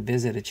ahead and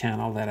visit a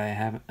channel that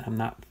I'm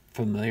not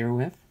familiar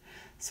with,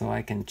 so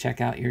I can check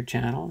out your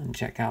channel and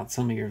check out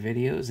some of your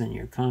videos and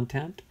your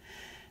content,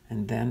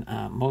 and then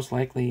most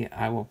likely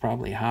I will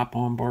probably hop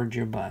on board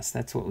your bus.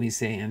 That's what we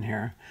say in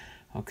here,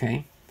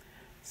 okay?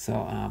 So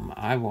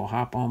I will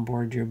hop on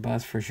board your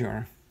bus for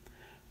sure.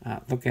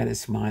 Look at his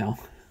smile.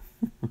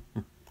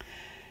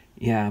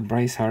 Yeah,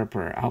 Bryce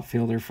Harper,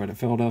 outfielder for the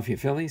Philadelphia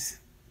Phillies.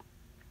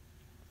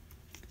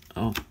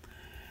 Oh,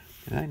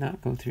 did I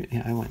not go through?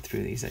 Yeah, I went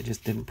through these. I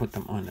just didn't put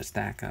them on the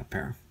stack up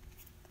here.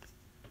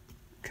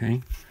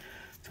 Okay,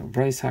 so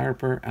Bryce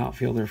Harper,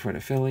 outfielder for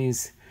the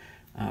Phillies.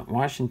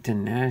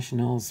 Washington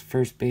Nationals,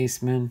 first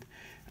baseman.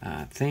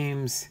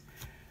 Thames.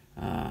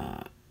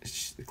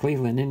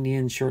 Cleveland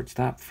Indians,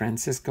 shortstop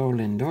Francisco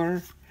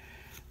Lindor.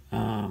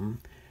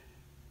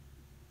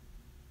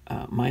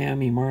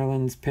 Miami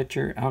Marlins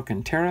pitcher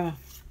Alcantara.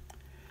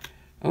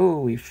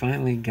 Oh, we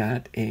finally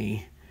got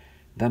the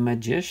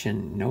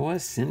Magician, Noah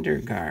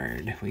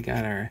Syndergaard. We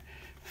got our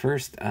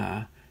first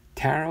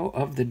Tarot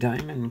of the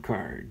Diamond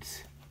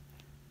cards.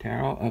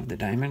 Tarot of the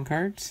Diamond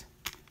cards.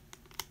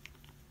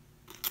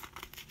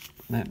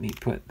 Let me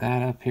put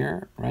that up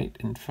here right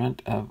in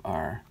front of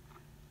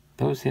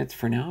those hits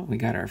for now. We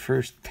got our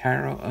first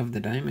Tarot of the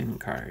Diamond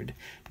card,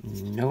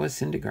 Noah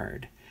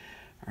Syndergaard.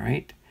 All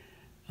right.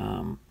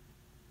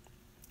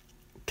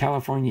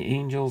 California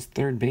Angels,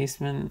 third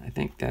baseman. I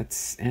think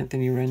that's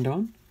Anthony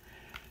Rendon.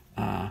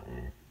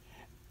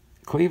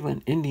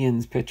 Cleveland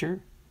Indians pitcher,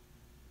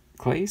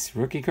 Clace,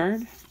 rookie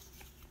card.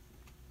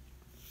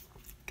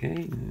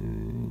 Okay,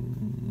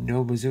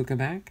 no Bazooka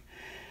back.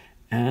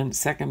 And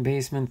second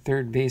baseman,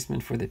 third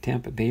baseman for the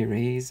Tampa Bay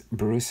Rays,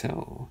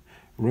 Brosseau,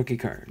 rookie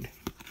card.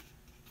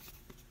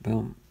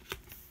 Boom.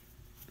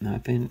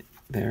 Nothing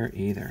there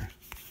either.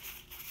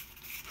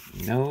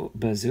 No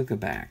Bazooka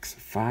backs.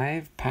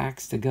 5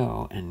 packs to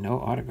go and no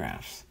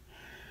autographs.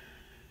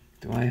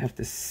 Do I have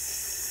to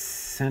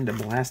send a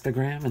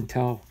blastogram and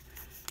tell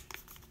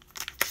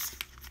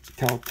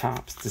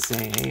Topps to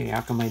say, hey,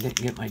 how come I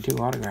didn't get my 2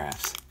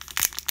 autographs?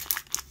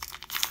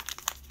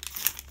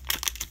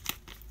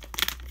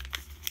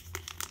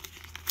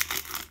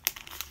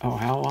 Oh,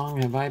 how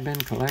long have I been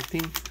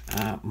collecting?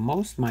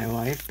 Most of my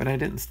life, but I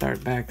didn't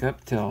start back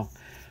up till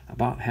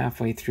about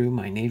halfway through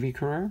my Navy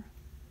career.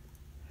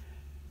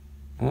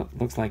 Oh,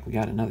 looks like we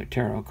got another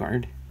tarot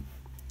card.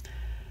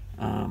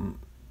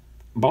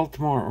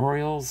 Baltimore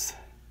Orioles,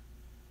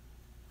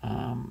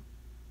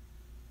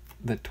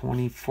 the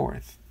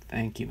 24th.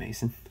 Thank you,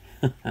 Mason.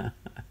 There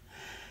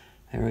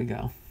we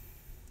go.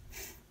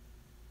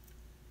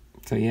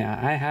 So yeah,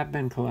 I have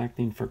been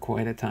collecting for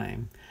quite a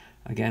time.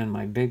 Again,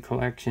 my big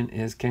collection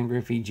is Ken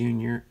Griffey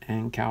Jr.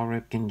 and Cal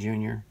Ripken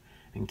Jr.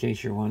 In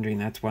case you're wondering,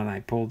 that's when I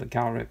pulled the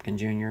Cal Ripken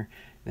Jr.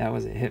 That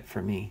was a hit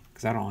for me,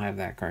 because I don't have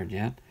that card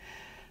yet.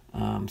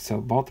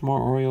 So Baltimore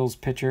Orioles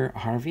pitcher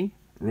Harvey,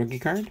 rookie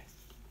card.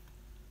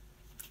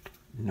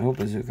 No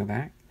Bazooka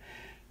back.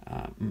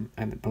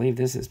 I believe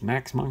this is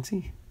Max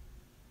Muncy.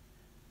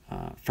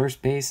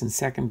 First base and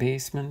second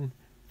baseman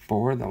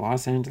for the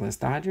Los Angeles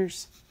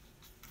Dodgers.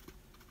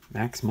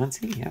 Max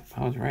Muncy, yep,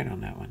 I was right on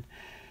that one.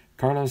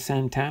 Carlos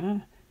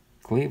Santana,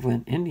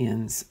 Cleveland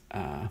Indians,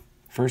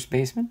 first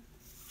baseman.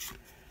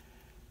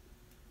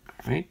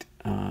 All right.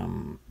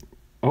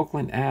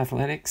 Oakland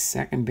Athletics,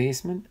 second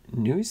baseman,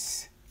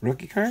 Noose,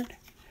 rookie card.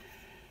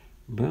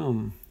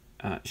 Boom.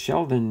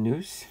 Sheldon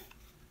Noose.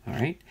 All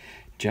right.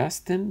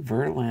 Justin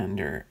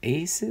Verlander,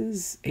 Ace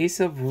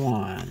of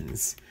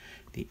Wands.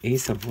 The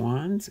Ace of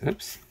Wands,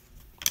 oops.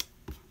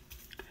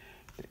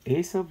 The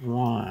Ace of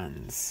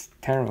Wands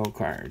tarot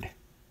card.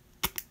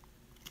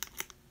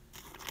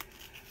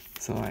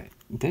 So I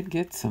did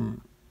get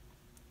some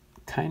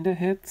kind of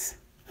hits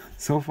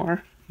so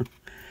far.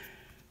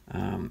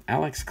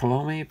 Alex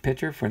Colome,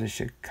 pitcher for the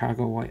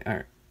Chicago White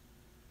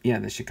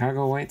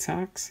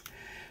Sox.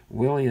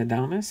 Willie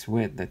Adames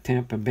with the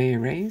Tampa Bay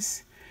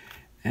Rays.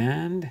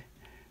 And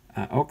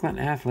Oakland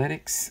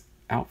Athletics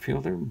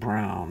outfielder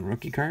Brown,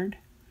 rookie card.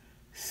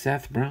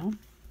 Seth Brown.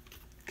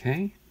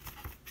 Okay.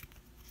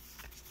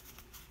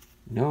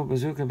 No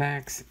Bazooka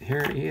backs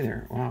here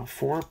either. Wow,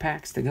 4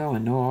 packs to go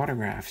and no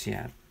autographs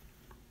yet.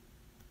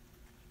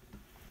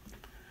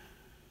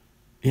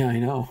 Yeah, I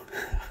know.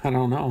 I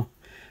don't know.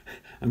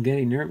 I'm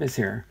getting nervous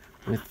here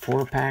with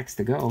 4 packs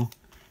to go.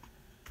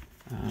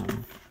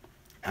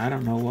 I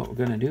don't know what we're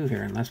going to do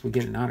here unless we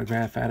get an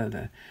autograph out of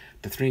the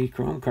 3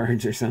 Chrome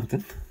cards or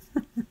something.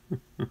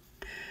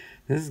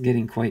 This is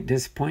getting quite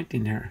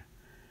disappointing here.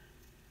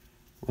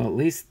 Well, at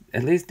least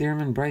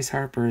Dearman Bryce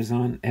Harper is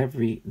on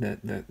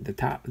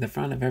the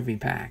front of every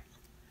pack.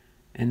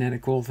 Isn't that a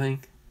cool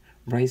thing?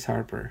 Bryce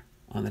Harper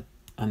on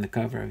the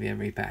cover of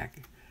every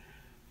pack.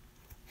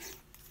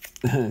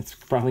 It's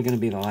probably going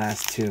to be the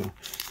last 2.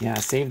 Yeah,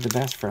 save the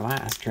best for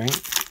last,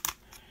 right?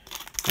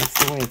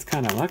 That's the way it's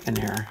kind of looking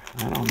here.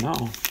 I don't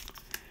know.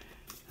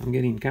 I'm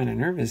getting kind of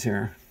nervous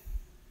here.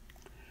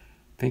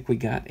 I think we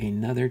got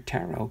another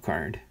tarot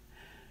card.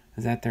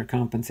 Is that their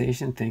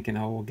compensation? Thinking,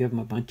 oh, we'll give them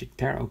a bunch of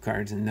tarot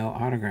cards and no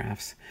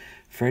autographs.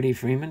 Freddie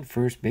Freeman,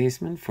 first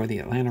baseman for the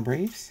Atlanta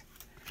Braves.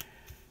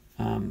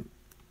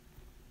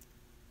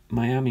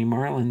 Miami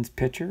Marlins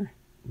pitcher,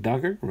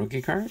 Duggar,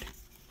 rookie card.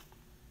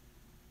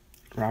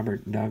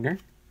 Robert Duggar.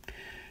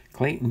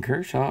 Clayton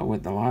Kershaw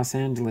with the Los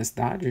Angeles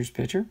Dodgers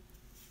pitcher.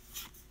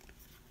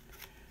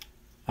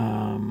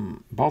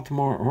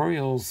 Baltimore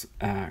Orioles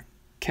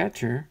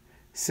catcher,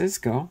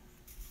 Cisco,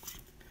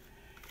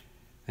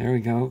 There we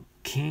go.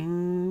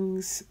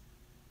 King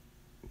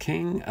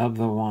of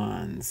the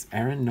Wands,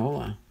 Aaron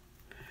Nola.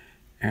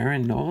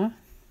 Aaron Nola,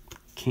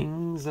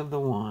 Kings of the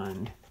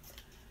Wand.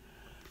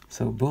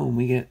 So boom,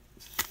 we get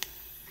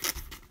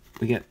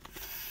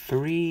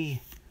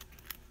three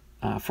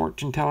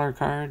fortune teller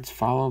cards,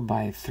 followed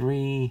by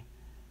three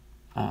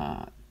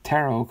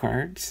tarot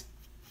cards.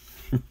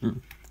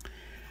 And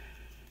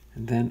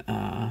then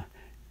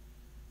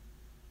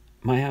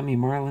Miami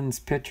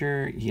Marlins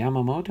pitcher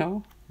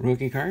Yamamoto,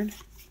 rookie card.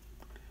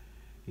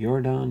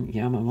 Yordan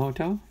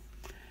Yamamoto.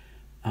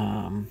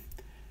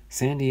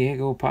 San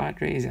Diego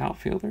Padres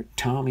outfielder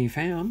Tommy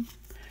Pham.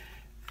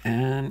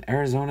 And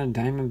Arizona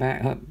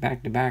Diamondback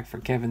back-to-back for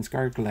Kevin's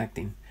card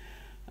collecting.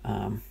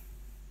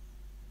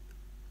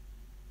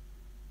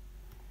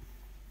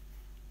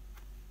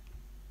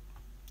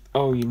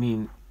 Oh, you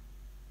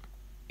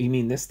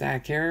mean this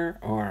stack here,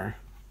 or?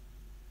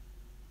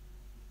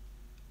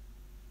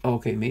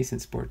 Okay, Mason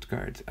Sports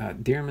Cards.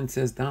 Dearman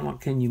says,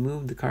 Donald, can you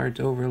move the cards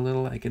over a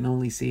little? I can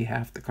only see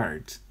half the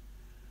cards.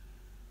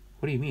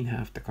 What do you mean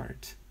half the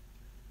cards?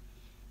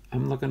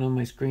 I'm looking on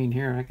my screen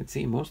here. I can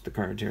see most of the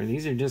cards here.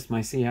 These are just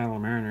my Seattle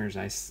Mariners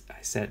I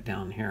set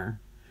down here.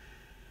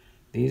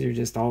 These are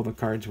just all the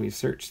cards we've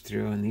searched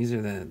through, and these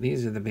are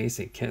the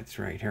basic kits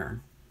right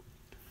here.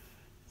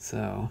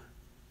 So,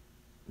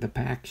 the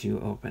packs you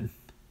open.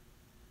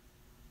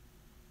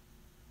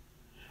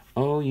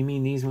 Oh, you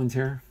mean these ones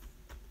here?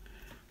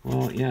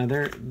 Well, yeah,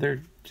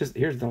 they're just,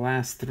 here's the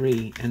last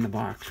three in the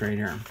box right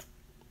here.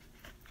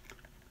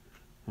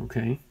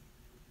 Okay.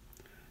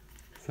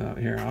 So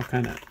here, I'll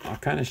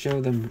kind of show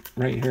them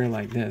right here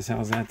like this.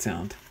 How's that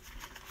sound?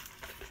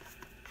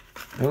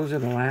 Those are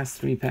the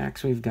last three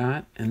packs we've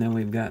got, and then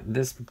we've got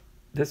this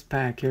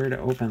pack here to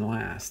open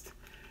last.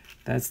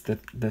 That's the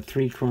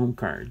three chrome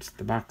cards,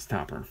 the box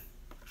topper.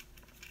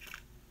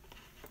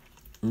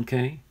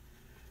 Okay.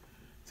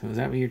 So is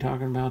that what you're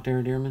talking about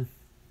there, Dearman?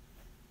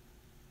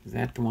 Is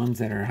that the ones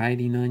that are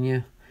hiding on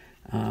you?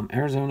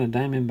 Arizona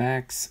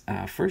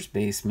Diamondbacks first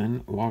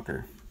baseman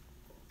Walker,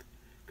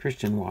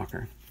 Christian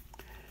Walker.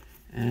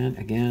 And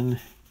again,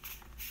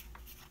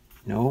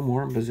 no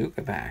more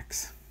Bazooka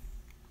packs.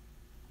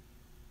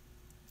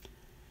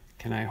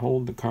 Can I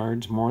hold the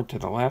cards more to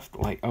the left?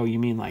 Like, oh, you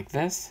mean like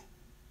this?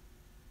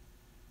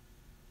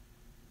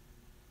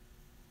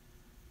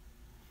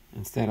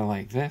 Instead of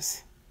like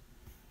this?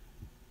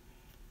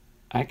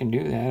 I can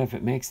do that if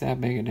it makes that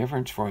big a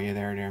difference for you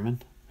there, Dearman.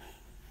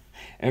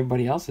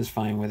 Everybody else is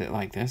fine with it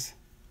like this.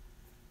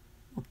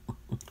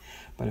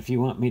 But if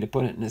you want me to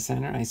put it in the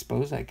center, I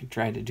suppose I could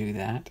try to do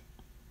that.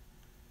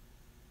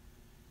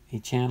 A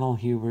channel,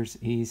 Huber's,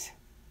 he's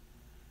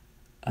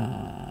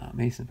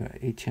Mason,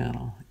 a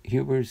channel.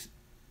 Huber's,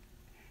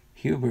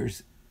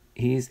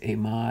 he's a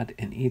mod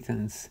in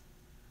Ethan's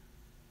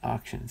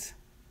auctions.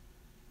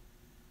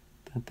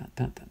 Dun, dun,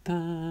 dun, dun,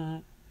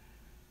 dun.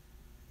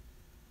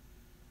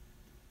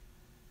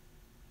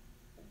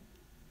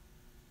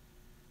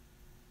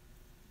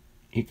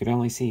 You could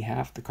only see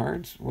half the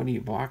cards. What are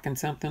you, blocking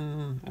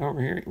something over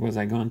here? Was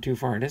I going too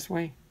far this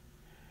way?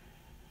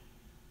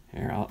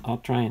 Here, I'll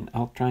try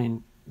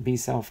and be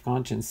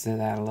self-conscious to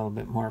that a little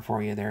bit more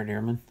for you there,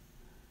 Dearman.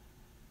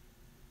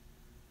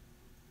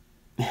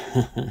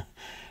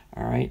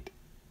 All right.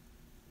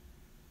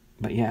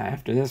 But yeah,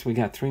 after this we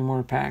got three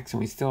more packs, and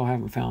we still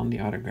haven't found the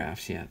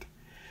autographs yet.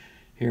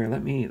 Here,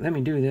 let me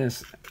do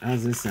this.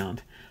 How's this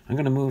sound? I'm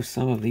gonna move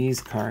some of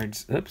these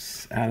cards,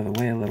 out of the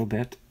way a little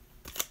bit,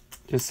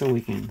 just so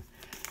we can.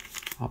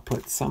 I'll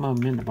put some of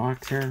them in the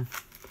box here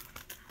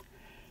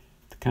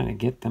to kind of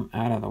get them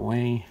out of the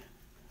way.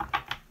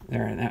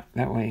 There,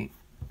 that way.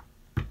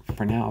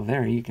 For now,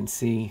 there you can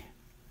see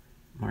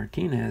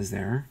Martinez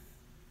there.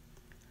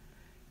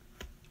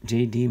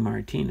 J.D.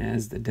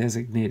 Martinez, the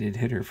designated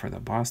hitter for the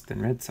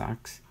Boston Red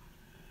Sox.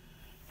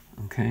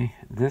 Okay,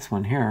 this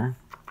one here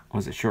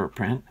was a short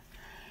print.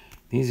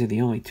 These are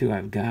the only two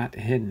I've got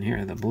hidden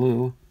here. The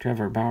blue,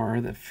 Trevor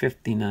Bauer, the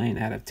 59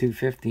 out of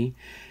 250.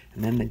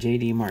 And then the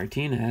J.D.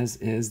 Martinez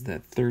is the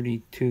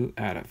 32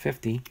 out of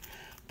 50.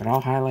 But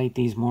I'll highlight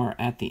these more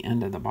at the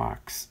end of the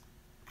box.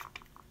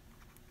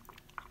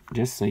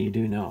 Just so you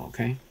do know,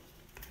 okay?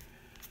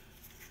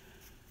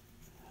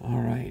 All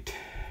right.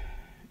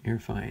 You're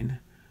fine.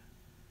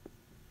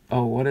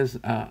 Oh, what is,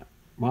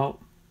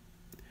 well,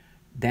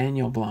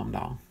 Daniel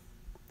Blomdahl.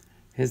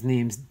 His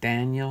name's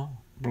Daniel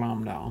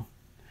Blomdahl.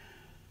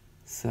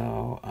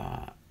 So,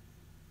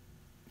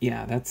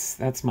 yeah,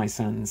 that's my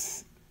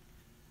son's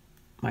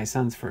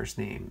first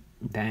name,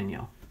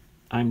 Daniel.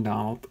 I'm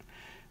Donald.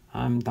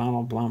 I'm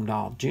Donald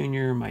Blomdahl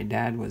Jr. My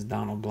dad was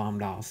Donald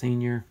Blomdahl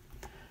Sr.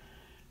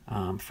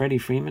 Freddie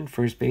Freeman,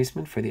 first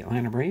baseman for the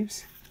Atlanta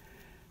Braves.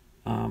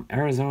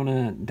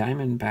 Arizona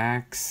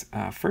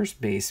Diamondbacks first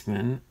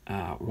baseman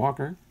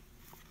Walker.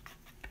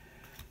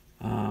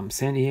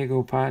 San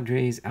Diego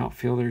Padres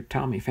outfielder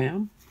Tommy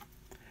Pham.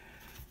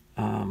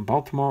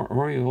 Baltimore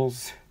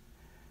Orioles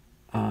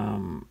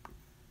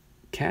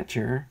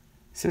catcher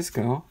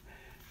Cisco.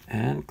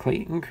 And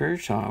Clayton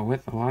Kershaw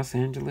with the Los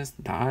Angeles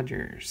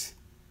Dodgers.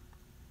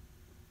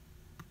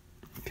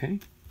 Okay.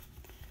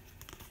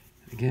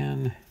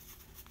 Again,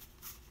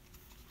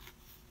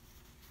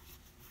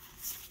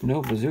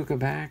 no Bazooka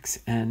backs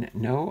and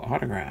no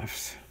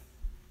autographs.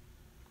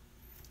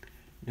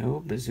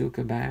 No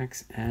Bazooka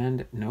backs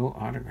and no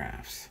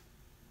autographs.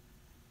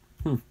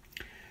 So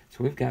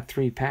we've got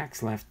 3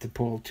 packs left to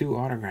pull 2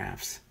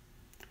 autographs.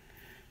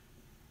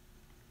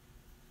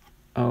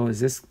 Oh, is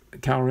this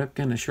Cal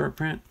Ripken, a short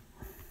print?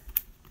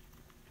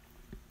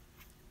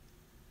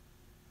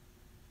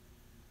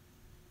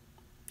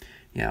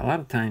 Yeah, a lot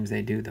of times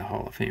they do the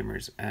Hall of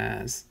Famers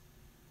as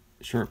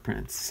short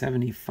prints.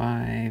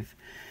 75.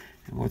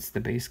 And what's the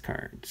base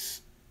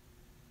cards?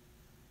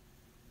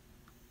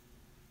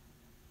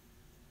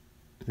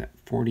 Is that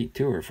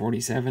 42 or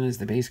 47 is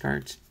the base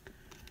cards?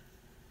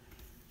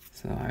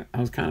 So I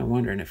was kind of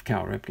wondering if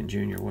Cal Ripken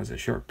Jr. was a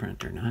short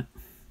print or not.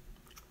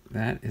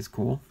 That is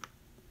cool.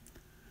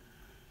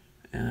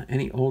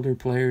 Any older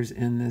players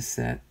in this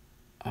set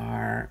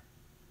are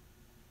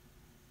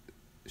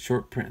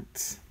short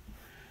prints.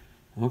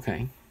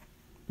 Okay,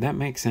 that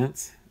makes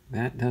sense.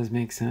 That does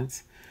make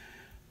sense.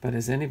 But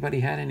has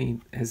anybody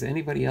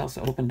else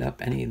opened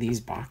up any of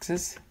these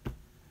boxes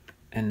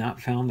and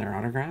not found their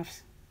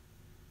autographs?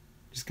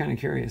 Just kind of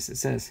curious. It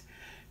says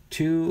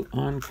 2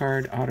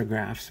 on-card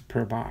autographs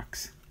per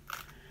box.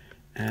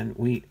 And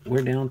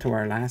we're down to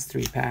our last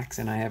 3 packs,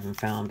 and I haven't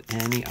found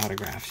any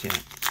autographs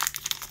yet.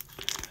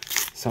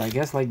 So I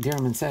guess, like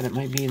Dearman said, it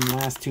might be in the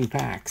last 2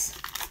 packs.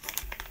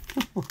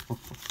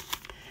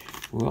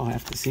 We'll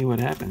have to see what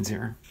happens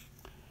here.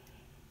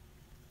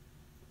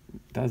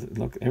 Does it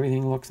look?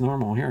 Everything looks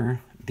normal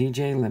here.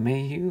 DJ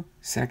LeMahieu,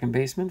 second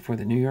baseman for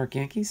the New York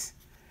Yankees.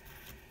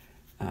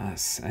 I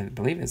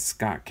believe it's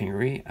Scott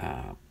Kingery,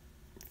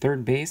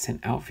 third base and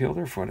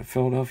outfielder for the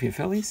Philadelphia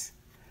Phillies.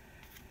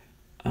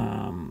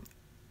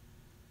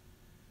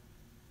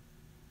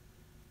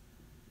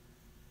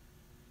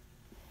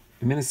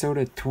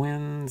 Minnesota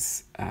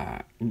Twins,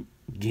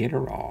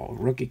 Gatorall,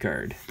 rookie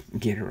card,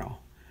 Gatorall.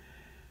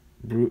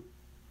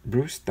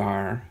 Bruce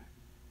Starr,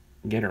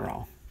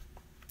 Gatorall.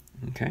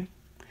 Okay.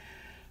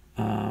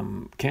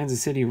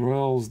 Kansas City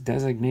Royals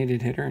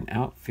designated hitter and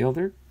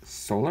outfielder,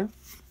 Soler.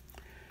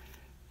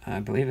 I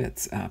believe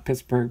it's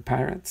Pittsburgh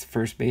Pirates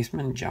first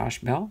baseman, Josh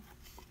Bell.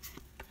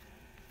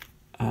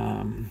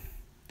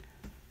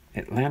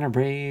 Atlanta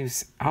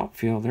Braves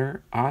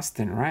outfielder,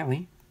 Austin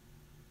Riley.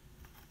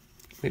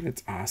 I believe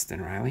it's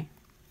Austin Riley.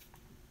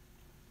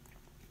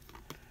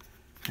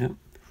 Yep.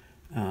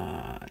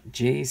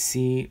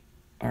 Jay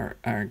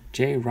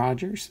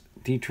Rogers,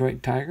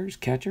 Detroit Tigers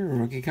catcher,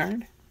 rookie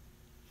card.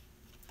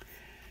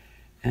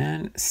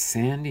 And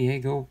San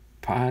Diego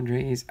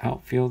Padres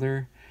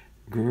outfielder,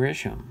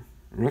 Grisham,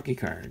 rookie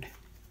card.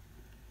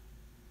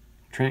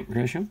 Trent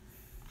Grisham.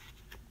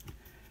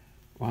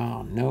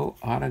 Wow, no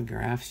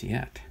autographs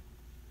yet.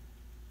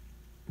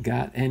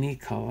 Got any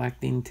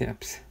collecting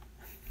tips?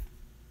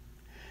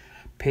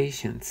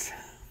 Patience.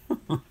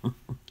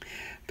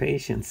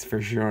 Patience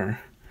for sure.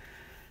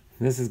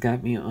 This has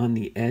got me on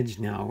the edge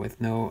now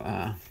with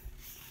no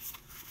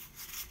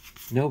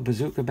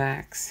Bazooka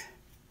backs.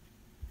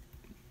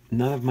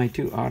 None of my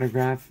 2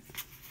 autographs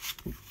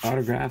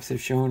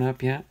have shown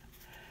up yet.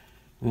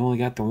 We only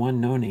got the 1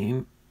 no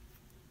name.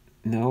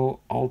 No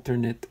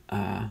alternate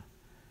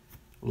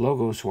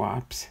logo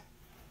swaps.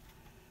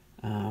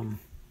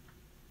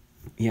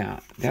 Yeah,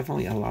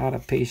 definitely a lot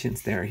of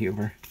patience there,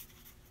 Huber.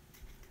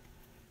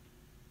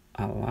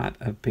 A lot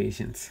of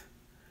patience.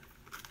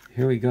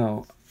 Here we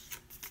go.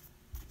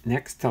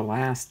 Next to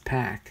last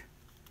pack.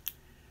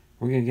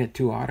 We're going to get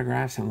 2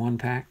 autographs in 1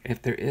 pack.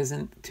 If there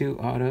isn't 2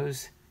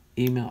 autos,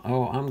 email.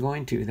 Oh, I'm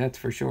going to, that's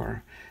for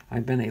sure.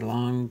 I've been a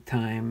long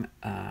time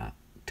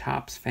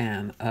Topps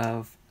fan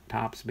of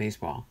Topps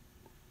baseball.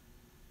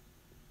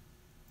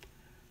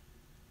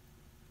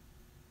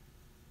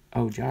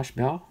 Oh, Josh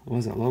Bell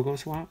was a logo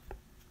swap?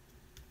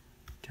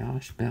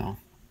 Josh Bell.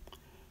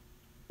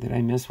 Did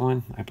I miss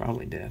one? I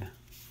probably did.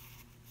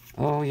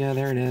 Oh, yeah,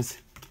 there it is.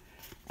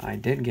 I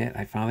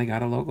finally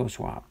got a logo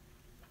swap.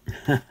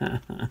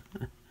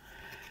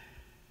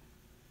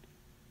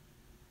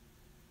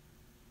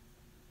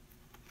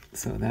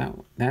 So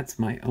that's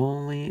my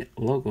only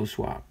logo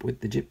swap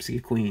with the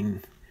Gypsy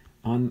Queen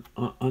on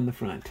the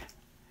front.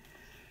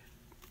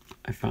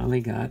 I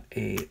finally got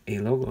a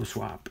logo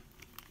swap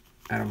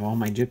out of all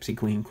my Gypsy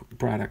Queen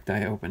product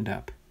I opened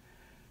up.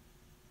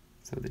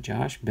 So the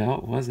Josh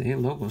Bell was a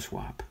logo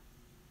swap.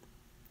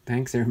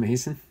 Thanks there,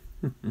 Mason.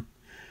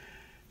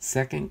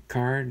 Second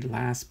card,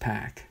 last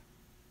pack.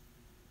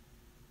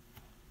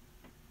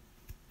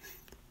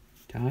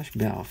 Josh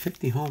Bell,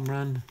 50 home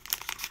run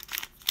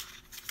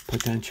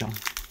potential.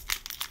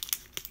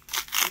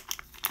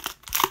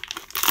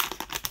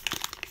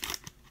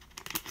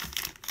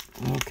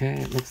 Okay,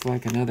 it looks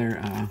like another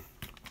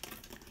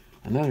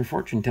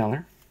fortune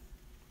teller,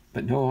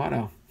 but no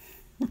auto.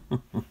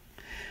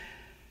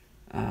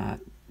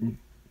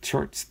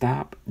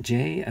 Shortstop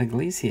Jay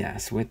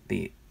Iglesias with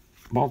the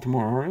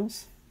Baltimore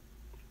Orioles.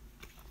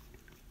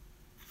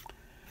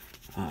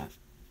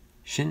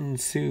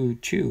 Shin-Soo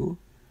Choo,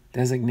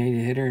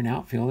 designated hitter and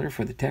outfielder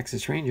for the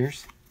Texas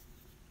Rangers.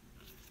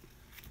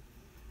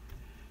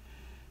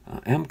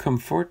 M.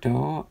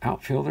 Conforto,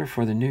 outfielder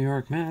for the New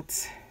York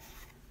Mets.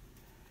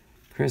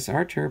 Chris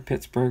Archer,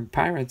 Pittsburgh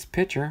Pirates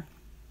pitcher.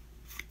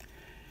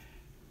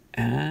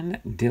 And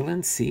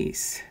Dylan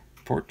Cease,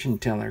 fortune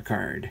teller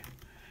card.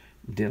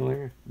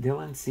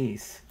 Dylan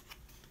Cease.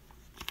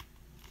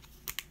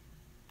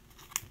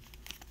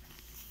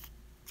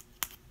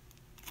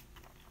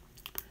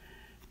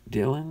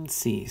 Dylan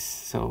Cease.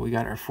 So we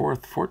got our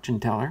 4th fortune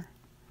teller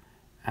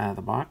out of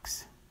the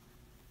box.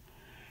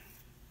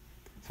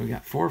 So we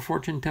got 4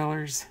 fortune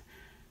tellers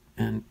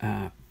and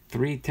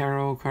 3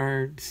 tarot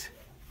cards.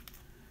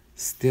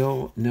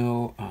 Still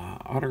no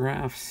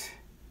autographs.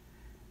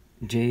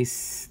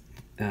 Jace,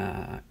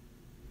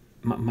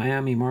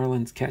 Miami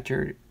Marlins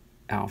catcher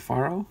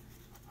Alfaro.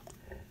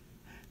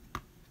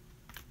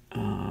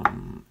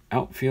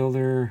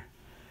 Outfielder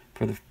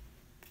for the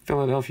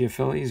Philadelphia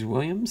Phillies,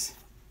 Williams.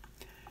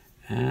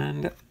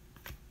 And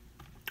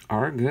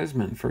R.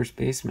 Guzman, first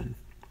baseman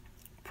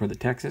for the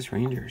Texas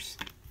Rangers.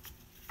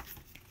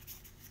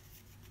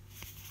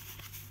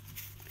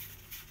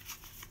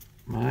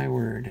 My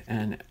word.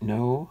 And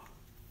no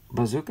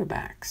Bazooka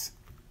backs.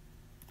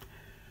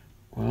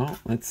 Well,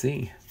 let's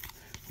see.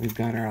 We've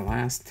got our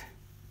last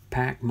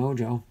pack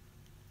mojo.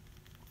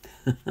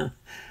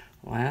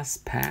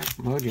 Last pack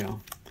mojo.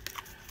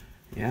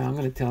 Yeah, I'm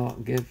gonna tell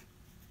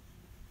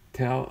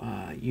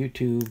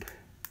YouTube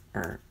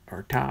or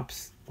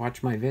Tops,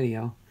 watch my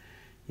video.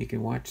 You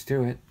can watch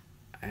through it.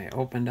 I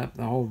opened up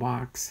the whole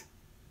box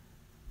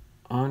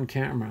on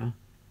camera.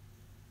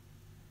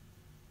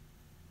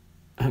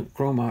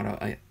 Chrome auto.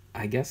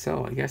 I guess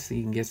so. I guess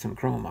you can get some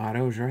chrome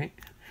autos, right?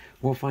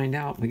 We'll find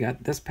out. We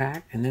got this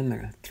pack and then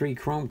the 3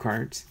 chrome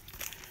cards.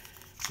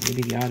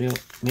 Maybe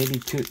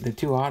the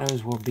 2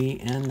 autos will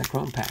be in the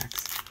chrome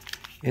packs.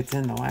 It's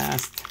in the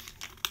last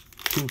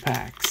 2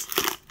 packs.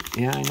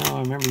 Yeah, I know.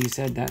 I remember you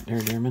said that there,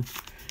 Derman.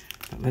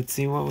 But let's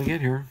see what we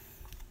get here.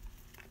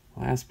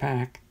 Last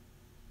pack.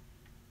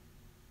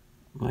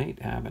 Might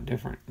have a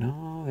different...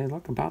 No, they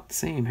look about the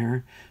same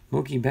here.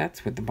 Mookie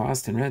Betts with the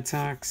Boston Red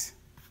Sox.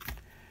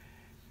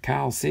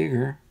 Kyle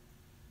Seager,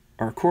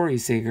 or Corey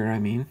Seager, I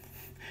mean,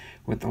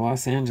 with the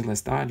Los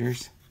Angeles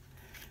Dodgers.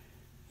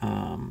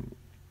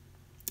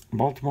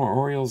 Baltimore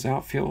Orioles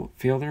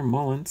outfielder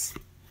Mullins.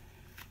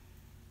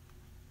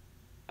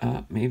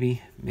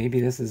 Maybe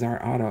this is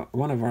our auto,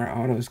 one of our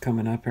autos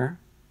coming up here.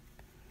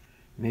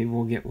 Maybe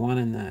we'll get one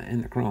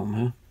in the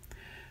chrome,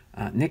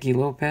 huh? Nicky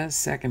Lopez,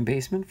 second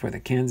baseman for the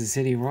Kansas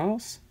City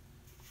Royals.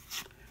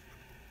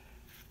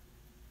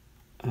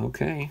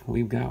 Okay,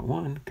 we've got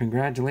one.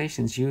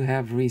 Congratulations, you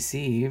have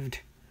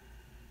received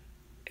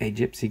a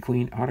Gypsy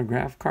Queen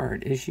autograph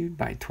card issued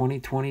by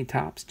 2020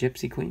 Topps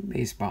Gypsy Queen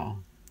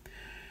Baseball.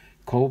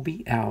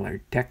 Colby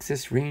Allard,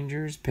 Texas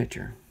Rangers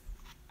pitcher.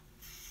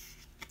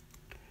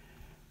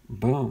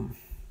 Boom.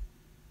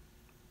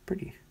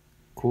 Pretty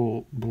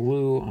cool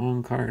blue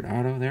on-card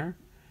auto there.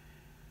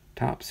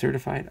 Top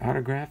certified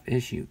autograph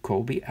issue,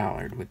 Colby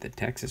Allard with the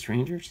Texas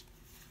Rangers.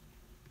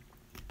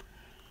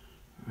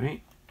 All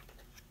right.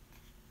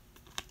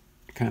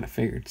 I kind of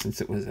figured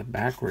since it was a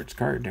backwards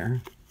card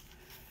there,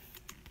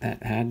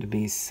 that had to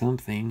be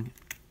something.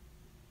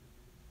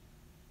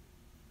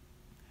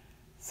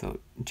 So,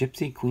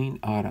 Gypsy Queen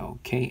Auto,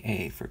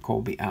 KA for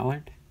Colby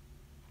Allard.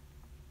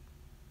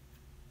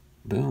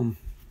 Boom.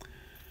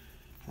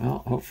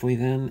 Well, hopefully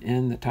then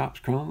in the Topps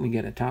Chrome, we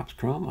get a Topps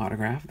Chrome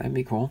autograph. That'd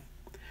be cool.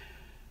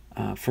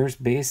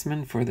 First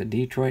baseman for the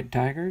Detroit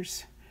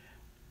Tigers,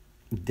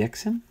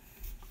 Dixon.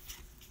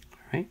 All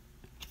right.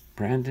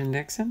 Brandon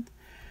Dixon.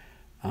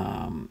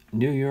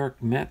 New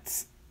York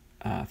Mets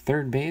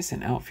third base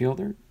and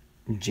outfielder,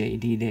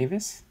 J.D.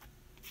 Davis.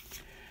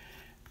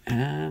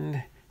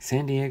 And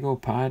San Diego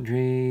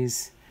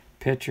Padres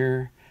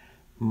pitcher,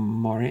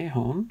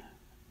 Morejon.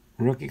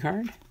 Rookie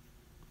card,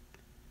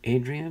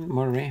 Adrian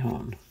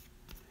Morejon.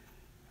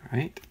 All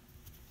right.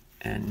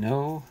 And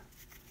no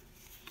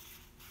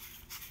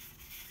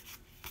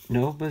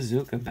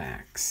Bazooka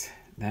backs.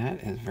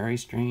 That is very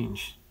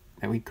strange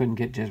that we couldn't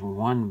get just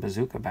one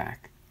Bazooka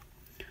back.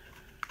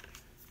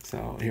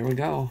 So here we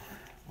go.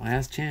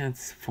 Last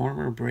chance.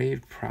 Former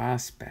Brave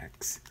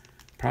prospect.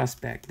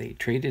 They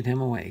traded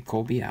him away,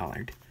 Colby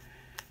Allard,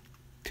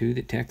 to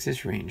the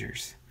Texas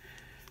Rangers.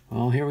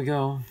 Well, here we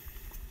go.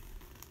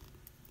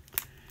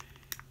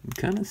 You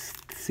can kind of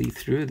see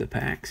through the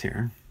packs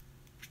here.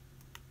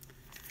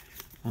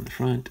 On the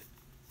front,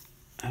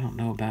 I don't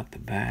know about the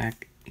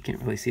back. You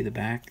can't really see the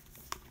back.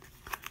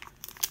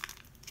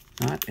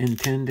 Not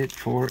intended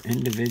for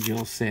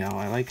individual sale.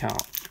 I like how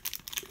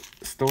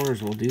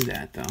stores will do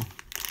that, though.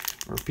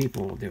 Or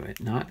people will do it.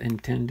 Not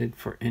intended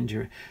for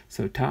injury.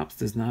 So Topps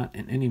does not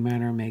in any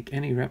manner make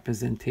any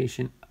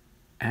representation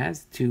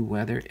as to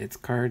whether its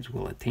cards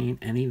will attain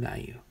any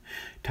value.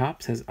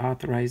 Topps has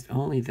authorized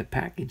only the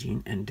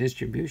packaging and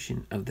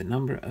distribution of the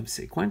number of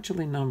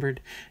sequentially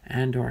numbered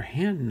and or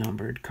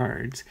hand-numbered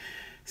cards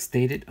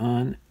stated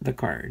on the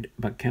card,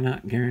 but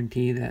cannot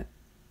guarantee that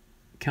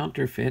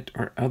counterfeit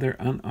or other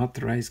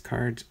unauthorized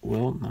cards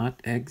will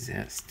not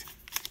exist.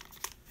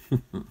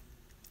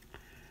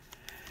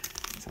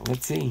 So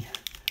let's see.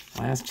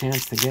 Last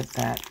chance to get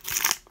that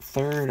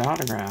third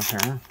autograph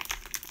here.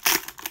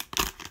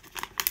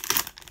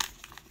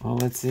 Well,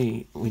 let's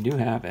see. We do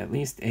have at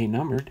least a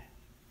numbered.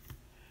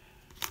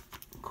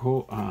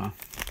 Cool.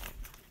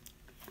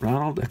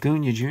 Ronald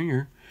Acuna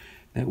Jr.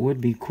 That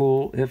would be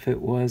cool if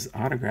it was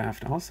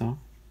autographed also.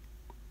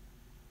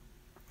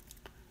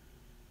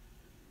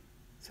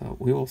 So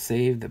we will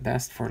save the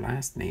best for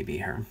last maybe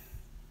here.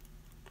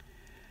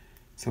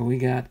 So we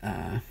got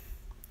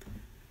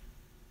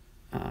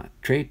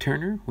Trey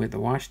Turner with the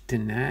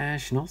Washington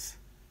Nationals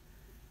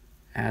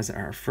as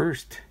our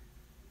first.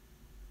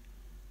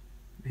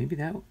 Maybe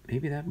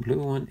that blue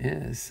one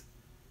is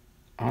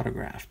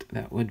autographed.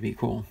 That would be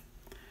cool.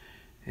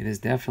 It is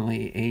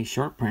definitely a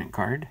short print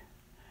card.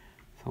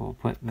 So we'll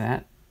put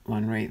that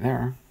one right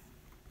there.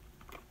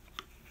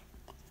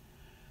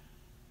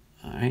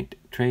 All right,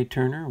 Trey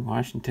Turner,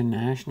 Washington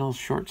Nationals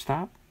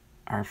shortstop,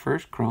 our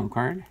first chrome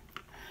card.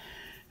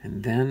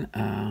 And then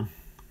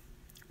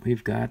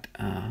we've got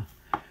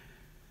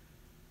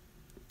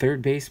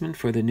third baseman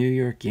for the New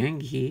York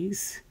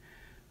Yankees,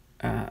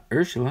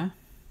 Ursula.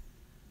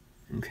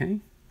 Okay,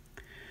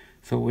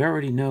 so we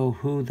already know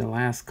who the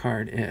last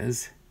card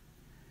is.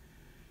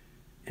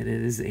 It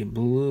is a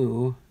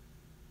blue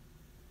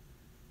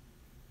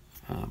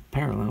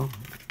parallel.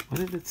 What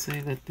did it say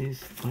that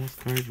these last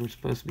cards were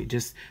supposed to be?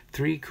 Just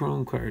 3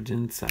 chrome cards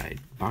inside,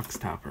 box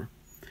topper.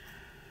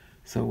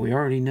 So we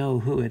already know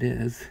who it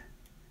is.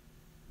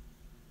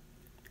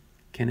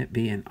 Can it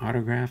be an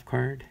autograph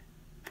card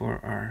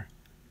for our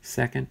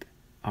second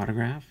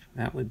autograph?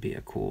 That would be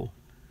a cool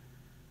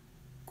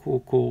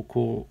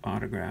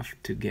autograph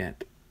to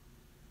get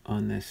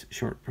on this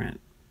short print.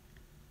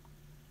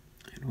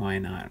 And why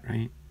not,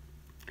 right?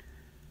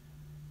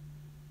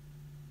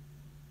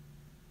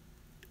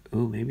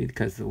 Ooh, maybe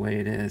because of the way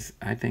it is,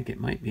 I think it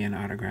might be an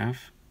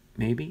autograph.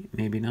 Maybe,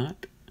 maybe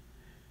not.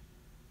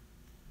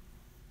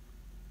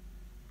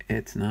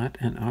 It's not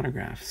an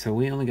autograph. So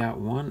we only got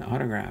one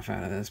autograph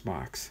out of this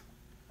box.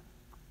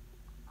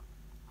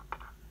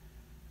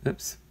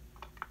 Oops.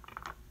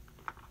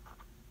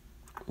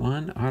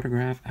 One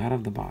autograph out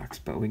of the box,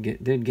 but we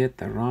did get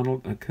the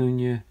Ronald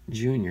Acuna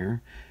Jr.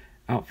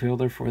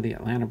 outfielder for the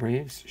Atlanta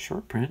Braves,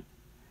 short print.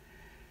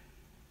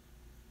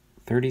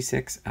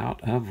 36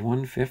 out of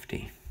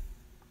 150.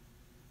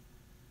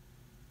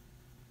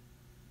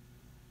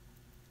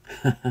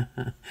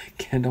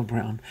 Kendall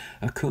Brown,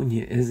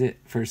 Acuna, is it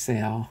for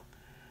sale?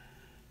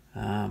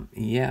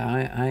 Yeah,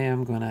 I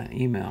am going to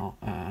email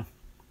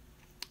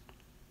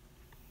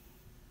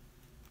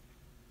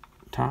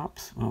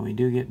Topps when we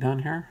do get done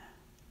here.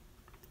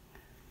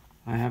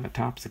 I have a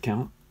Topps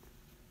account,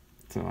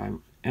 so I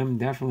am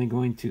definitely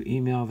going to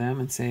email them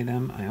and say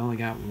them I only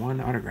got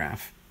one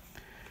autograph.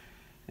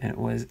 And it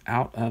was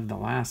out of the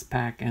last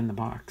pack in the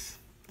box.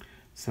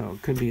 So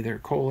it could be their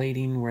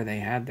collating where they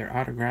had their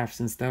autographs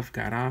and stuff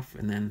got off,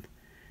 and then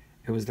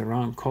it was the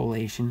wrong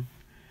collation.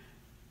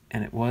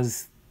 And it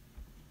was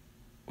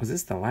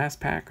this the last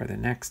pack or the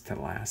next to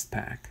last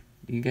pack?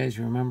 Do you guys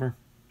remember?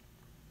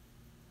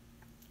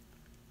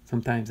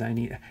 Sometimes I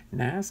need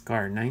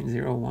NASCAR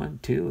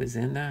 9012 is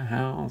in the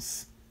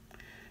house.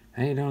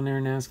 How you doing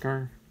there,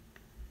 NASCAR?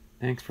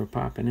 Thanks for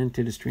popping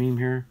into the stream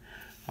here.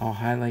 I'll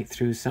highlight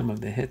through some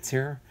of the hits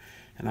here,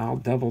 and I'll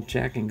double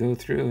check and go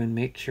through and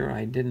make sure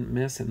I didn't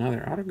miss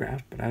another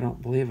autograph, but I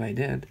don't believe I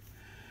did.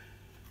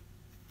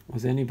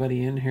 Was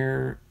anybody in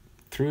here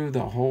through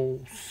the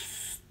whole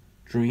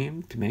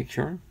stream to make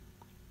sure?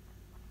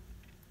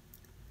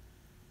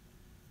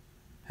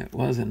 It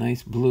was a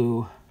nice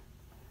blue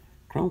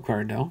chrome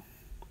card though,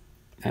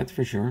 that's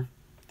for sure.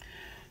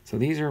 So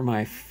these are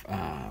my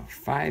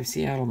 5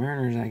 Seattle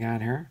Mariners I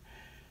got here.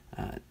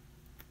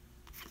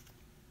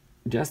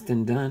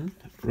 Justin Dunn,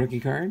 rookie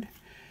card.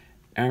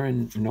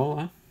 Aaron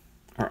Nola,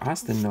 or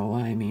Austin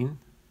Nola, I mean,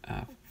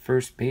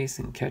 first base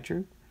and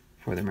catcher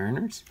for the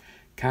Mariners.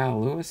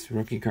 Kyle Lewis,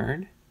 rookie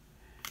card.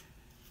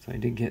 So I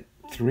did get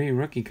 3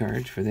 rookie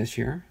cards for this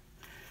year.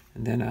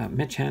 And then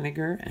Mitch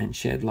Haniger and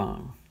Shed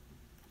Long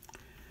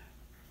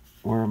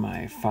were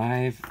my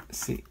 5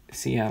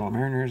 Seattle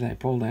Mariners I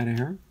pulled out of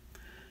here.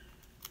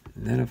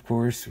 And then, of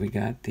course, we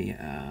got the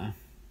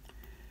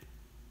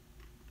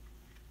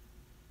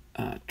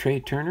Trey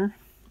Turner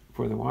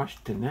for the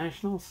Washington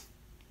Nationals.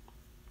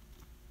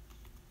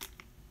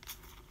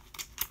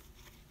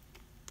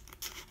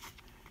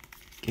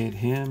 Get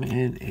him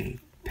in a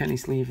penny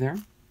sleeve there.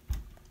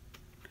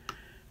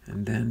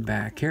 And then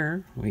back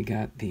here, we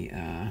got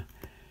the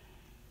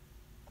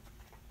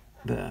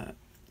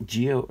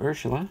Gio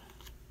Urshela,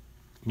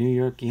 New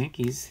York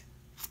Yankees,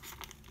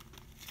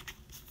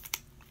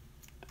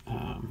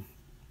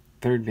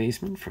 third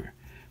baseman for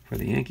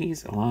the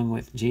Yankees, along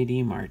with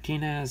J.D.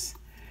 Martinez,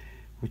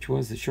 which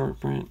was the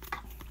short print,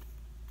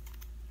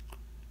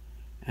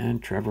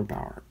 and Trevor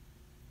Bauer,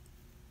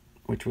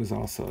 which was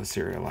also a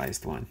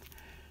serialized one.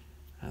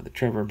 The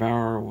Trevor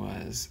Bauer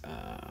was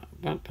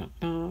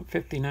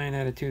 59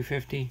 out of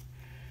 250.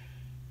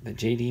 The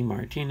J.D.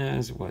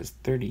 Martinez was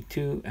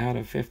 32 out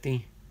of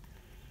 50.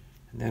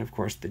 And then, of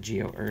course, the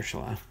Gio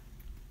Urshela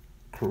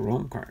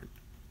Chrome card.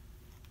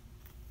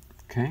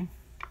 Okay.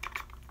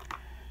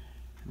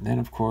 And then,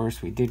 of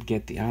course, we did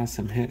get the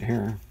awesome hit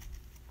here.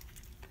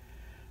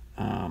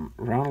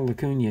 Ronald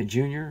Acuna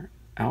Jr.,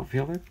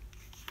 outfielder.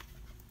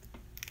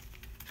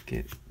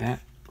 Get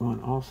that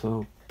one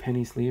also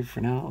penny sleeve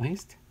for now, at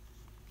least.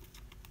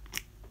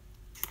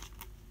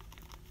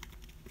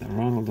 The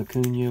Ronald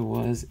Acuna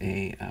was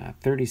a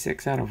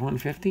 36 out of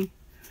 150.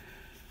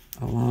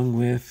 Along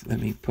with, let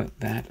me put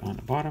that on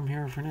the bottom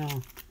here for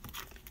now.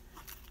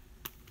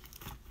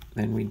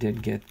 Then we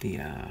did get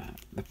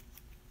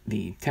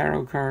the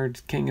tarot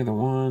cards, King of the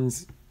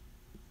Wands,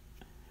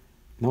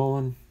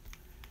 Nolan,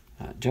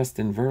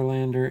 Justin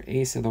Verlander,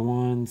 Ace of the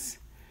Wands,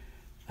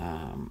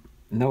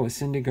 Noah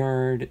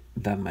Syndergaard,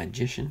 the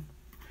Magician.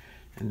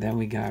 And then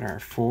we got our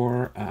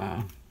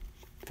 4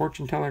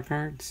 fortune teller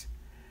cards.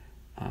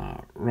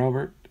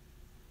 Robert,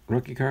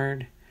 rookie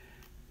card.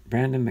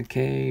 Brandon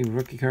McKay,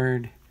 rookie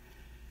card.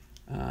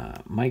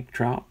 Mike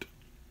Trout.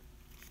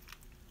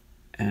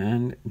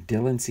 And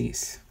Dylan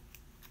Cease.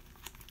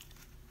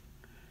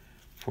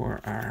 For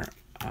our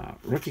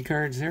rookie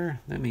cards there,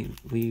 let me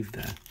leave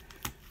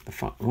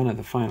one of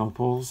the final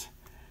pulls.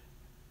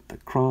 The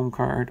chrome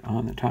card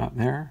on the top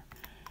there.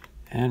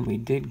 And we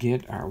did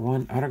get our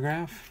one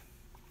autograph.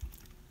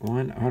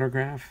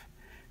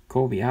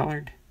 Colby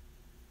Allard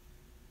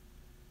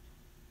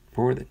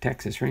for the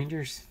Texas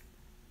Rangers.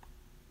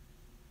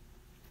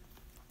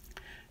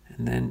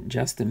 And then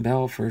Justin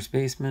Bell, first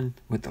baseman,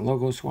 with the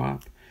logo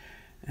swap.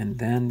 And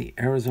then the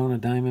Arizona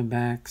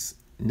Diamondbacks,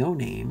 no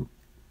name,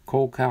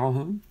 Cole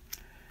Calhoun,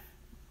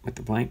 with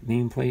the blank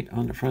nameplate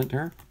on the front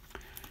there.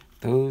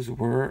 Those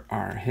were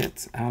our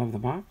hits out of the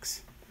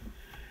box.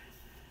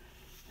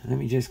 Let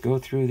me just go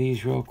through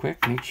these real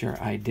quick, make sure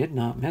I did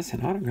not miss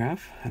an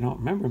autograph. I don't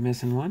remember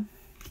missing one.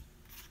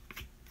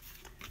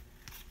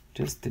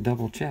 Just to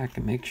double check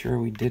and make sure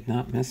we did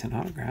not miss an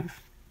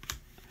autograph.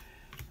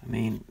 I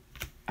mean,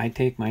 I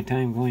take my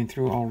time going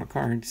through all the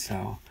cards,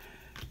 so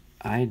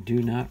I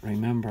do not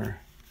remember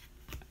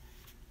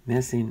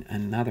missing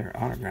another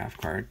autograph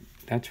card,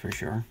 that's for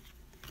sure.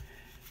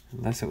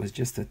 Unless it was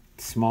just a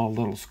small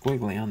little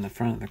squiggly on the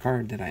front of the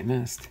card that I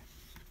missed.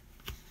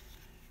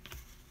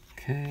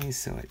 Okay,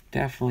 so it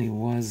definitely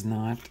was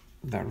not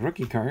the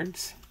rookie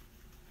cards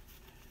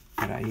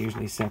that I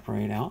usually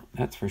separate out,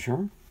 that's for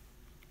sure.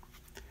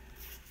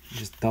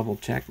 Just double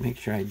check, make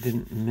sure I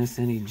didn't miss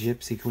any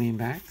Gypsy Queen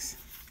backs.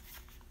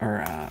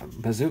 Or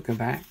Bazooka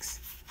backs.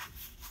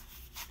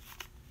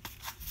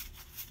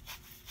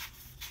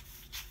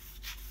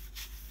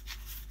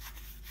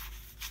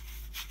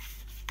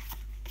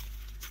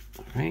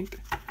 Alright.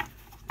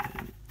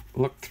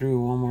 Look through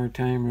one more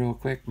time real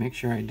quick, make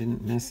sure I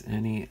didn't miss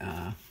any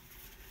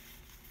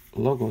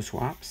logo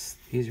swaps.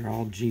 These are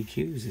all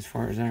GQs as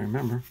far as I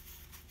remember.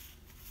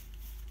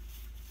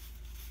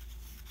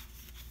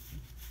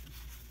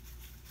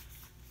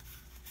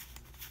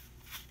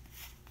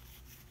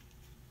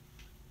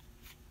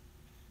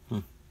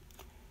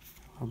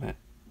 A little bit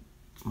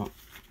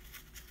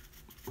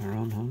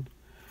around.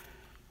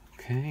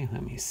 Okay,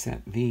 let me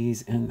set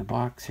these in the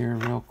box here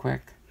real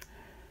quick.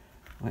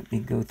 Let me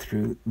go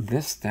through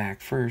this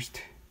stack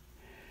first.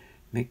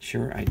 Make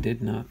sure I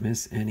did not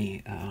miss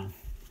any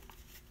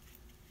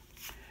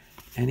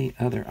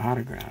other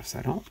autographs.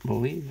 I don't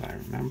believe I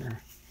remember.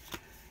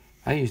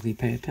 I usually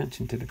pay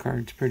attention to the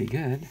cards pretty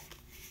good.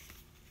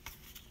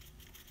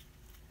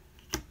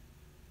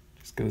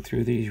 Go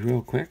through these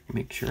real quick,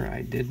 make sure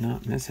I did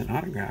not miss an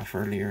autograph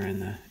earlier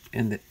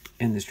in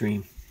the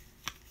stream.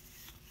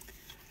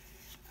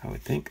 I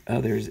would think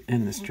others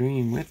in the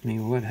stream with me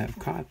would have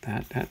caught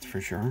that, that's for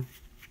sure.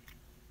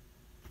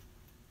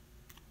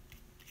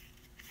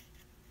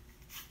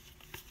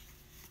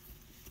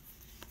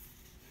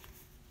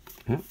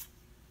 Oh,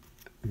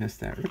 missed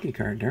that rookie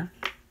card there.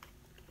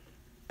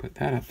 Put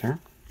that up there.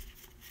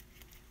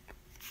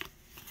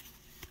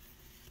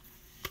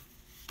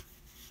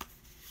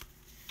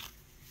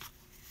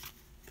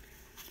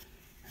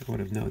 I would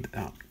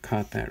have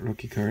caught that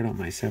rookie card on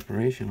my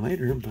separation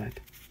later, but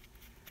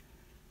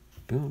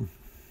boom.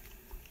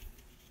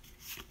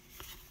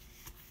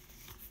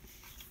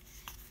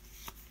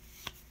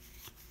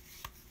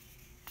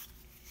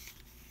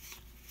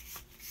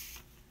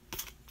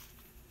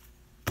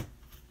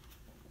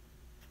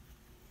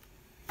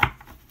 I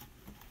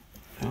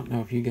don't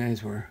know if you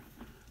guys were...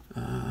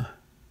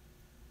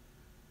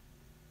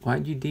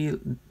 why'd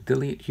you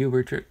delete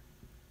Huber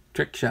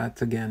trick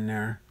shots again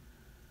there?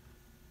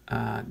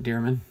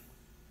 Dearman.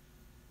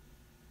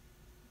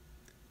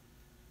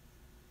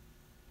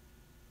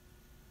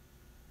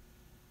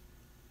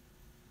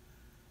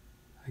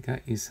 I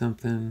got you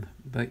something,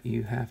 but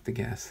you have to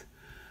guess.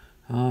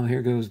 Oh,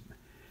 here goes.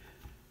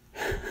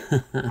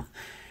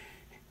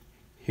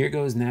 Here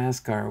goes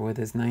NASCAR with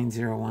his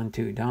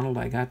 9012. Donald,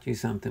 I got you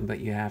something, but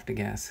you have to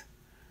guess.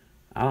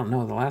 I don't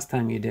know. The last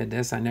time you did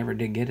this, I never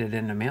did get it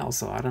in the mail,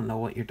 so I don't know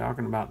what you're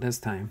talking about this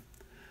time.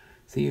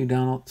 See you,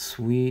 Donald.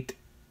 Sweet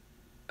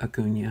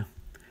Acuna.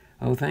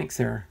 Oh, thanks,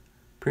 sir.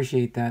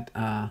 Appreciate that,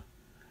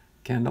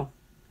 Kendall.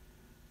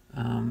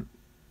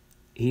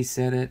 He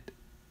said it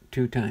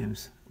 2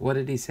 times. What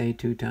did he say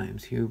 2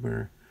 times?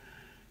 Huber,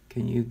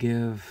 can you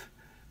give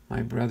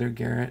my brother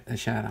Garrett a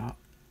shout out?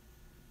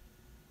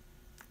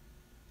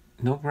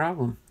 No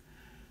problem.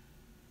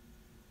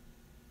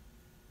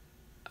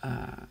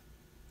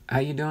 How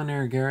you doing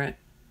there, Garrett?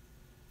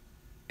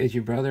 Is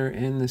your brother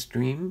in the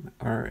stream,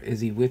 or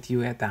is he with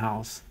you at the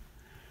house?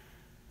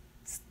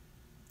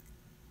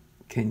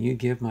 Can you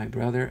give my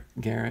brother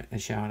Garrett a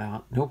shout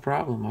out? No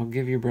problem. I'll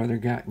give your brother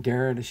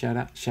Garrett a shout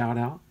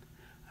out.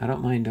 I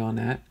don't mind doing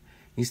that.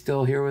 You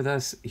still here with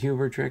us,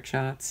 Huber Trick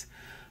Shots?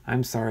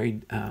 I'm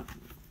sorry.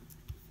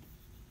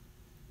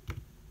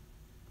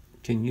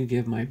 Can you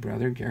give my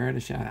brother Garrett a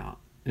shout out?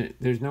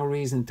 There's no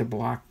reason to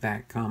block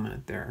that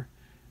comment there,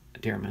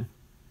 Dearman.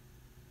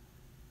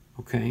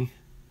 Okay.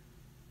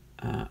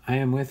 I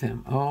am with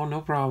him. Oh,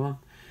 no problem.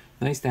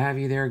 Nice to have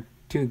you there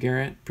too,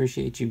 Garrett.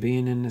 Appreciate you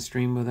being in the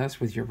stream with us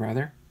with your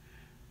brother.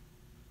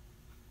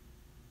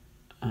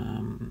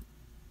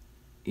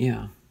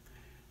 Yeah.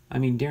 I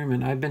mean,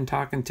 Dearman, I've been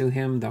talking to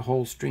him the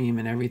whole stream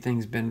and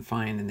everything's been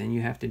fine, and then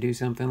you have to do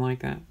something like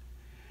that?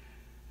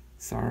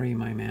 Sorry,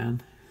 my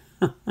man.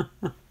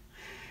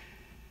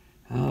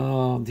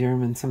 Oh,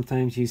 Dearman,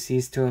 sometimes you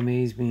cease to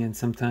amaze me, and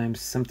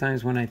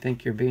sometimes when I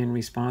think you're being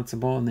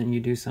responsible and then you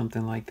do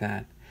something like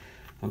that.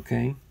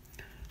 Okay?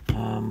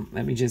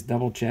 Let me just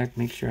double check,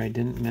 make sure I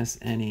didn't miss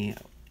any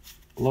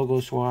logo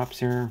swaps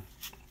here.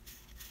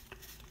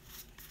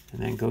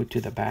 And then go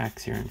to the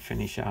backs here and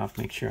finish off.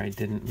 Make sure I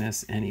didn't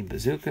miss any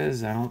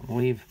bazookas. I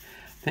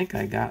think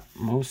I got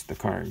most of the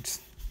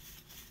cards.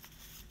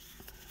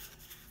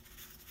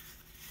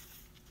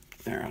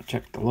 There, I'll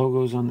check the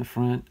logos on the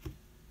front.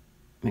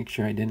 Make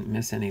sure I didn't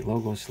miss any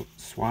logo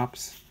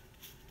swaps.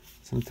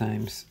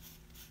 Sometimes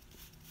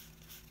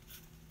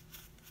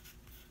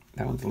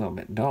that one's a little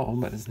bit dull,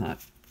 but it's not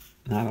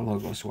a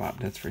logo swap,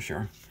 that's for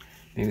sure.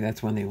 Maybe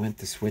that's when they went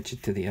to switch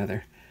it to the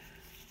other.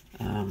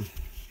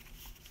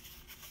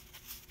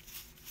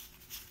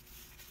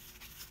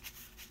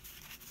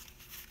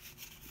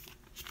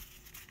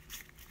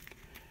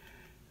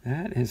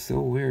 That is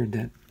so weird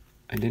that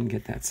I didn't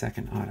get that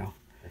second auto.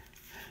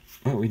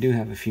 But we do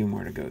have a few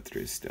more to go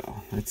through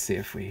still. Let's see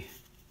if I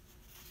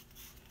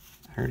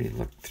already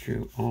looked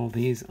through all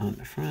these on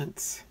the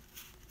fronts.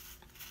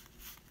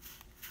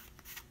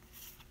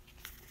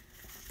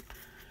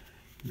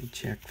 Let me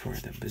check for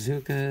the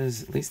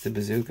bazookas. At least the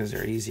bazookas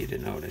are easy to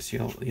notice.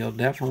 You'll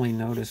definitely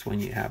notice when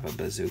you have a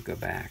bazooka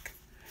back.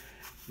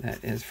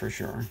 That is for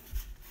sure.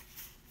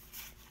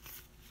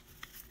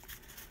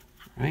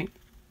 Right?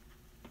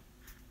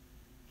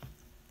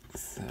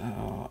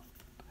 So,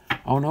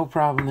 oh, no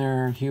problem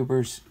there,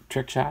 Huber's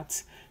Trick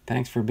Shots.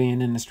 Thanks for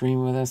being in the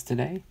stream with us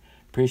today.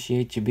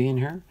 Appreciate you being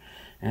here.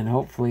 And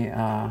hopefully,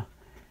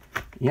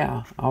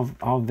 yeah,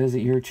 I'll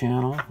visit your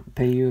channel,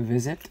 pay you a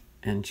visit,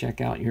 and check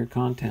out your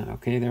content.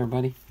 Okay there,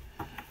 buddy?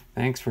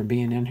 Thanks for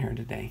being in here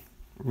today.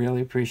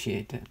 Really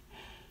appreciate it.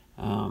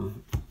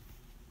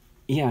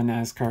 Yeah,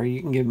 NASCAR,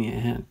 you can give me a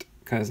hint,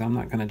 because I'm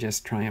not going to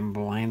just try and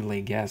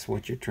blindly guess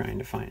what you're trying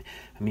to find.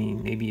 I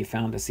mean, maybe you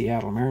found a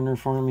Seattle Mariner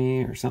for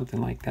me or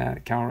something like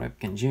that. Cal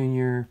Ripken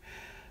Jr.,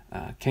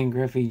 Ken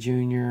Griffey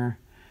Jr.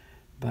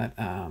 But,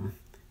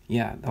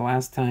 yeah, the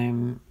last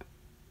time,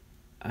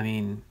 I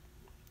mean,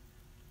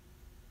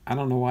 I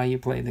don't know why you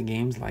play the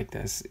games like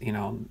this. You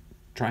know,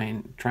 try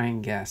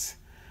and guess.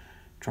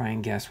 Try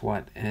and guess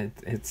what.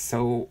 It's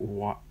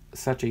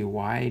such a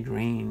wide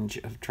range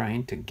of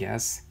trying to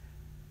guess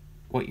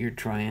what you're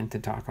trying to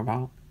talk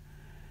about.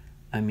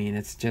 I mean,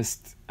 it's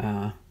just,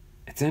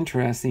 it's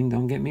interesting,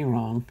 don't get me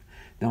wrong,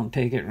 don't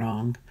take it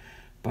wrong,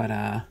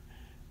 but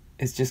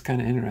it's just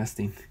kind of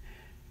interesting.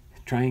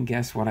 Try and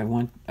guess what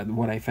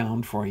I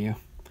found for you,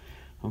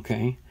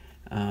 okay?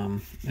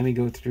 Let me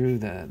go through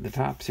the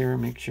tops here,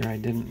 make sure I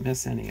didn't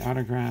miss any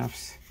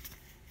autographs.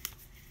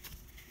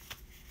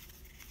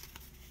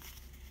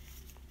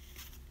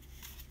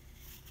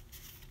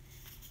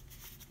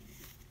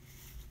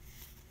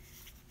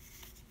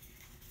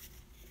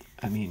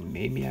 I mean,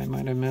 maybe I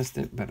might have missed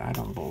it, but I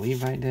don't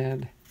believe I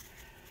did.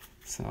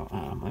 So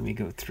let me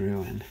go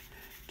through and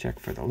check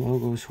for the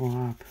logo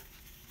swap.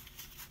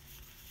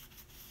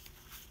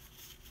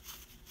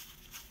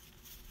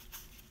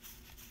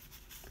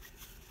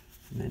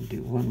 And then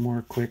do one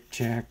more quick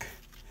check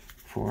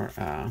for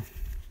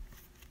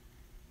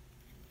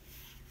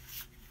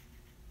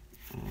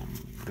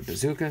the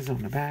bazookas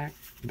on the back.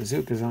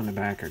 Bazookas on the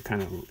back are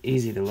kind of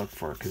easy to look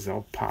for because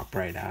they'll pop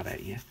right out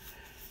at you.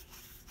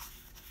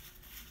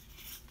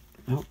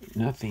 Nope,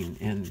 nothing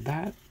in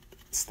that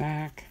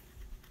stack.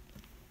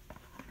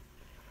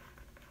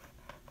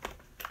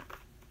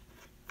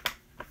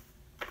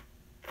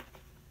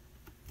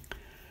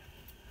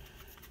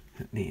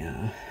 Let me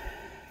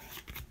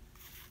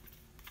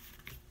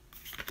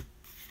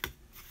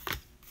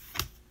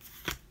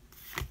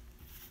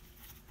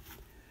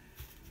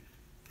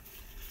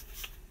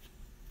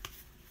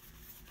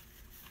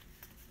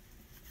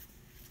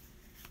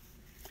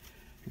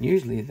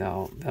Usually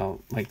they'll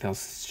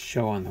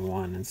show on the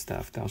one and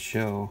stuff. They'll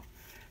show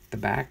the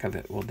back of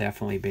it will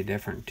definitely be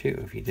different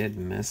too if you did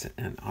miss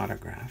an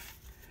autograph.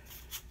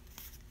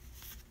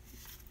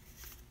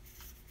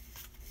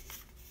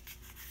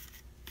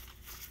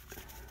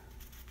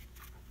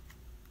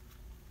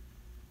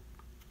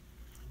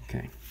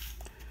 Okay,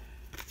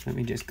 let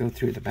me just go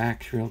through the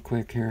backs real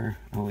quick here.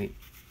 Oh wait,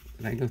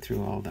 did I go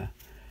through all the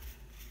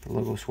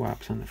logo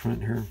swaps on the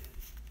front here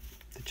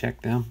to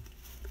check them?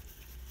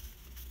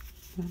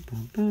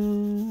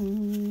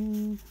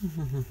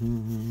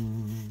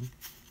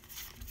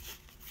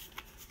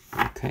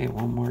 Okay,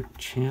 one more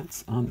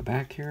chance on the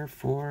back here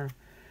for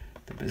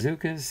the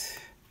Bazookas.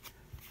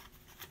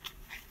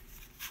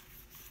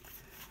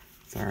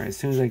 It's alright, as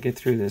soon as I get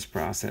through this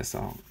process,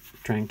 I'll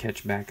try and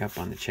catch back up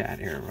on the chat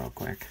here real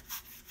quick.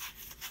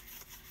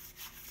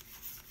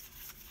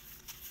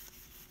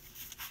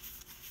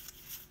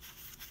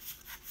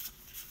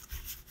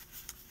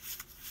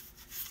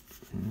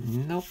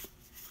 Nope,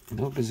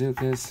 no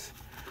Bazookas.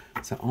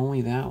 So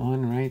only that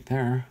one right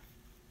there.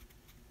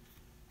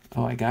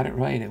 Oh, I got it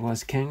right. It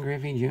was Ken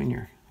Griffey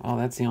Jr. Oh,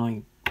 that's the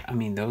only... I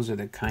mean, those are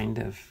the kind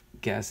of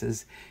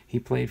guesses. He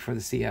played for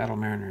the Seattle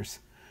Mariners.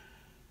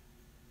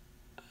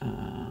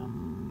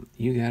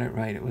 You got it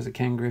right. It was a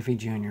Ken Griffey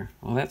Jr.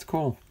 Well, that's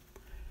cool.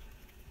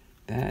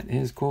 That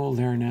is cool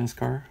there,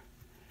 NASCAR.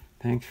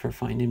 Thanks for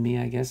finding me,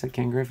 I guess, a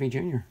Ken Griffey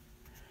Jr.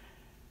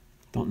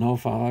 Don't know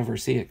if I'll ever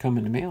see it come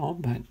in the mail,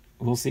 but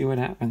we'll see what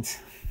happens.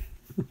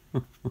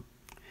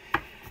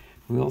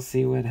 We'll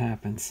see what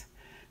happens.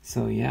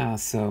 So yeah,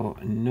 so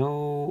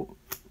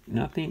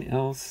nothing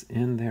else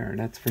in there,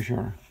 that's for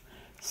sure.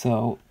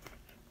 So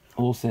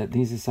we'll set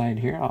these aside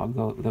here.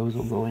 Those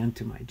will go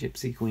into my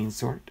Gypsy Queen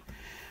sort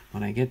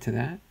when I get to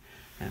that,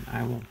 and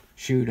I will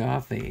shoot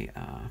off a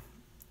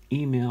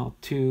email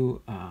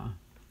to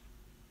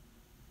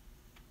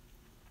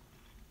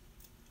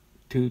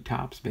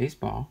Topps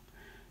Baseball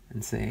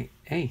and say,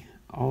 hey,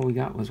 all we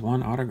got was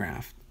one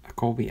autograph, a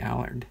Colby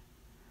Allard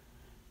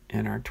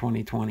in our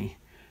 2020.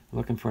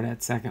 Looking for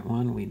that second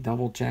one. We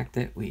double checked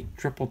it, we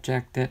triple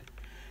checked it,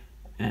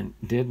 and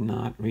did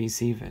not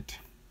receive it.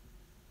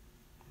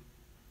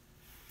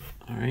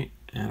 All right,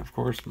 and of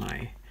course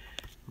my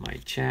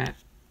chat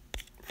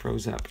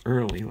froze up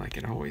early like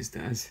it always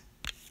does.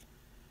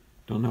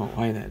 Don't know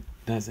why that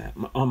does that.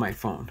 On my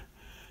phone,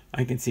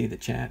 I can see the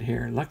chat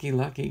here. Lucky,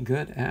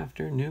 good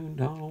afternoon,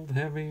 Donald.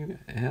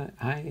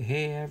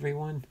 Hey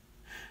everyone.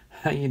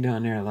 How you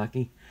doing there,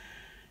 Lucky?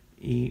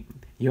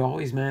 You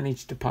always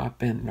manage to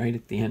pop in right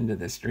at the end of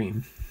the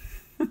stream.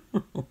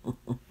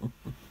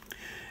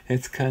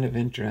 It's kind of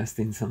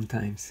interesting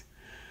sometimes.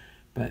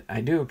 But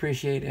I do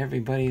appreciate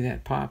everybody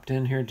that popped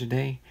in here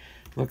today.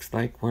 Looks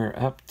like we're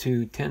up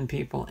to 10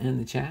 people in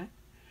the chat.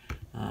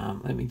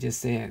 Let me just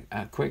say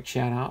a quick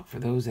shout out for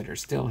those that are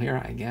still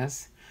here, I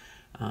guess.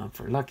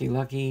 For Lucky,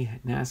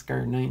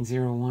 NASCAR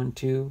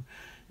 9012,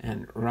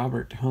 and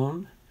Robert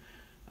Hone.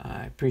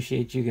 I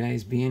appreciate you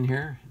guys being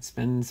here,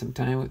 spending some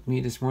time with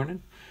me this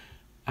morning.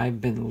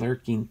 I've been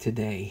lurking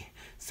today,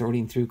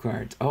 sorting through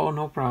cards. Oh,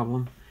 no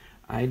problem.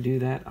 I do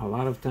that a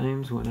lot of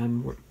times when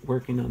I'm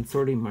working on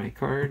sorting my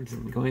cards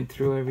and going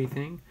through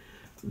everything.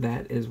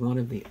 That is one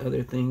of the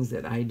other things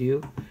that I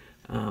do.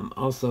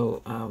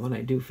 Also, when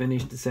I do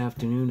finish this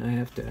afternoon, I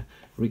have to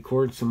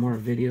record some more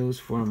videos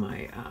for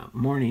my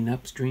morning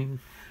upstream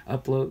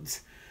uploads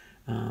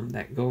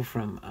that go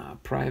from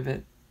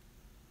private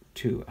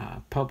to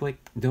public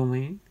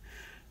domain.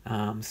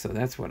 So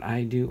that's what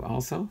I do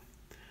also.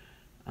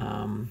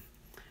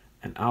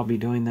 And I'll be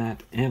doing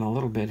that in a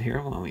little bit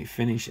here when we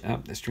finish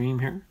up the stream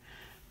here.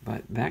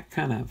 But that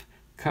kind of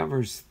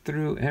covers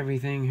through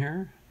everything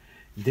here.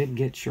 Did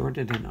get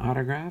shorted an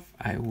autograph.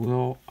 I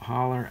will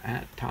holler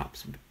at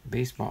Topps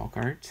Baseball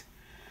Cards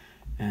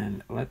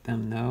and let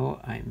them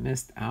know I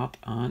missed out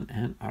on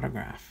an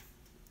autograph.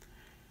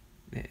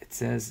 It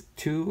says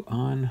 2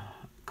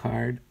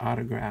 on-card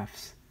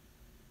autographs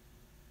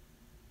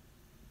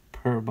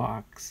per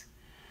box.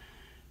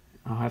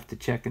 I'll have to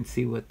check and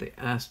see what the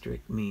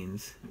asterisk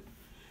means.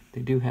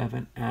 They do have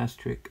an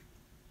asterisk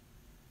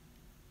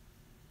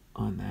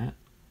on that.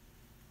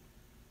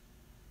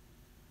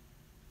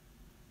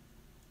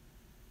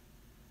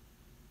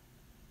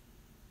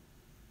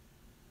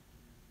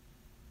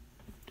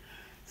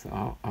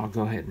 So I'll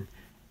go ahead and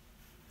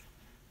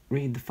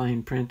read the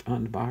fine print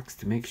on the box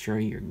to make sure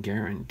you're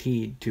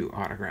guaranteed 2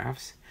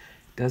 autographs.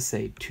 It does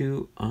say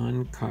 2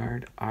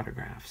 on-card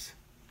autographs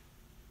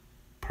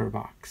per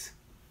box.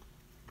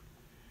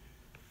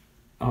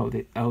 Oh,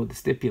 the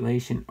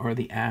stipulation or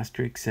the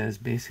asterisk says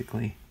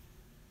basically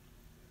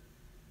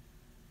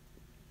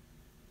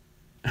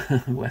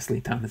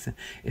Wesley Thomason,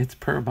 it's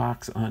per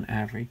box on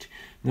average.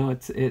 No,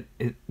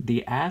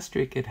 the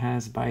asterisk it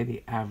has by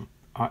the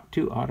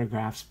 2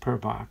 autographs per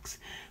box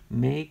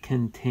may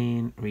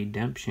contain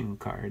redemption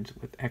cards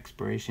with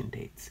expiration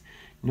dates.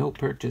 No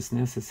purchase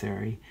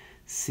necessary.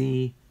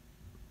 See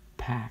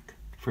pack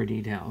for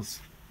details.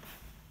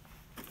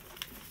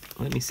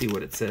 Let me see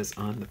what it says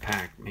on the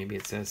pack. Maybe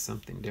it says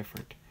something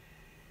different.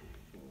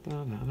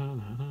 Da, da, da, da,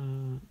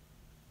 da.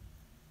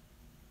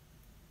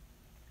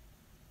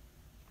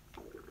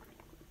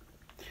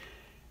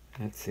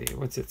 Let's see,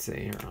 what's it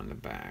say here on the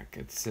back?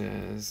 It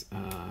says,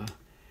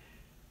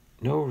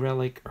 no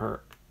relic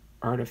or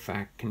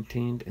artifact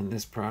contained in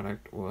this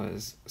product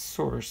was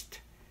sourced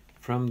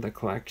from the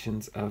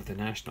collections of the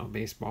National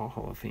Baseball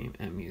Hall of Fame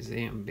and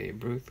Museum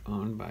Babe Ruth,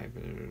 owned by...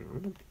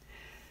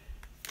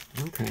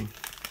 Okay.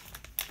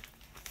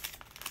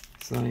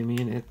 So, I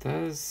mean, it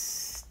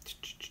does...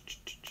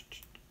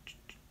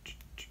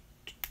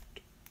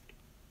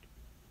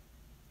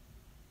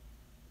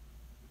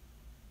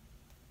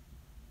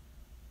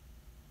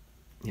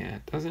 Yeah,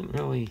 it doesn't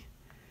really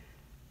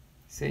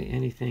say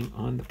anything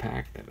on the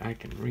pack that I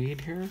can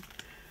read here,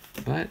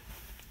 but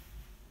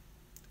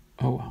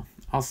oh well.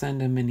 I'll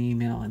send them an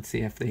email and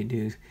see if they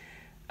do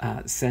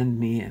send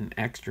me an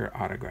extra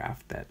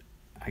autograph that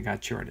I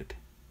got shorted.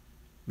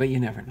 But you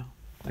never know.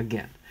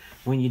 Again,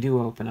 when you do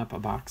open up a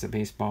box of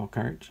baseball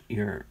cards,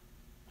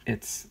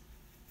 it's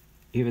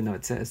even though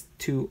it says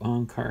 2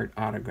 on-card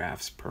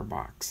autographs per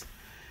box.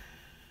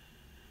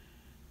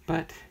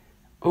 But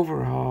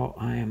overall,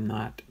 I am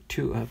not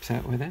too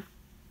upset with it.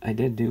 I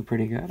did do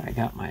pretty good. I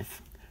got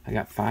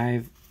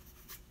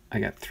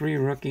 3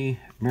 rookie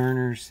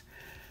Mariners,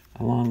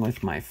 along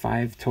with my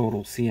 5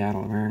 total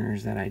Seattle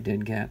Mariners that I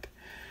did get,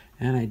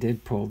 and I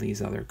did pull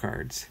these other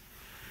cards.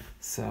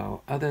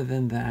 So other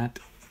than that,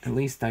 at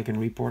least I can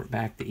report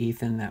back to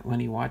Ethan that when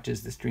he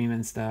watches the stream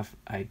and stuff,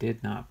 I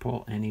did not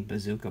pull any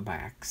Bazooka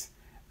backs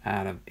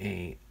out of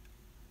a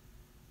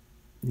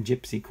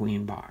Gypsy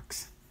Queen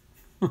box.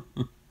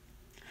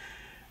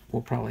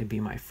 Will probably be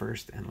my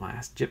first and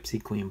last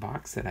Gypsy Queen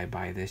box that I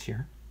buy this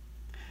year.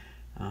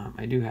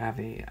 I do have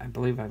I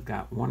believe I've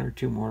got 1 or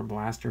 2 more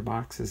blaster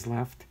boxes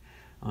left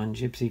on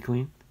Gypsy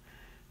Queen,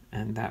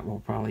 and that will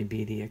probably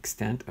be the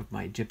extent of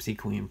my Gypsy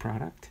Queen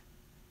product.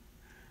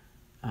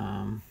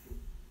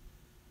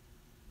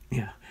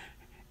 Yeah,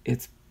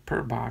 it's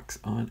per box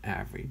on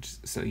average,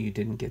 so you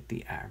didn't get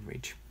the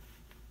average.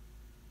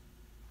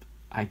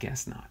 I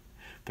guess not,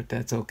 but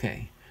that's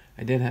okay.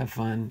 I did have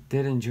fun,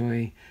 did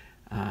enjoy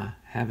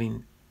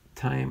having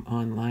time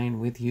online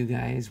with you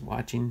guys,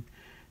 watching,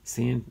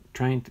 seeing,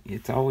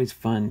 it's always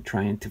fun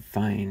trying to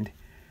find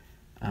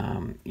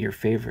your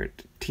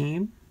favorite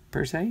team,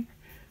 per se.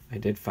 I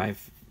did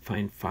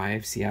find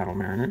 5 Seattle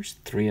Mariners.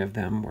 3 of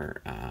them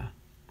were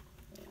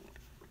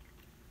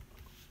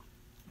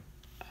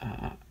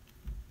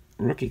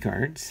rookie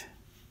cards.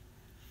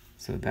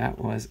 So that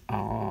was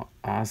all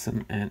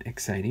awesome and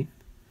exciting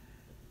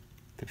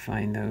to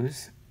find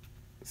those.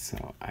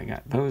 So I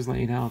got those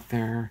laid out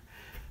there.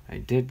 I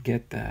did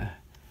get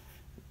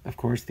of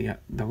course, the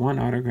one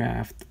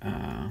autographed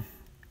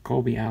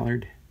Colby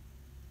Allard.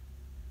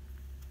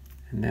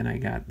 And then I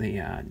got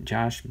the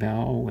Josh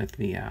Bell with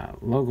the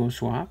logo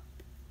swap,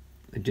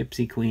 the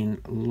Gypsy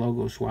Queen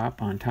logo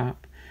swap on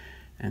top.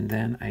 And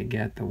then I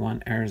get the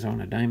one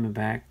Arizona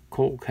Diamondback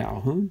Cole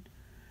Calhoun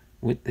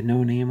with the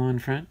no name on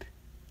front.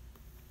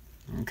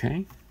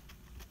 Okay.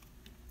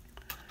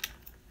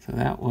 So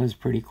that was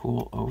pretty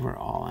cool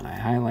overall. And I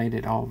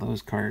highlighted all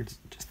those cards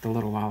just a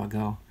little while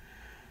ago.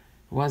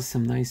 It was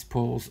some nice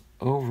pulls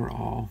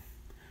overall.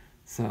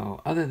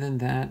 So other than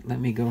that, let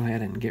me go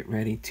ahead and get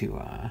ready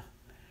to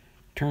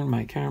turn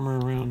my camera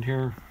around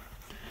here.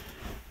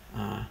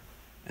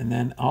 And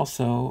then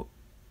also,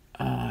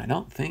 I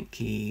don't think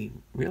he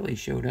really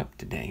showed up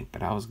today,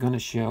 but I was going to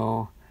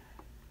show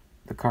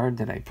the card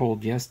that I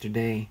pulled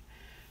yesterday,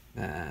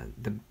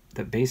 the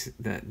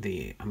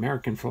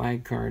American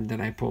flag card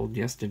that I pulled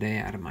yesterday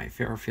out of my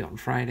Fairfield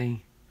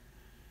Friday.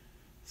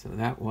 So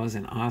that was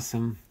an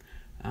awesome.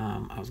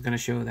 I was going to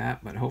show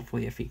that, but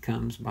hopefully if he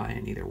comes by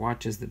and either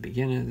watches the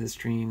beginning of the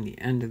stream,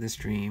 the end of the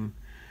stream.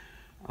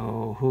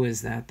 Oh, who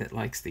is that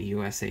likes the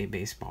USA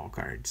baseball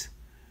cards?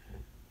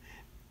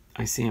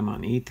 I see him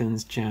on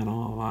Ethan's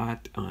channel a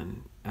lot,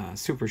 on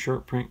super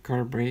short print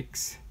card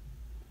breaks.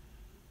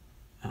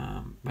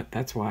 But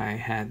that's why I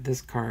had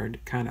this card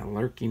kind of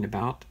lurking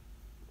about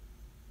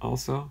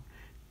also,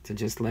 to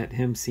just let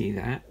him see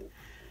that.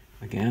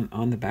 Again,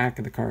 on the back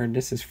of the card,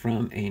 this is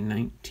from a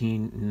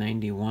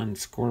 1991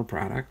 score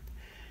product.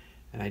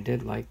 And I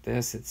did like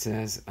this. It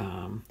says,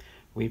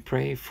 we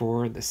pray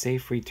for the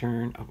safe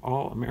return of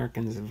all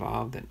Americans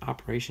involved in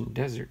Operation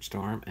Desert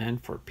Storm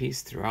and for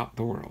peace throughout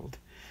the world.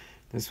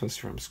 This was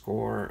from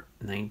Score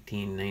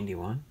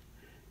 1991.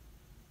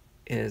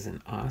 It is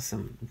an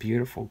awesome,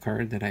 beautiful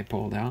card that I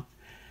pulled out.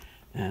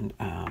 And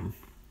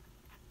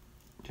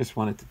just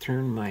wanted to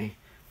turn my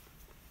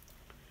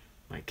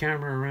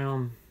camera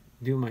around,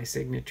 do my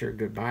signature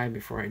goodbye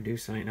before I do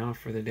sign off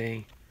for the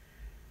day.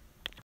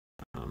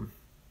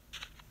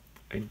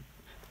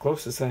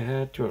 Closest I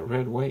had to a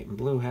red, white, and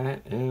blue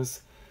hat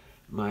is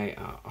my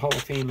Hall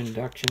of Fame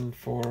induction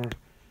for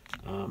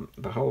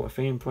the Hall of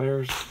Fame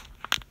players.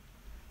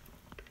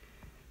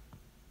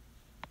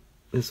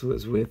 This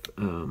was with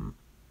the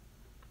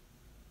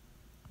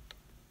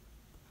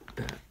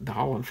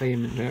Hall of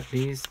Fame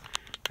inductees.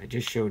 I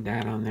just showed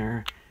that on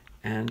there.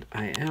 And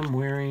I am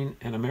wearing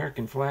an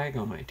American flag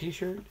on my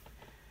t-shirt,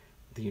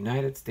 the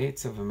United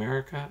States of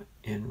America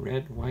in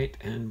red, white,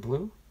 and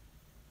blue.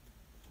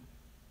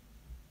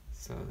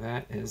 So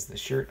that is the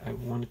shirt I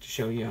wanted to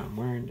show you I'm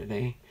wearing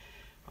today.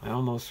 I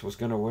almost was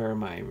going to wear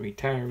my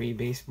retiree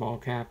baseball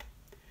cap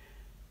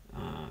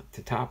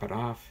to top it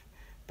off,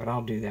 but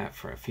I'll do that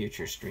for a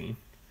future stream.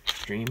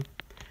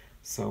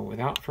 So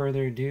without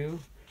further ado,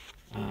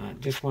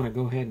 just want to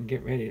go ahead and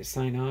get ready to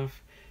sign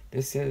off.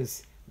 This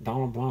is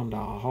Donald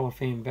Blondahl, Hall of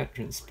Fame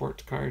veteran,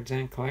 sports cards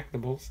and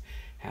collectibles,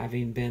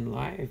 having been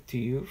live to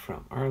you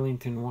from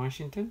Arlington,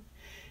 Washington,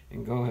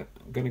 and going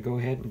to go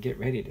ahead and get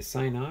ready to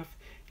sign off.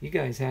 You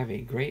guys have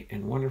a great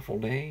and wonderful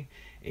day,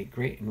 a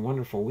great and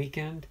wonderful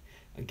weekend.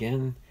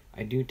 Again,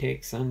 I do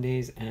take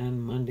Sundays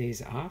and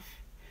Mondays off.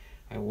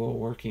 I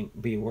will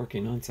be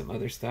working on some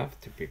other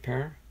stuff to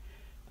prepare.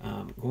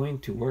 Going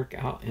to work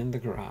out in the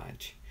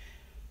garage.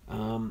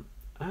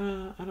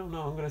 I don't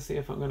know. I'm going to see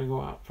if I'm going to go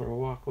out for a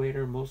walk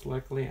later. Most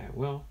likely I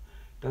will.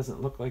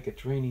 Doesn't look like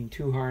it's raining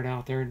too hard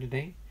out there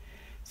today.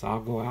 So I'll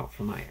go out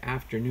for my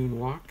afternoon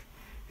walk.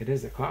 It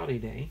is a cloudy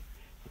day,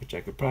 which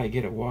I could probably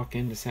get a walk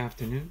in this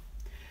afternoon.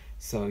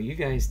 So you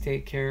guys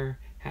take care.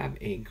 Have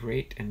a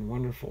great and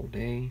wonderful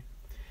day.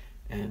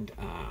 And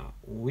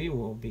we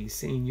will be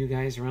seeing you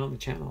guys around the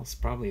channels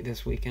probably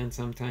this weekend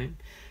sometime.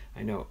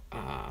 I know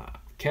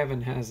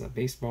Kevin has a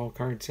baseball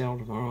card sale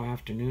tomorrow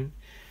afternoon.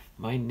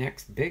 My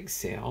next big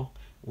sale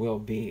will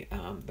be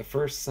the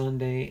first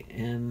Sunday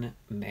in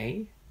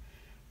May.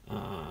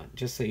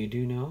 Just so you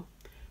do know.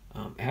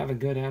 Have a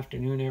good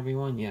afternoon,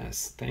 everyone.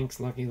 Yes, thanks,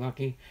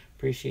 Lucky.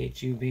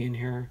 Appreciate you being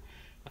here.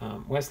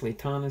 Wesley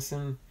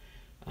Tonneson,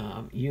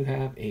 you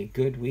have a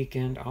good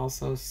weekend.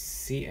 Also,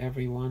 see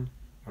everyone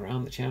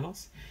around the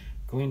channels.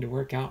 Going to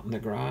work out in the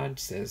garage,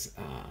 says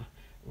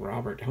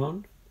Robert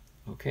Hone.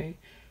 Okay.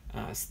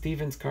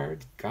 Stevens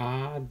Cards,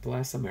 God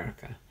bless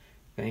America.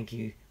 Thank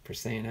you for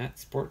saying that.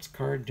 Sports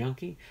Card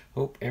Junkie,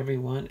 hope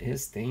everyone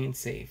is staying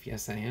safe.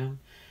 Yes, I am.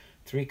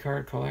 3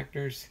 card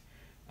collectors,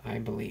 I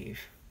believe.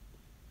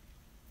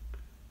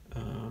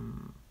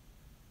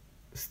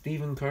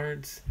 Steven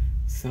Cards,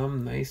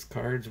 some nice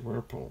cards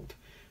were pulled.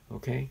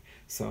 Okay,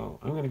 so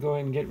I'm going to go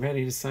ahead and get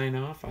ready to sign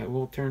off. I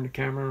will turn the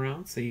camera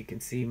around so you can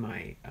see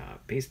my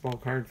baseball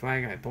card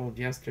flag I pulled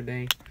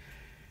yesterday.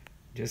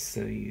 Just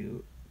so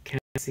you can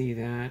see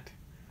that.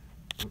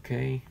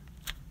 Okay.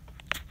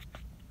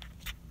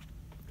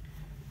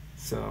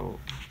 So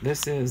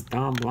this is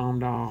Don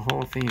Blondahl,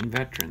 Hall of Fame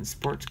veteran,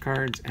 sports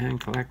cards and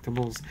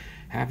collectibles,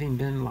 having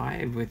been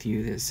live with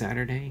you this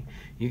Saturday.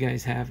 You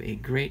guys have a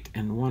great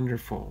and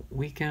wonderful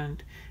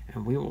weekend,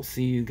 and we will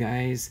see you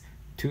guys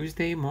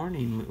Tuesday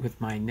morning with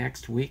my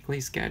next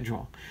weekly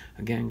schedule.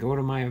 Again, go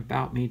to my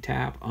About Me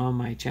tab on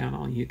my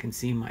channel. You can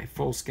see my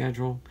full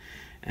schedule,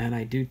 and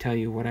I do tell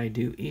you what I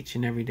do each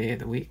and every day of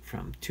the week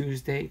from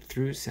Tuesday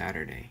through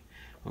Saturday.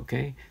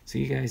 Okay, so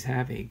you guys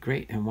have a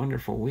great and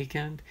wonderful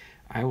weekend.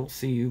 I will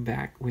see you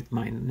back with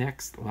my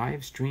next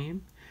live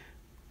stream,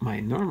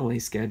 my normally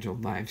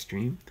scheduled live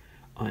stream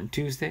on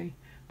Tuesday.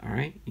 All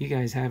right, you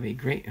guys have a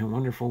great and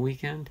wonderful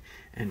weekend,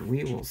 and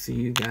we will see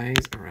you guys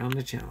around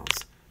the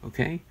channels.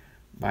 Okay,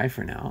 bye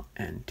for now,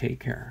 and take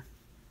care.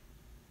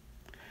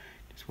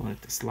 Just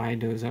wanted to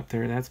slide those up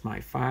there. That's my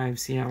 5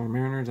 Seattle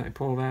Mariners I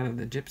pulled out of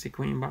the Gypsy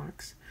Queen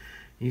box.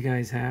 You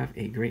guys have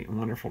a great and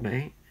wonderful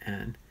day,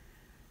 and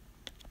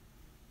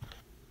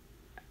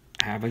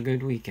have a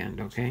good weekend,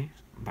 okay?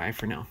 Bye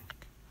for now.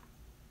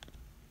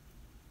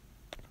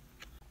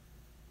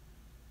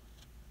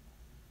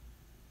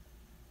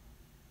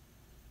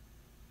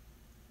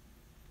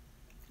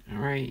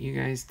 Alright, you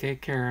guys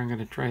take care. I'm going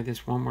to try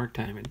this one more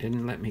time. It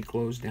didn't let me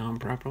close down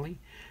properly.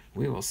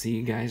 We will see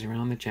you guys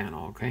around the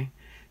channel, okay?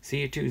 See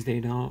you Tuesday,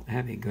 Donald.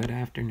 Have a good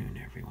afternoon,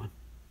 everyone.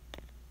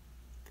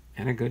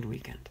 And a good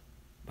weekend.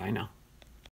 Bye now.